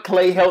is what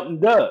Clay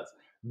Helton does.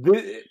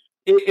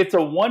 It's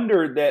a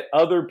wonder that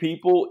other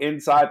people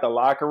inside the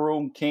locker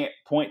room can't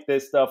point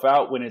this stuff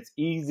out when it's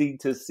easy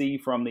to see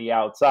from the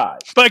outside.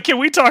 But can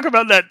we talk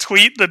about that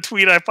tweet? The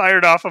tweet I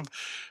fired off of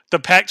the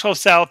Pac-12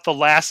 South, the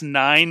last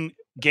 9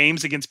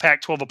 games against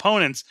Pac-12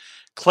 opponents.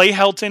 Clay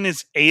Helton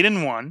is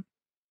 8-1.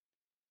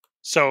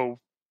 So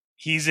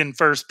he's in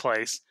first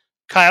place.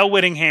 Kyle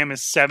Whittingham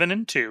is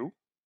 7-2.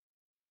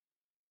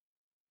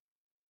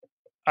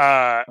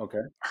 Okay.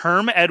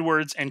 Herm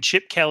Edwards and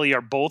Chip Kelly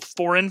are both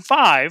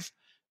 4-5.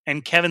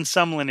 And Kevin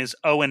Sumlin is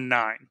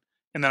 0-9.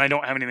 And then I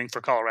don't have anything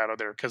for Colorado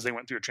there because they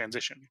went through a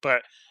transition.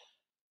 But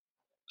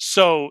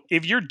so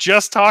if you're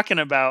just talking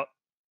about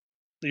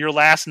your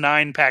last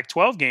 9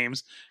 Pac-12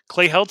 games,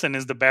 Clay Helton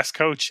is the best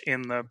coach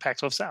in the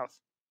Pac-12 South.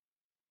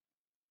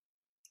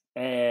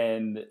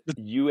 And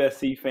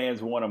USC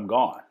fans want him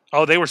gone.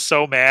 Oh, they were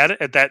so mad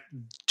at that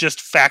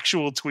just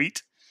factual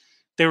tweet.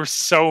 They were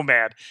so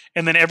mad.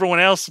 And then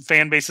everyone else,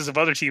 fan bases of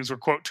other teams, were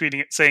quote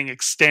tweeting it saying,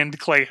 extend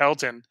Clay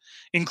Helton,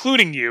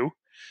 including you.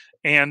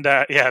 And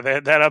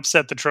that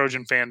upset the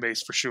Trojan fan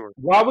base for sure.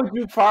 Why would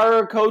you fire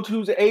a coach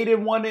who's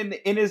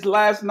 8-1 in his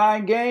last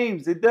 9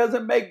 games? It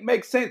doesn't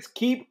make sense.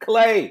 Keep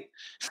Clay.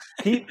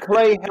 Keep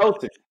Clay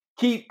Helton.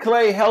 Keep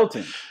Clay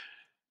Helton.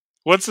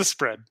 What's the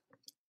spread?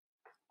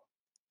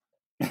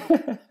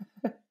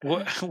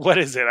 What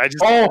is it?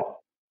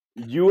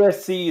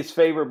 USC is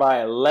favored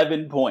by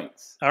 11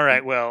 points. All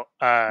right, well,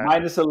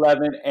 minus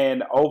 11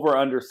 and over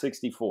under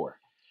 64.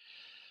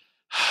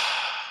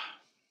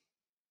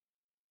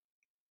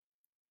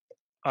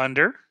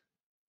 Under,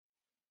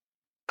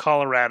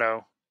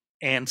 Colorado,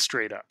 and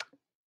straight up.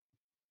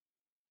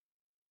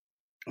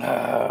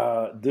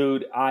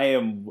 Dude,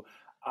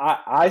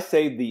 I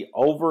say the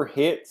over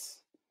hits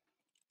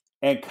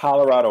and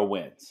Colorado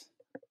wins.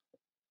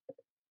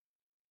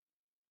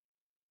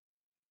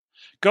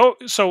 Go.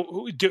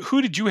 So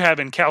who did you have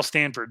in Cal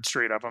Stanford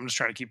straight up? I'm just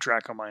trying to keep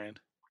track on my end.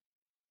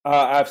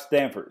 I have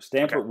Stanford.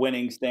 Stanford okay.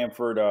 Winning.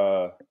 Stanford.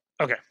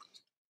 Okay.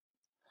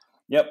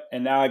 Yep.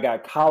 And now I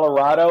got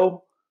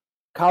Colorado.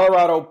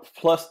 Colorado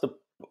plus the.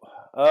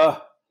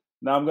 Now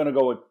I'm going to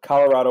go with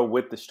Colorado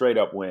with the straight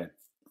up win.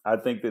 I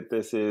think that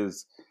this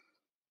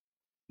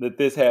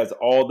has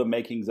all the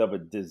makings of a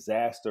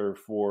disaster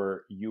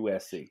for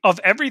USC. Of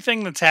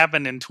everything that's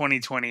happened in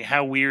 2020,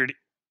 how weird,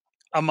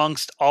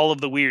 amongst all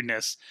of the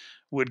weirdness,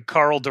 would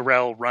Karl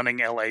Dorrell running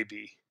LA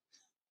be?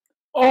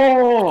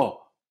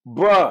 Oh,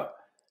 bruh.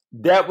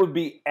 That would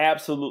be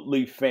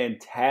absolutely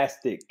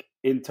fantastic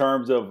in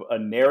terms of a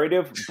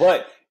narrative,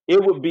 but it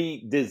would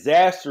be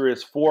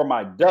disastrous for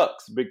my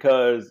Ducks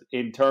because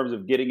in terms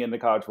of getting in the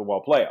college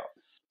football playoff.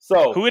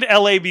 So who would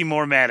LA be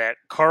more mad at,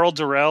 Karl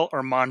Dorrell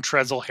or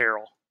Montrezl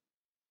Harrell?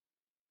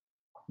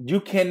 You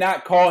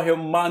cannot call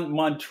him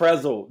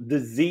Montrezl. The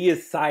Z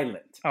is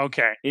silent.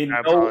 Okay. In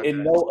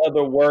no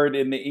other word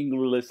in the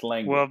English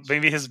language. Well,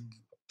 maybe his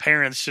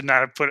parents should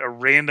not have put a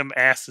random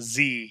ass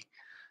Z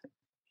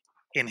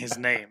in his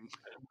name.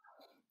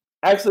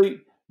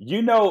 Actually,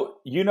 you know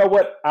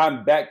what?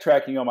 I'm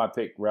backtracking on my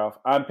pick, Ralph.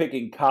 I'm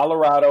picking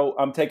Colorado.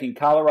 I'm taking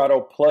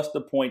Colorado plus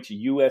the points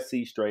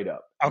USC straight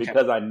up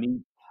because I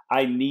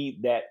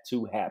need that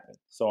to happen.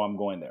 So I'm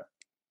going there.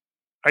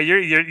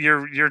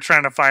 You're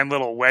trying to find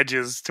little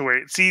wedges to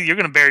where you're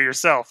going to bury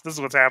yourself. This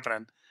is what's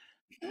happening.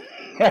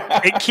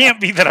 It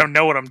can't be that I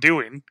know what I'm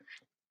doing.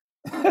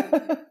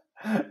 All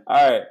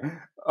right.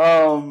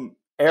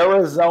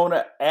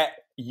 Arizona at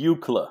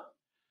UCLA.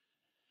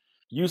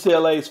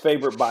 UCLA is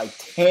favored by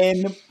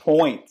 10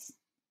 points.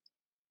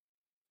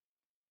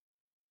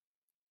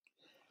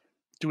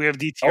 Do we have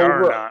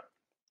DTR or not?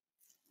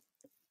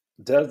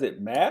 Does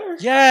it matter?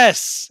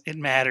 Yes, it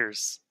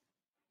matters.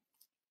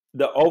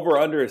 The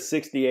over-under is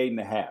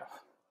 68.5.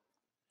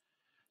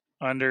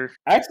 Under.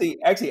 Actually,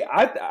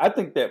 I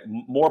think that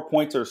more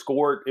points are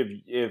scored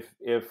if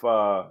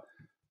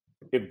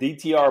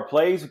DTR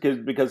plays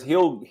because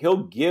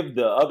he'll give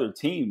the other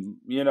team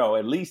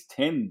at least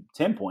 10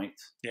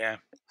 points. Yeah.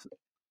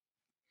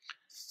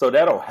 So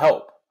that'll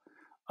help.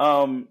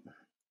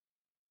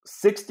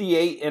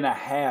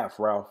 68.5,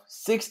 Ralph.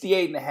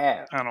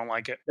 68.5. I don't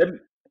like it.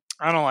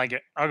 I don't like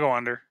it. I'll go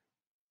under.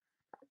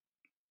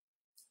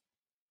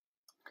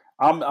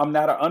 I'm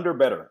not an under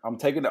better. I'm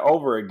taking the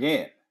over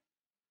again.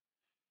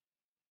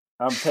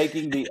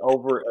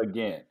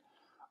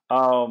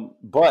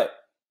 But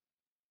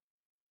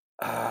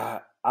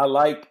I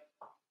like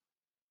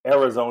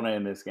Arizona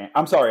in this game.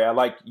 I'm sorry, I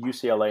like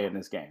UCLA in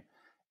this game.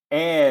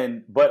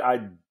 But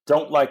I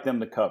don't like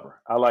them to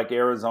cover. I like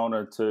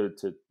Arizona to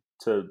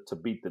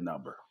beat the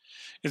number.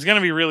 It's going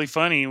to be really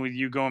funny with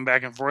you going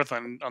back and forth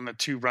on the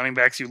two running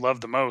backs you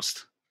love the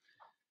most.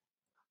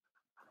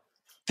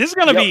 This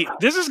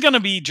is going to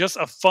be just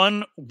a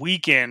fun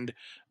weekend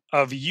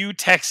of you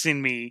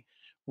texting me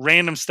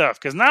random stuff,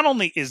 because not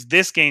only is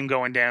this game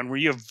going down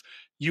where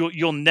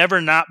you'll never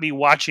not be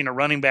watching a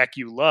running back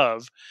you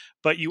love,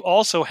 but you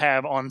also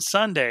have on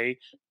Sunday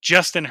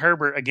Justin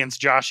Herbert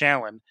against Josh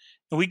Allen,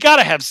 and we got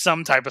to have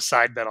some type of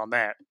side bet on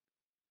that.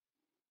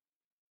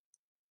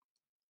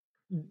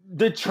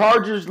 The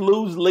Chargers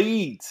lose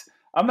leads.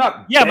 I'm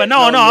not. Yeah, but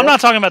no, I'm not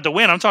talking about the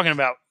win. I'm talking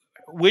about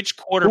which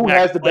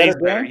quarterback plays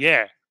better.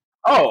 Yeah.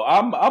 Oh,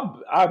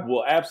 I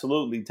will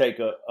absolutely take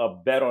a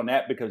bet on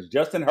that, because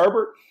Justin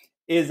Herbert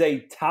is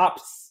a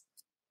top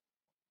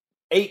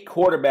 8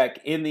 quarterback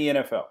in the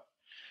NFL.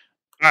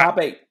 Top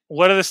 8.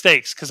 What are the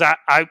stakes? Because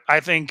I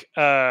think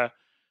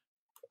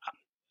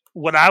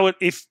what I would,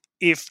 if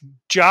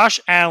Josh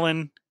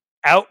Allen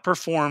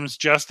outperforms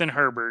Justin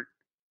Herbert,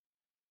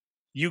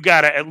 you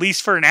gotta, at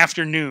least for an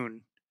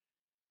afternoon,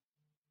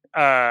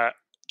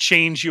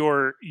 change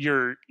your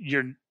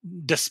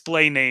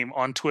display name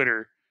on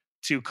Twitter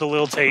to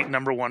Khalil Tate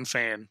 #1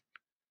 fan.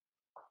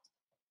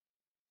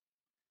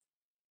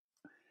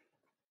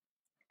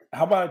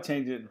 How about I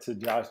change it to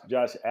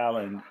Josh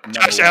Allen?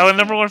 Josh Allen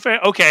 #1 fan.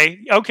 Okay.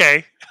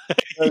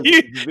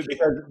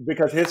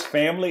 because his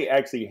family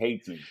actually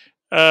hates me.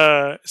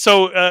 I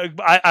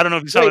don't know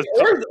if you saw this.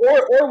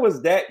 Or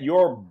was that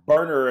your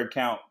burner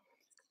account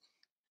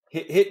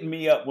hitting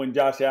me up when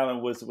Josh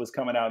Allen was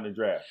coming out in the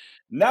draft?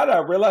 Now that I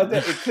realize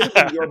that, it could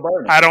have been your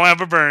burner. I don't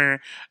have a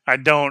burner. I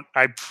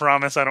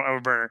promise I don't have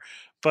a burner.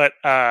 But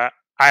I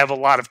have a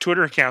lot of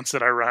Twitter accounts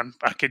that I run.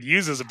 I could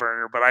use as a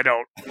burner, but I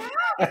don't.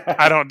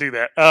 I don't do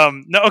that.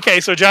 No.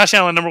 Okay. So Josh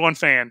Allen, #1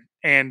 fan,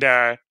 and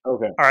okay. All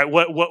right.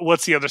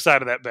 What's the other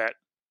side of that bet?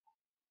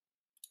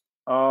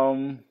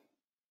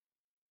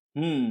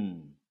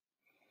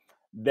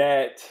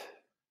 That.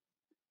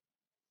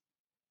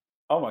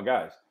 Oh my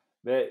gosh!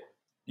 That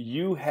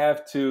you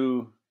have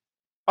to.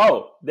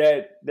 Oh,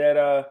 that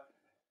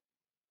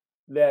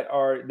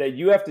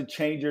you have to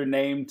change your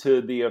name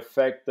to the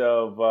effect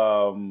of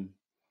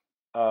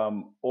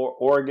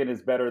Oregon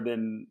is better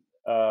than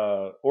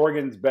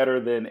Oregon's better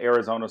than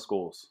Arizona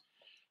schools.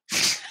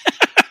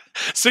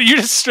 So you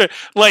just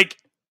like,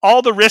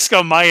 all the risk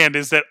on my end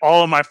is that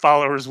all of my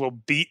followers will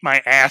beat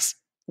my ass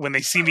when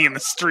they see me in the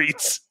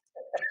streets.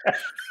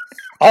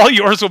 All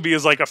yours will be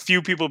is like a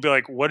few people will be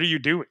like, "What are you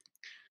doing?"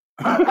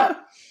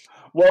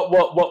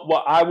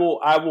 Well, I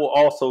will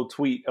also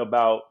tweet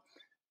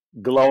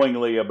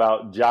glowingly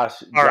about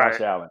Josh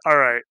Allen. All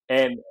right.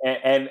 And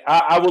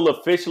I will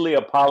officially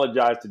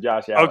apologize to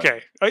Josh Allen.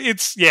 Okay.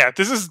 This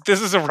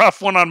is a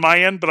rough one on my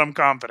end, but I'm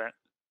confident.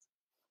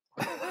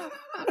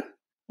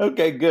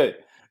 Okay,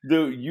 good.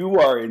 Dude, you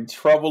are in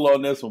trouble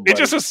on this one, buddy. It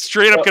just was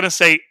straight up going to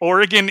say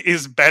Oregon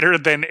is better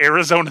than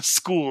Arizona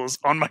schools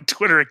on my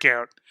Twitter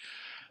account.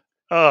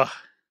 Yep.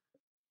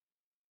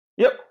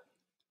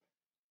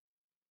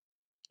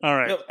 All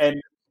right. Yep.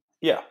 And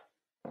yeah.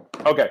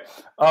 Okay.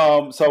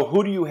 So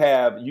who do you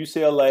have,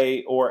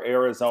 UCLA or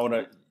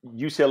Arizona?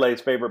 UCLA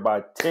is favored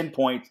by 10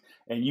 points,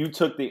 and you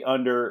took the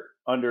under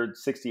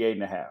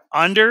 68.5.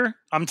 Under,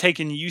 I'm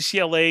taking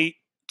UCLA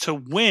to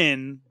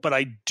win, but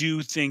I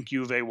do think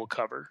U of A will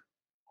cover.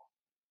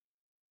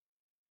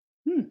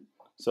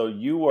 So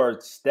you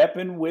are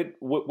stepping with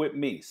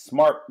me,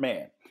 smart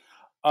man.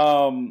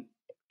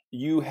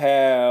 You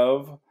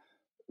have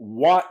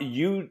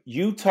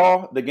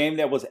Utah, the game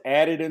that was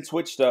added and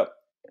switched up.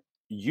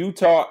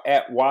 Utah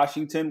at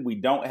Washington. We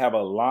don't have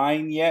a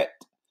line yet.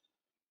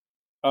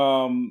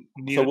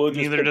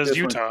 Neither does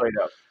Utah.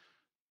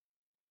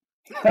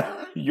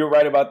 You're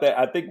right about that.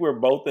 I think we're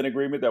both in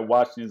agreement that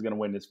Washington is going to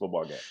win this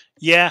football game.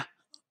 Yeah.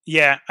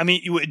 I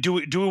mean, do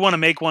we want to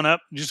make one up?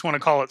 You just want to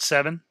call it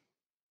 7?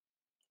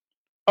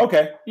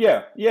 Okay.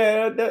 Yeah.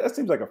 That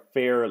seems like a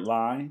fair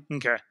line.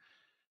 Okay.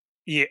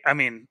 Yeah. I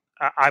mean,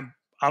 I'm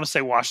gonna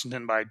say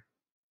Washington by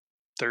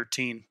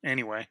 13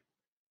 anyway.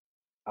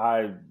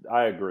 I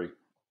agree.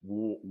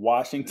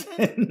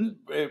 Washington.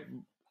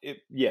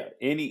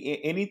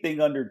 Anything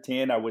under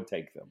 10, I would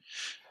take them.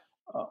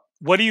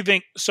 What do you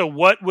think? So,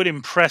 what would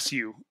impress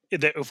you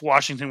if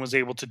Washington was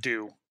able to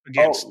do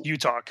against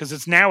Utah? Because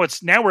it's now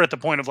we're at the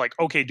point of like,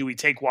 okay, do we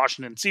take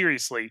Washington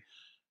seriously?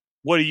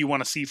 What do you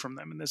want to see from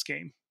them in this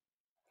game?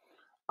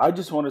 I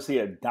just want to see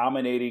a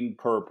dominating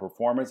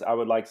performance. I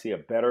would like to see a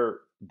better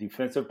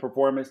defensive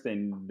performance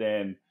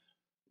than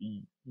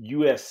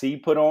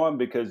USC put on,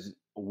 because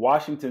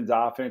Washington's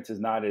offense is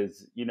not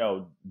as,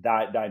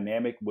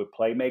 dynamic with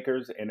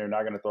playmakers, and they're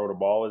not going to throw the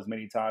ball as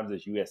many times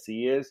as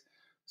USC is.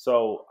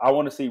 So I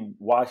want to see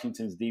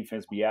Washington's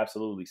defense be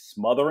absolutely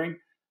smothering.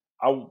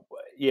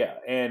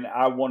 And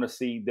I want to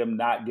see them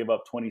not give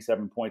up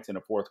 27 points in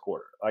the fourth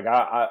quarter. Like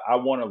I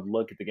want to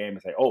look at the game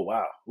and say, "Oh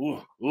wow,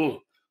 ooh,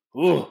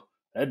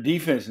 that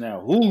defense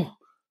now, ooh,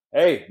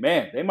 hey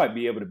man, they might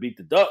be able to beat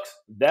the Ducks."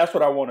 That's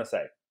what I want to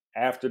say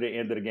after the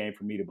end of the game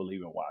for me to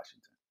believe in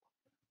Washington.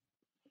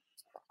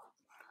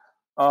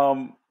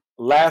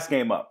 Last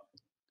game up,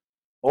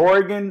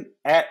 Oregon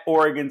at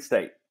Oregon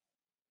State.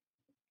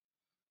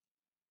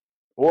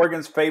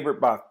 Oregon's favored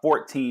by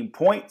 14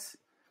 points.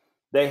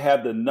 They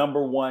have the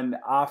number one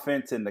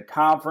offense in the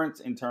conference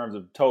in terms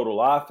of total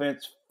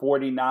offense,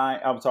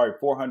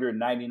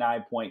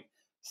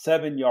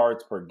 499.7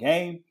 yards per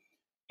game.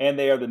 And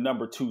they are the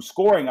number two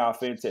scoring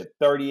offense at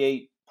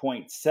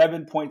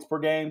 38.7 points per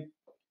game.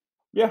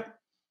 Yeah.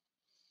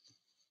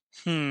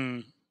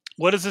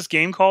 What is this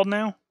game called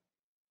now?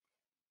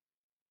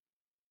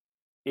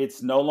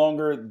 It's no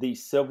longer the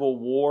Civil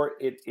War.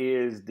 It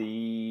is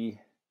the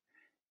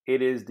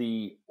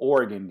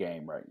Oregon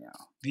game right now.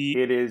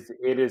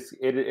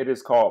 It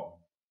is called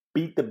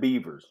Beat the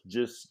Beavers.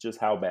 Just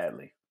how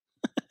badly?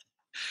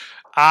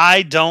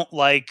 I don't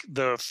like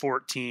the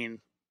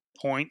 14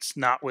 points,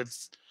 not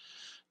with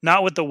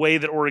the way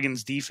that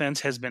Oregon's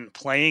defense has been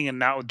playing, and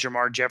not with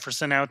Jamar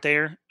Jefferson out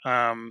there.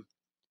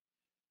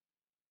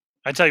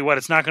 I tell you what,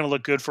 it's not going to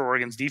look good for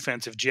Oregon's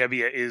defense if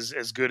Gebbia is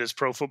as good as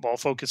Pro Football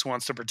Focus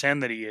wants to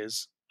pretend that he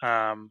is.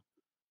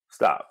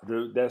 Stop,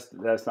 dude.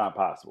 That's not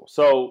possible.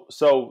 So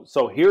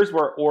here's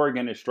where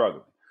Oregon is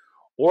struggling.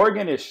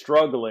 Oregon is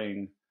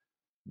struggling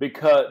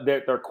because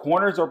their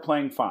corners are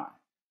playing fine.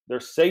 Their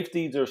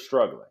safeties are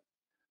struggling.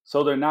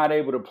 So they're not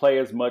able to play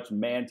as much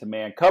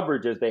man-to-man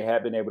coverage as they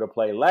have been able to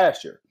play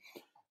last year.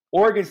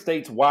 Oregon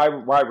State's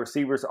wide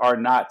receivers are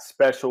not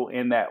special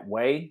in that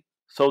way.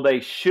 So they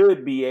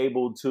should be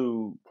able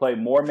to play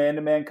more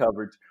man-to-man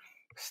coverage,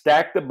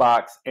 stack the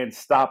box, and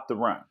stop the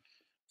run.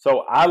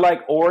 So I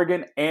like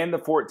Oregon and the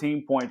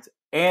 14 points,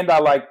 and I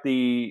like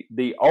the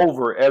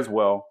over as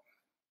well.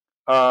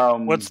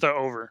 What's the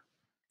over?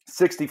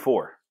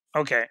 64.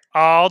 Okay,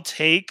 I'll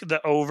take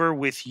the over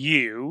with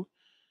you,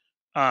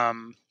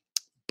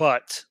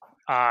 but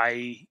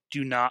I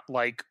do not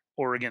like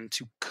Oregon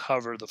to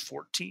cover the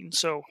 14.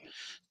 So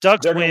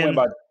Ducks win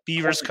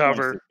Beavers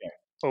cover,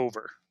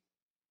 over.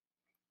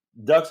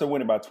 Ducks are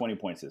winning by 20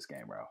 points this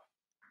game, bro.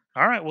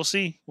 All right, we'll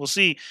see.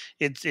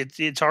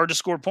 It's hard to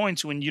score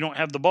points when you don't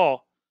have the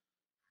ball.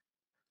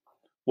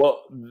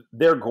 Well,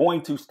 they're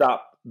going to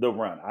stop the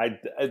run.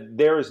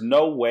 There is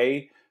no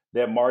way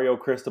that Mario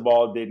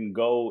Cristobal didn't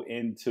go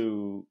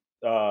into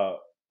the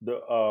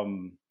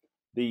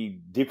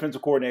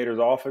defensive coordinator's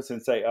office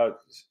and say,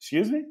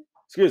 excuse me,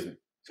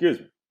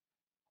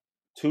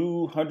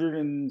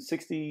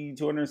 260,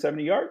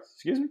 270 yards,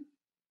 excuse me,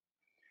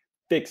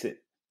 fix it.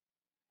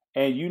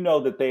 And you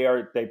know that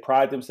they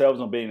pride themselves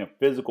on being a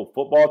physical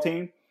football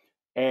team,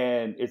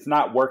 and it's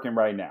not working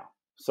right now.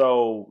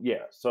 So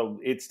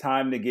it's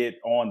time to get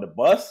on the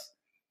bus,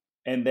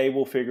 and they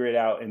will figure it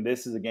out. And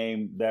this is a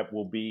game that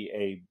will be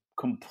a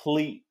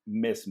complete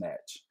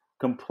mismatch.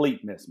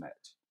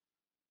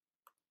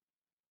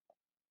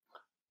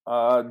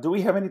 Do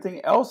we have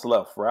anything else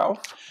left,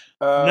 Ralph?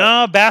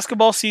 No,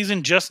 basketball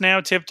season just now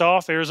tipped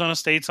off. Arizona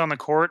State's on the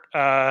court.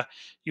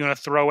 You want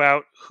to throw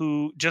out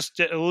who?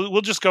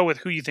 We'll just go with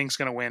who you think's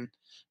going to win,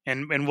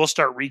 and we'll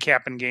start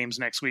recapping games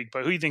next week.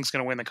 But who you think's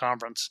going to win the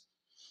conference?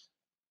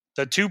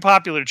 The two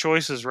popular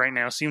choices right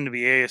now seem to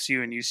be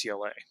ASU and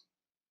UCLA.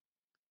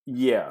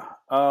 Yeah.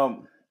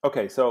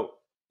 Okay. So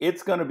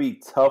it's going to be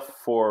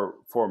tough for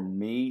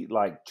me.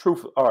 Like,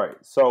 truth. All right.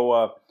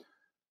 So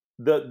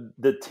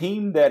the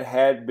team that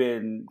had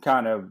been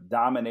kind of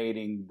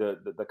dominating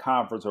the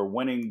conference or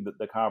winning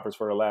the conference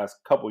for the last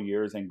couple of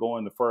years and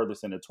going the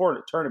furthest in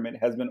the tournament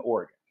has been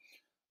Oregon.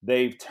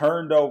 They've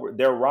turned over,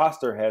 their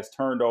roster has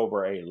turned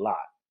over a lot.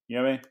 You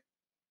know what I mean?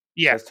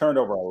 Yeah, has turned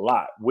over a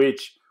lot,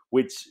 which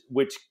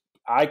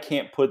I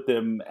can't put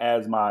them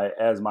as my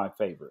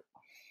favorite.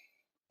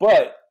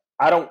 But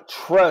I don't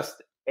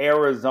trust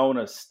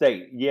Arizona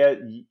State. Yeah,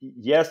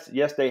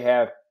 yes, they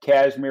have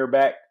Cashmere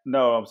back.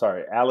 No, I'm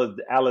sorry,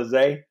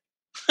 Alizé.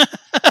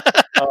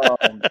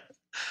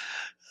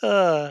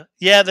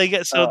 Yeah, they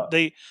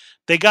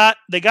got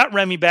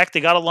Remy back.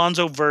 They got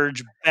Alonzo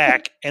Verge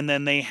back, and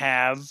then they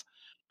have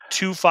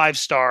 2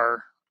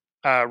 5-star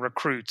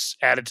recruits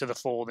added to the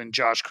fold in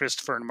Josh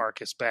Christopher and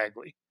Marcus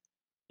Bagley.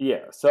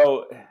 Yeah,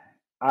 so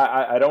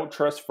I don't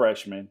trust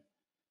freshmen.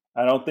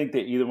 I don't think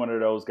that either one of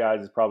those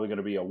guys is probably going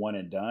to be a one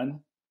and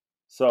done.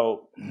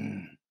 So,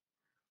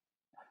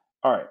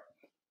 all right.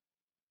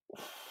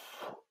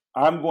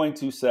 I'm going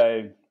to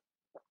say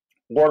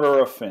order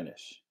of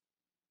finish.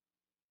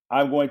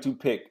 I'm going to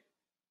pick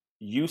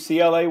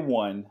UCLA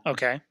 1.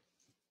 Okay.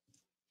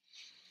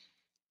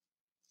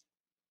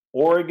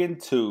 Oregon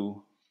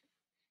 2.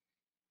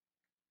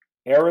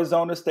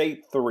 Arizona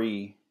State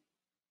 3.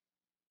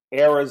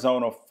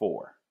 Arizona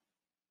 4.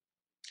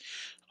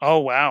 Oh,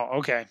 wow.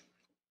 Okay.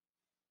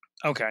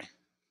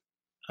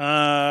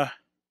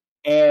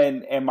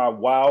 And my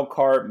wild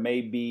card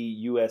may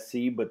be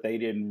USC, but they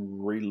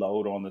didn't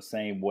reload on the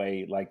same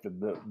way. Like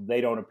they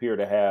don't appear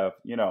to have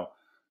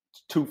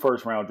 2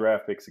 first-round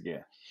draft picks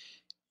again.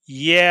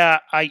 Yeah,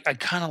 I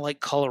kind of like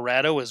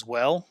Colorado as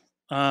well.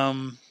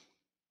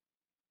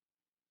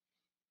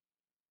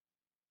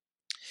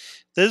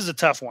 This is a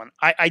tough one.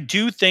 I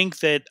do think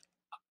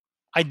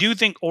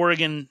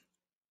Oregon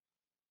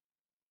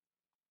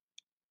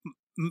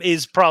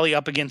is probably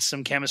up against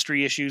some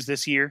chemistry issues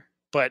this year,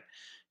 but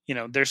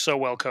they're so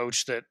well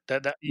coached that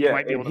you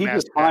might be able to master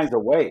just finds that. a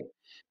way.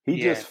 He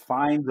just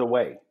finds a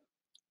way.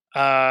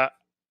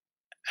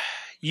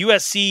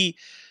 USC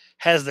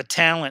has the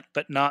talent,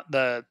 but not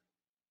the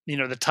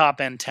top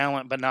end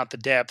talent, but not the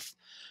depth.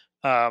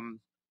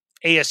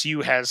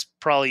 ASU has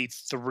probably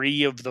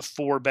 3 of the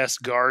 4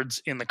 best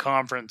guards in the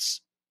conference,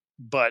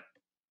 but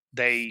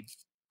they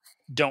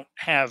don't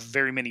have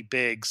very many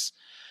bigs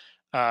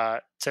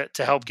to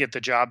help get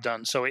the job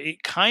done. So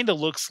it kind of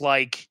looks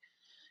like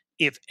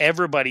if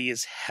everybody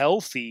is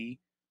healthy,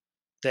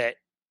 that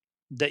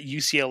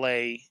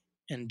UCLA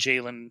and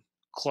Jalen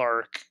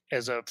Clark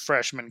as a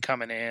freshman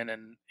coming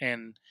in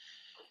and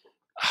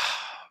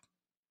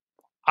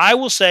I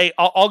will say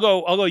I'll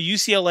go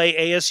UCLA,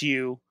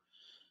 ASU,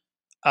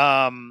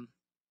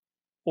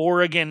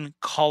 Oregon,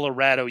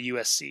 Colorado,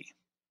 USC.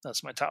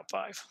 That's my top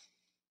 5.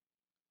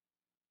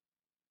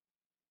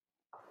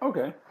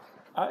 Okay.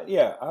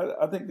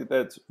 I think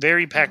that's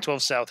very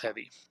Pac-12 South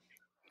heavy.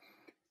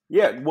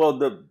 Yeah, well,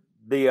 the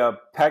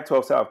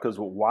Pac-12 South, because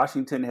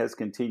Washington has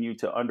continued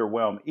to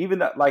underwhelm. Even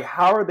that, like,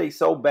 how are they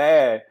so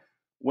bad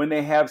when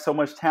they have so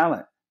much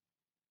talent,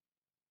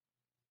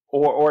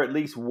 or at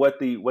least what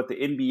the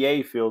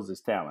NBA feels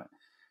is talent?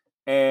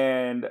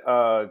 And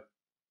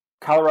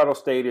Colorado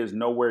State is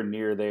nowhere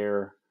near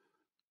there.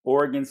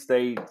 Oregon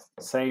State,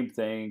 same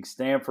thing.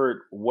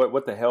 Stanford,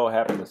 what the hell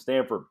happened to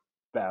Stanford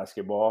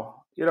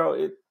basketball?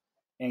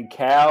 And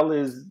Cal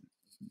is,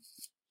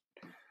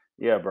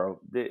 yeah, bro.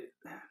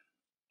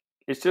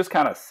 It's just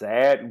kind of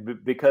sad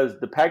because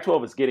the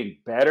Pac-12 is getting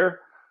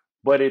better,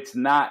 but it's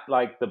not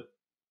like the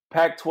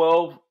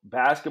Pac-12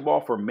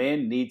 basketball for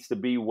men needs to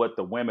be what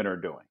the women are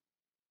doing.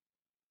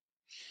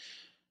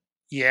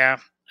 Yeah.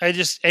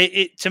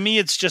 To me,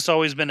 it's just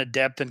always been a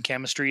depth and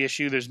chemistry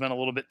issue. There's been a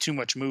little bit too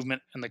much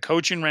movement in the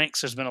coaching ranks.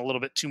 There's been a little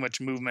bit too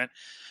much movement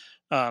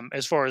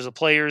as far as the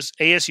players.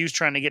 ASU's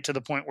trying to get to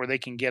the point where they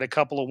can get a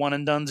couple of one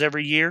and dones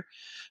every year.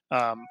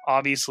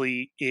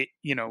 Obviously,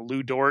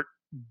 Lou Dort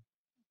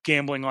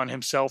gambling on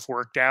himself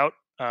worked out.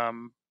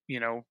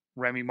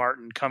 Remy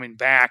Martin coming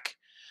back.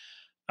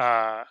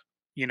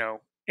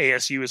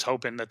 ASU is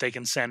hoping that they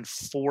can send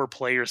 4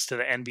 players to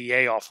the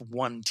NBA off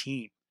one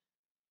team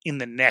in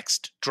the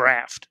next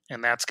draft,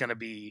 and that's going to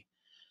be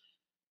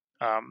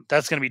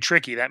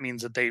tricky. That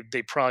means that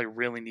they probably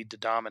really need to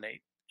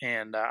dominate,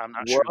 and I'm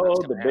not sure. Well,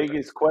 the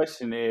biggest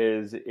question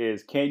is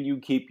can you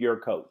keep your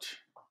coach?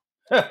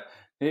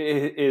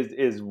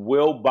 is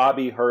will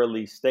Bobby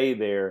Hurley stay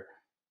there,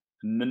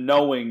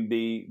 knowing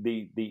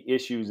the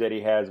issues that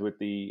he has with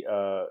the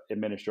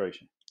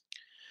administration?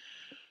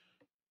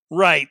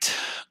 Right,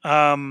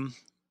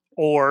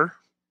 or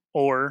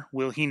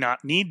will he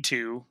not need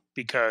to,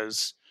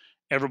 because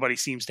everybody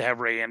seems to have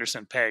Ray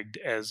Anderson pegged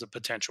as a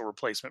potential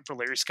replacement for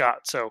Larry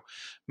Scott. So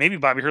maybe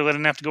Bobby Hurley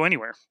didn't have to go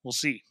anywhere. We'll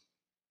see.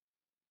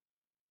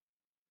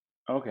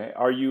 Okay.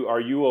 Are you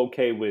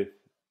okay with?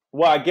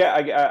 Well, I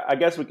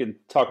guess we can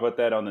talk about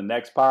that on the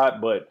next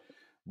pod. But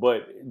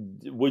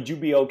would you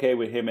be okay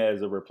with him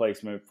as a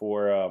replacement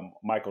for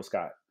Michael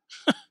Scott?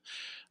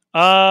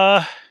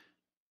 I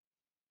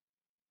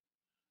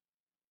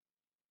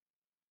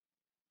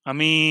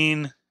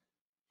mean,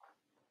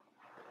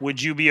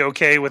 would you be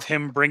okay with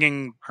him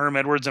bringing Herm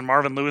Edwards and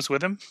Marvin Lewis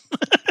with him?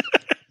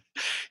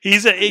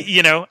 He's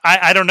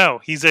I don't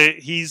know. He's an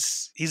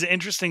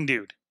interesting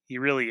dude. He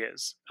really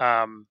is.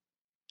 I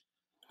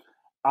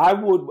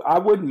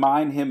wouldn't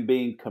mind him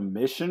being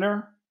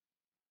commissioner.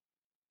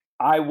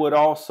 I would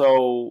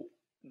also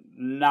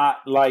not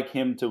like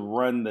him to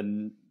run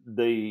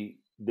the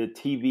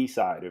TV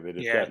side of it,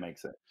 if that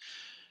makes sense.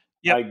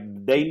 Yep.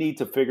 Like, they need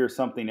to figure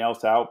something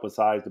else out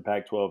besides the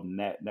Pac-12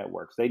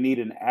 networks. They need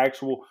an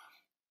actual.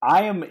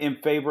 I am in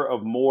favor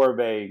of more of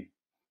a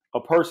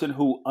person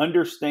who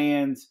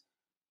understands,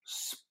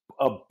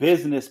 a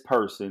business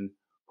person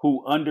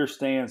who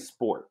understands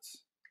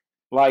sports.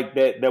 Like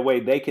that way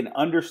they can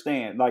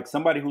understand, like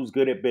somebody who's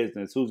good at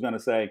business, who's going to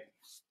say,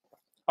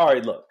 all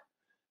right, look,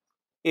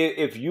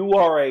 if you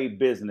are a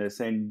business,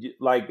 and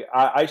like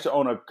I used to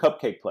own a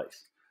cupcake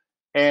place,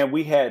 and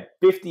we had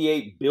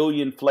 58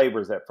 billion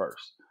flavors at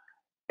first.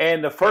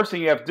 And the first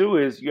thing you have to do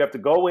is you have to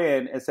go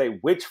in and say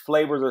which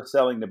flavors are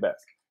selling the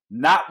best.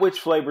 Not which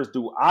flavors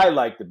do I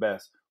like the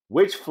best.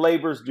 Which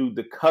flavors do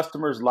the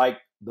customers like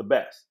the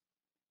best?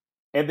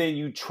 And then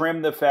you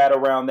trim the fat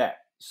around that.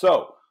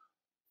 So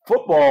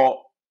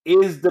football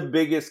is the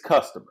biggest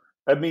customer.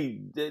 I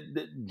mean,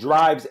 it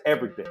drives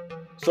everything.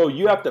 So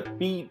you have to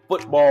feed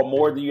football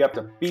more than you have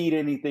to feed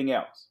anything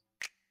else.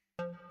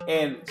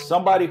 And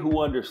somebody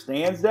who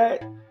understands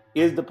that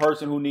is the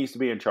person who needs to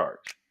be in charge.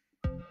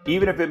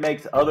 Even if it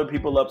makes other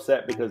people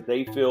upset because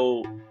they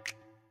feel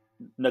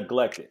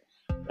neglected.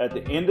 At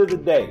the end of the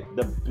day,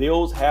 the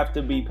bills have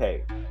to be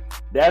paid.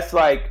 That's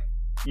like,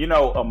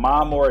 a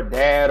mom or a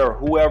dad or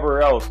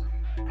whoever else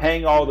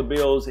paying all the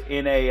bills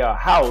in a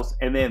house,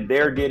 and then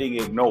they're getting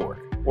ignored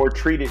or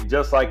treated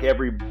just like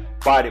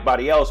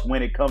everybody else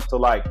when it comes to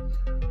like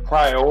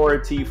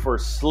priority for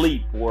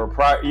sleep or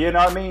you know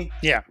what I mean?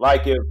 Yeah.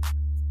 Like if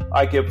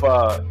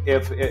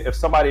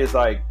somebody is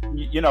like,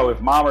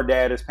 if mom or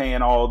dad is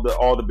paying all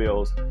the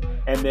bills,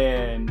 and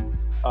then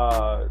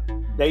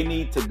they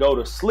need to go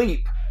to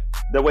sleep,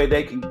 the way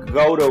they can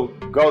go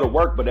to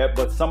work,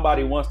 but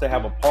somebody wants to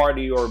have a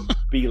party or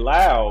be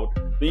loud,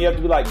 then you have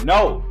to be like,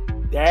 no,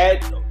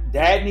 dad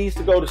needs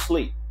to go to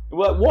sleep.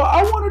 Well,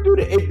 I want to do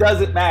that. It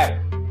doesn't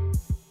matter.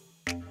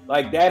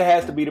 Like, that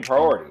has to be the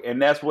priority,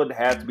 and that's what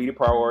has to be the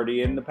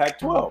priority in the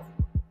Pac-12,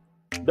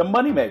 the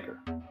moneymaker.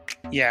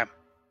 Yeah.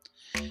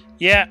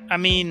 I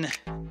mean,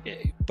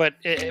 but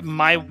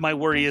my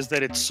worry is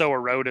that it's so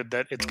eroded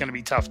that it's going to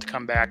be tough to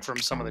come back from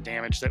some of the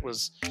damage that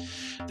was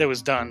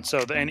done.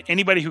 So and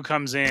anybody who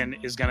comes in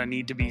is going to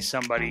need to be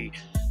somebody,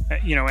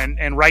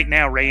 and right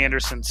now Ray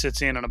Anderson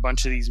sits in on a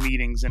bunch of these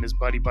meetings and is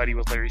buddy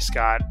with Larry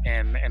Scott.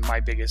 And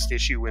my biggest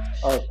issue with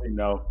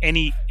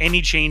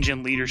any change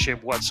in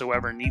leadership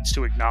whatsoever needs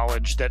to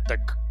acknowledge that the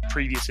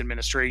previous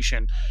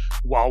administration,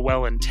 while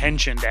well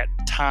intentioned at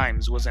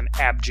times, was an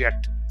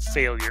abject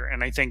failure.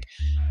 And I think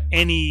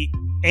any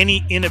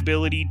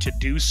inability to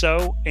do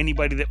so,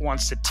 anybody that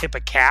wants to tip a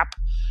cap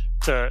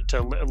to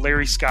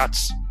Larry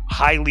Scott's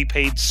highly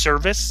paid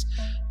service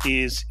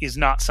is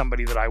not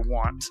somebody that I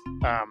want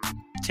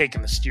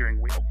taking the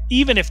steering wheel,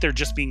 even if they're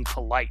just being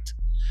polite.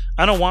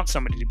 I don't want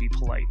somebody to be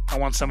polite. I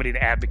want somebody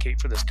to advocate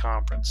for this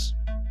conference.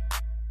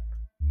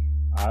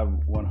 I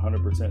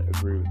 100%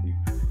 agree with you.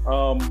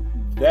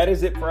 That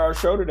is it for our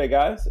show today,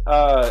 guys.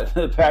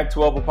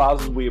 Pac-12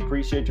 Apostles, we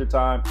appreciate your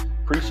time,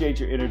 appreciate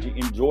your energy.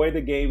 Enjoy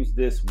the games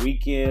this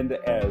weekend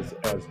as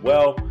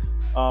well.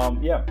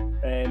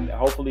 And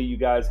hopefully you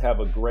guys have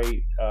a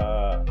great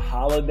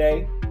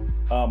holiday.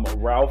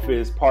 Ralph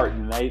is part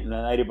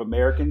Native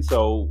American,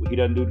 so he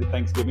doesn't do the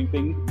Thanksgiving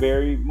thing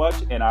very much,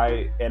 and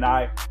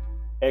I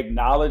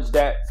acknowledge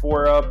that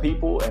for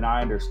people, and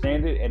I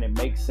understand it, and it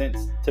makes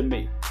sense to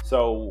me.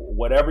 So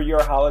whatever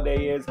your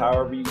holiday is,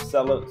 however you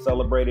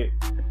celebrate it,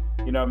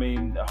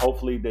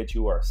 hopefully that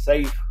you are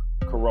safe,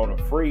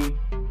 corona-free,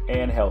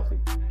 and healthy.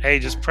 Hey,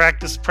 just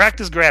practice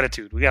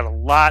gratitude. We got a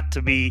lot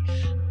to be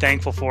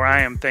thankful for.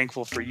 I am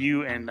thankful for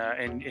you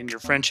and your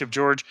friendship,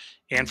 George,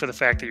 and for the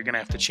fact that you're going to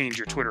have to change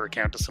your Twitter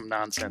account to some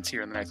nonsense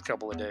here in the next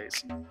couple of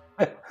days.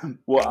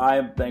 Well, I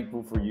am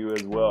thankful for you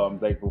as well. I'm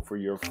thankful for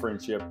your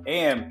friendship,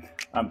 and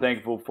I'm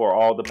thankful for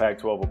all the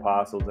Pac-12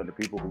 Apostles and the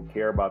people who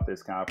care about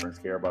this conference,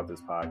 care about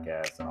this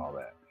podcast, and all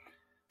that.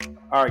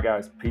 All right,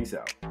 guys, peace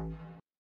out.